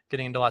been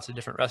getting into lots of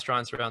different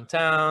restaurants around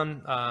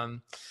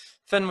town.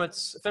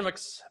 Fenwick's,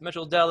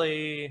 Mitchell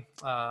Deli,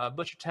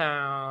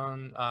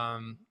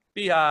 Butchertown,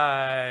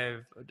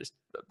 Beehive, just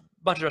a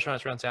bunch of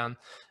restaurants around town.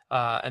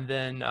 And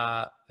then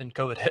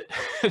COVID hit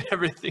and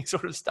everything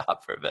sort of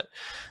stopped for a bit.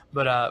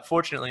 But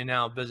fortunately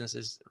now business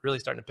is really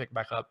starting to pick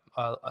back up.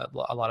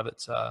 A lot of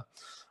it's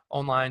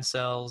online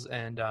sales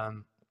and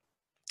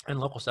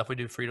local stuff. We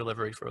do free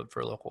delivery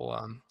for local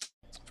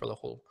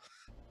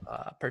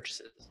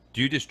purchases.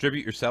 Do you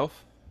distribute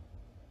yourself?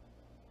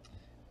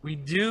 We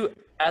do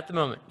at the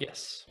moment,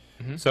 yes.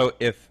 Mm-hmm. So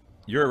if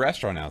you're a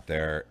restaurant out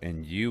there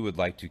and you would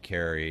like to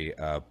carry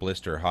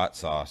Blister hot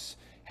sauce,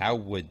 how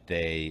would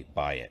they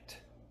buy it?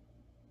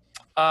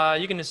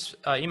 You can just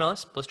email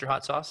us,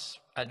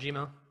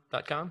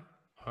 blisterhotsauce@gmail.com,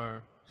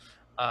 or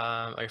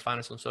you find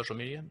us on social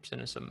media.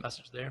 Send us a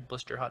message there.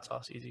 Blister Hot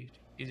Sauce, easy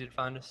to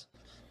find us,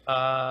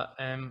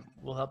 and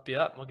we'll help you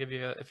out. We'll give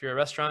you, if you're a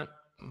restaurant,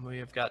 we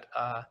have got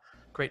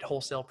great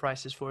wholesale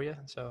prices for you.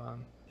 So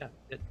yeah,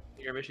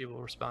 Iribishi will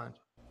respond.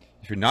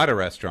 If you're not a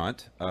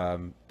restaurant,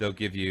 they'll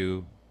give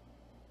you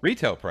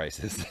retail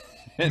prices.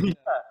 And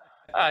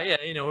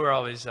Yeah, we're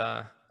always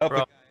help a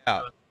guy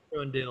out.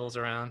 throwing deals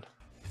around.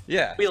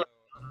 Yeah. We like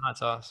hot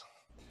sauce.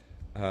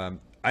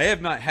 I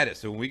have not had it,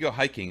 so when we go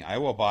hiking, I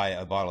will buy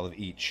a bottle of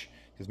each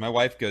because my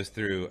wife goes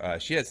through.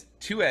 She has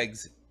 2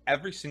 eggs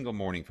every single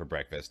morning for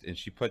breakfast, and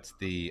she puts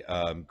the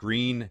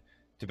green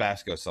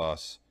Tabasco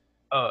sauce.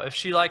 Oh, if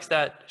she likes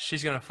that,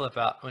 she's gonna flip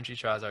out when she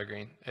tries our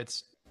green.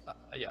 It's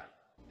yeah.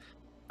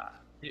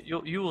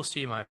 You will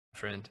see, my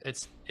friend.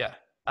 It's yeah.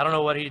 I don't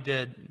know what he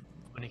did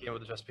when he came up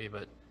with this recipe,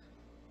 but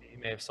he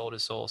may have sold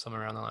his soul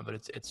somewhere around the line. But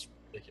it's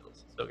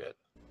ridiculous. So good.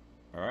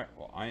 All right.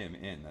 Well, I am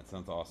in. That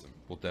sounds awesome.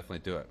 We'll definitely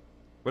do it.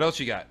 What else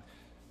you got?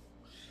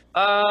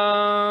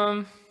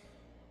 I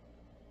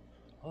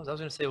was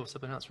gonna say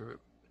something else we were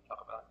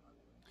talking about.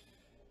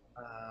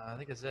 I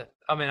think that's it.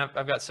 I mean,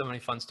 I've got so many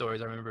fun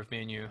stories. I remember if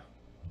me and you.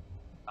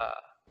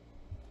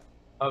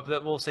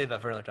 We'll save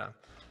that for another time.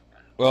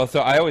 Well,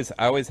 so I always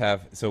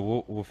have.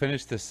 So we'll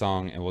finish this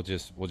song and we'll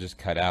just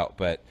cut out.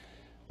 But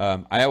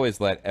I always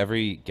let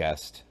every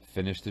guest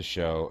finish the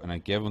show, and I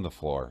give them the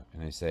floor,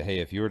 and I say, "Hey,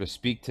 if you were to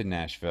speak to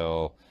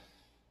Nashville,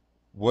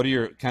 what are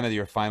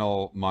your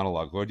final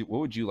monologue? What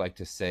would you like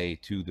to say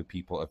to the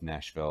people of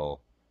Nashville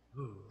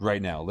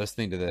right now,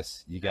 listening to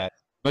this? You got as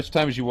much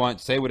time as you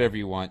want. Say whatever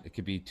you want. It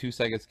could be 2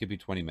 seconds. It could be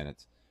 20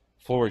 minutes.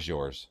 Floor is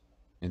yours,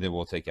 and then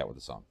we'll take out with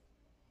the song."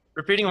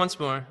 Repeating once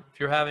more, if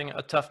you're having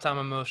a tough time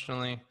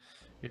emotionally,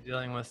 you're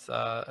dealing with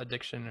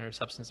addiction or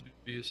substance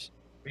abuse,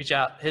 reach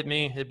out, hit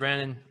me, hit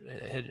Brandon,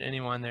 hit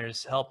anyone.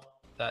 There's help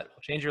that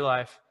will change your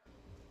life.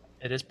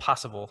 It is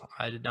possible.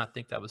 I did not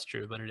think that was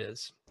true, but it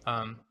is.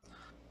 And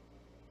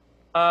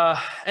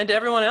to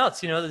everyone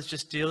else, that's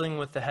just dealing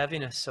with the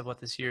heaviness of what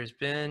this year has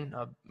been,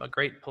 a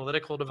great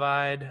political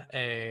divide,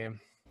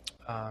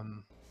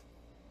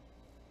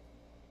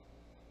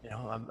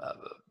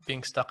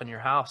 being stuck in your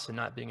house and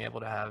not being able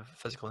to have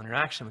physical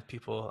interaction with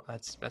people.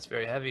 That's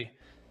very heavy.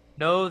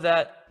 Know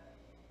that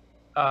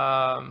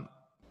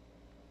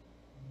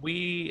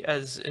we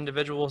as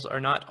individuals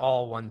are not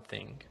all one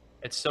thing.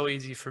 It's so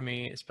easy for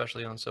me,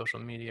 especially on social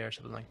media or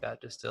something like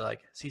that, just to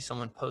see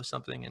someone post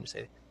something and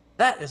say,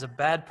 that is a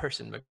bad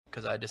person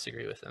because I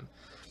disagree with them.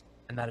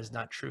 And that is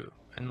not true.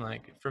 And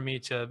for me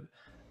to,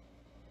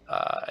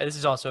 this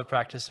is also a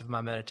practice of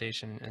my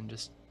meditation and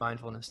just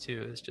mindfulness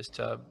too, is just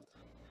to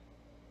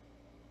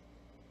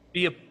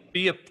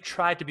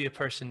try to be a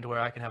person to where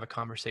I can have a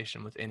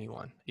conversation with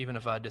anyone, even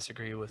if I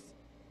disagree with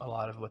a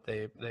lot of what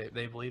they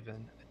believe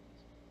in.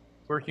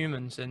 We're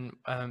humans, and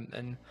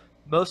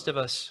most of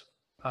us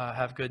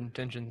have good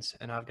intentions,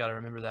 and I've got to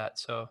remember that.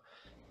 So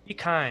be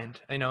kind.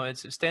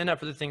 It's stand up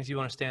for the things you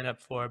want to stand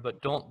up for,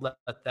 but don't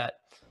let that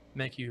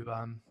make you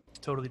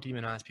totally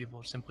demonize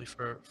people simply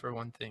for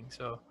one thing.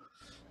 So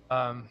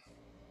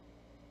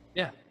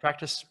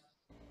practice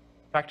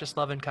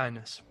love and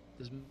kindness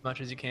as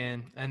much as you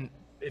can, and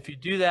if you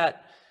do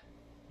that,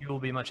 you will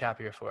be much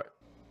happier for it.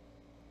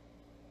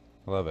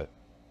 I love it.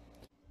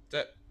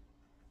 That's it.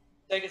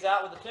 Take us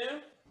out with a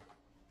tune?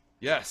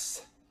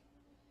 Yes.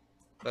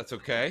 That's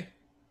okay.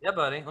 Yeah,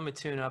 buddy. Let me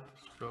tune up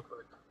real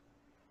quick.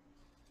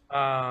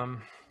 So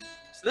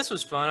this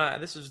was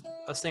fun. This is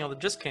a single that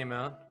just came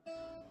out.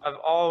 I've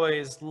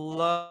always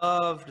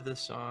loved this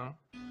song.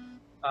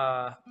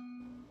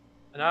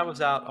 And I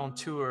was out on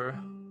tour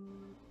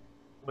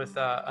with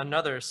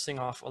another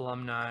Sing-Off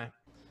alumni,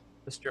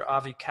 Mr.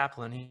 Avi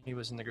Kaplan. He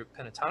was in the group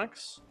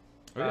Pentatonics.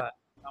 Oh, yeah.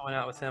 I went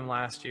out with him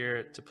last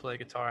year to play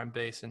guitar and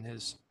bass in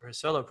his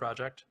solo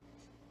project.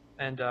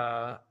 And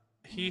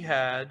he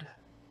had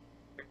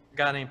a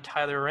guy named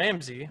Tyler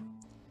Ramsey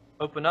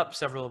open up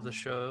several of the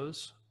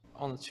shows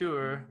on the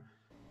tour,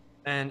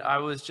 and I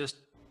was just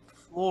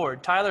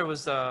floored. Tyler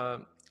was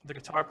the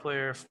guitar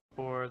player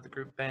for the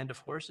group Band of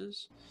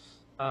Horses,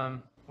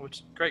 which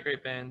is a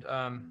great band.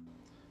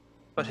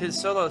 But his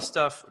solo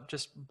stuff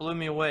just blew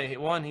me away.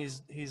 One,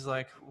 he's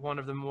one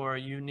of the more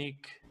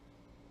unique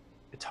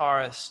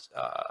guitarists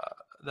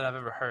that I've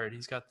ever heard.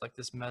 He's got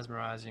this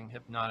mesmerizing,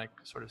 hypnotic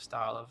sort of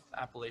style of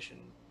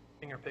Appalachian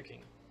finger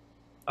picking.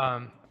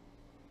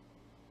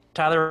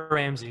 Tyler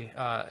Ramsey,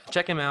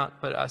 check him out.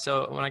 But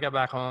so when I got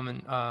back home,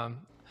 and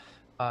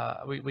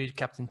we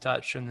kept in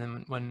touch, and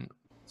then when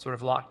sort of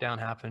lockdown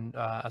happened,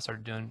 I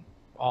started doing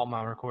all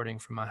my recording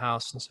from my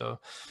house. And so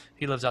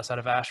he lives outside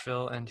of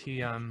Asheville, and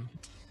he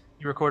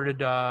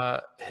recorded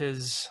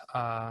his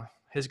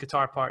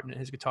guitar part and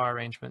his guitar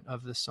arrangement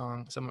of this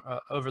song,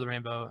 Over the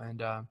Rainbow, and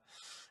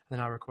then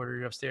I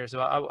recorded it upstairs. So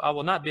I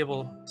will not be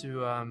able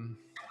to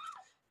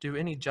do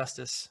any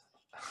justice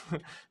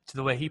to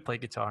the way he played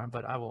guitar,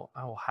 but I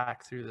will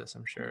hack through this,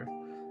 I'm sure.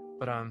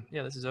 But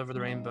this is Over the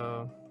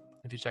Rainbow,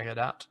 If you check it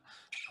out,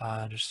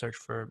 just search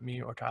for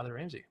me or Tyler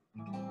Ramsey.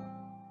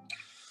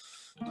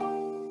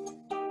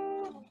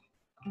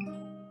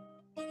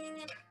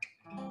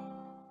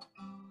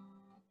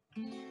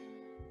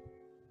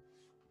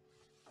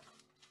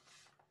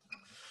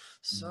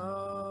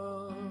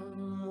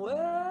 Somewhere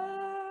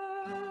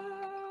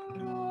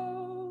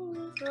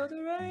over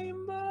the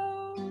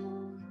rainbow,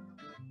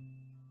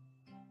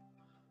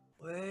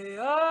 way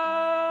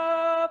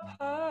up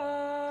high,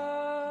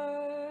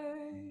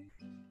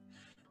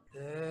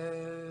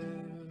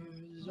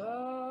 there's a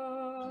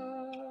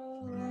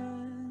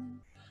land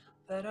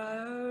that I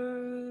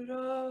heard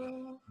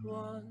of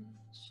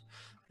once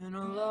in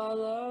a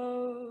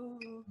lullaby.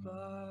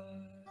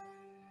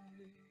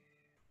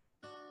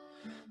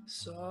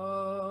 Somewhere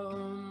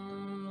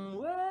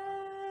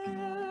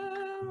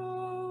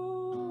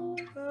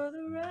over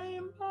the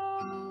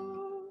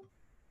rainbow,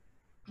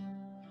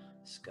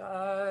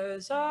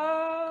 skies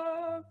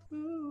are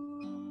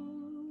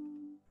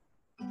blue,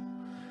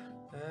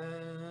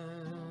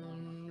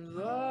 and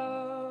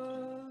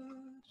the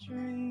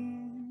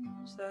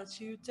dreams that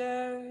you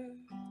dare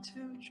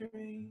to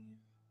dream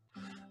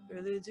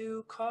really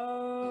do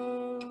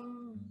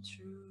come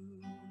true.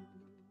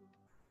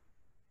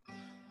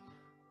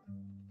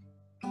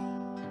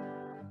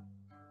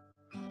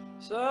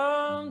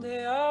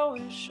 Someday I'll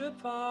wish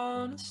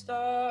upon a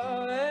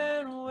star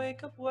and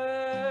wake up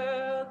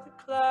where the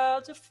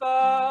clouds are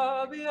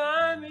far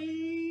behind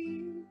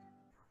me,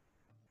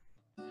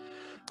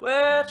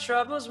 where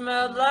troubles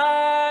melt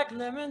like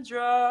lemon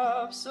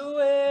drops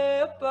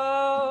away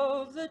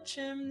above the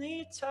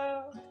chimney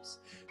tops.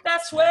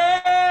 That's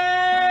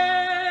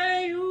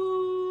where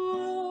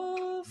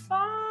you'll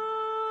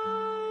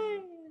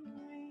find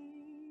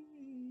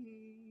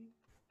me.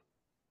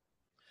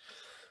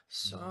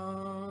 Somewhere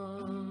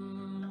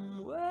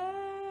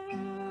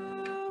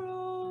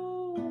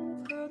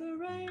over the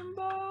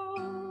rainbow,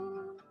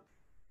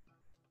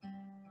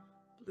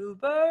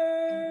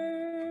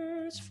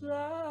 bluebirds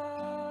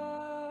fly,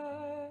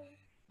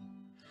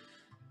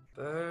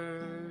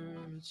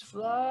 birds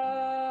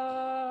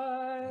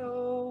fly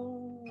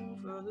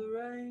over the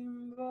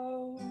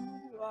rainbow.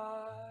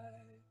 Why,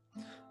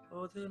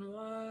 oh then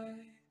why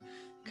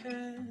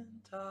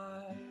can't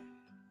I?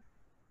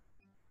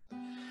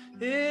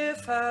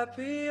 If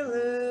happy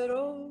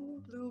little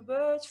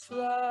bluebirds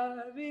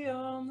fly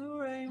beyond the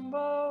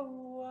rainbow,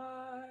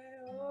 why,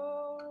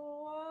 oh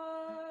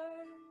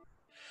why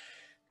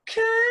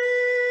can't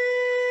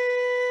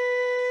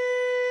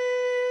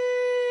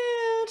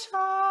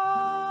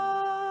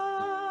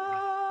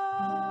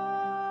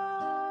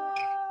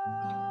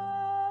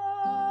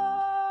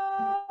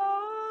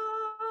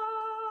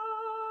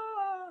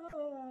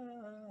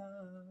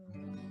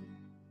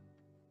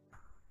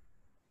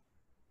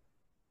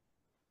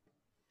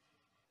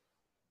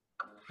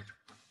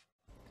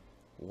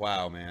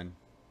Wow, man.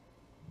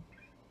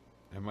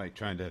 I'm like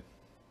trying to.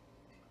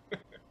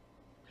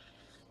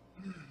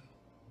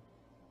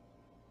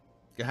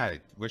 God, I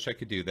wish I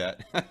could do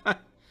that.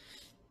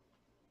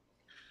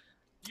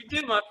 You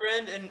do, my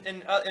friend,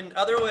 in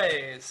other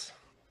ways.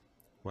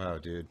 Wow,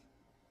 dude.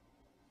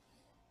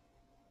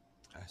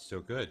 That's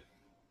so good.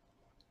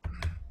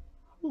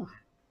 Whew.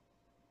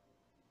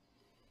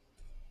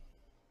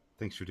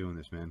 Thanks for doing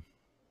this, man.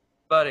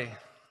 Buddy,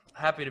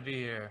 happy to be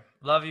here.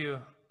 Love you.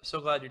 So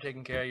glad you're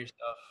taking care of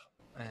yourself.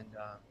 And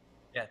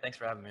yeah, thanks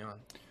for having me on.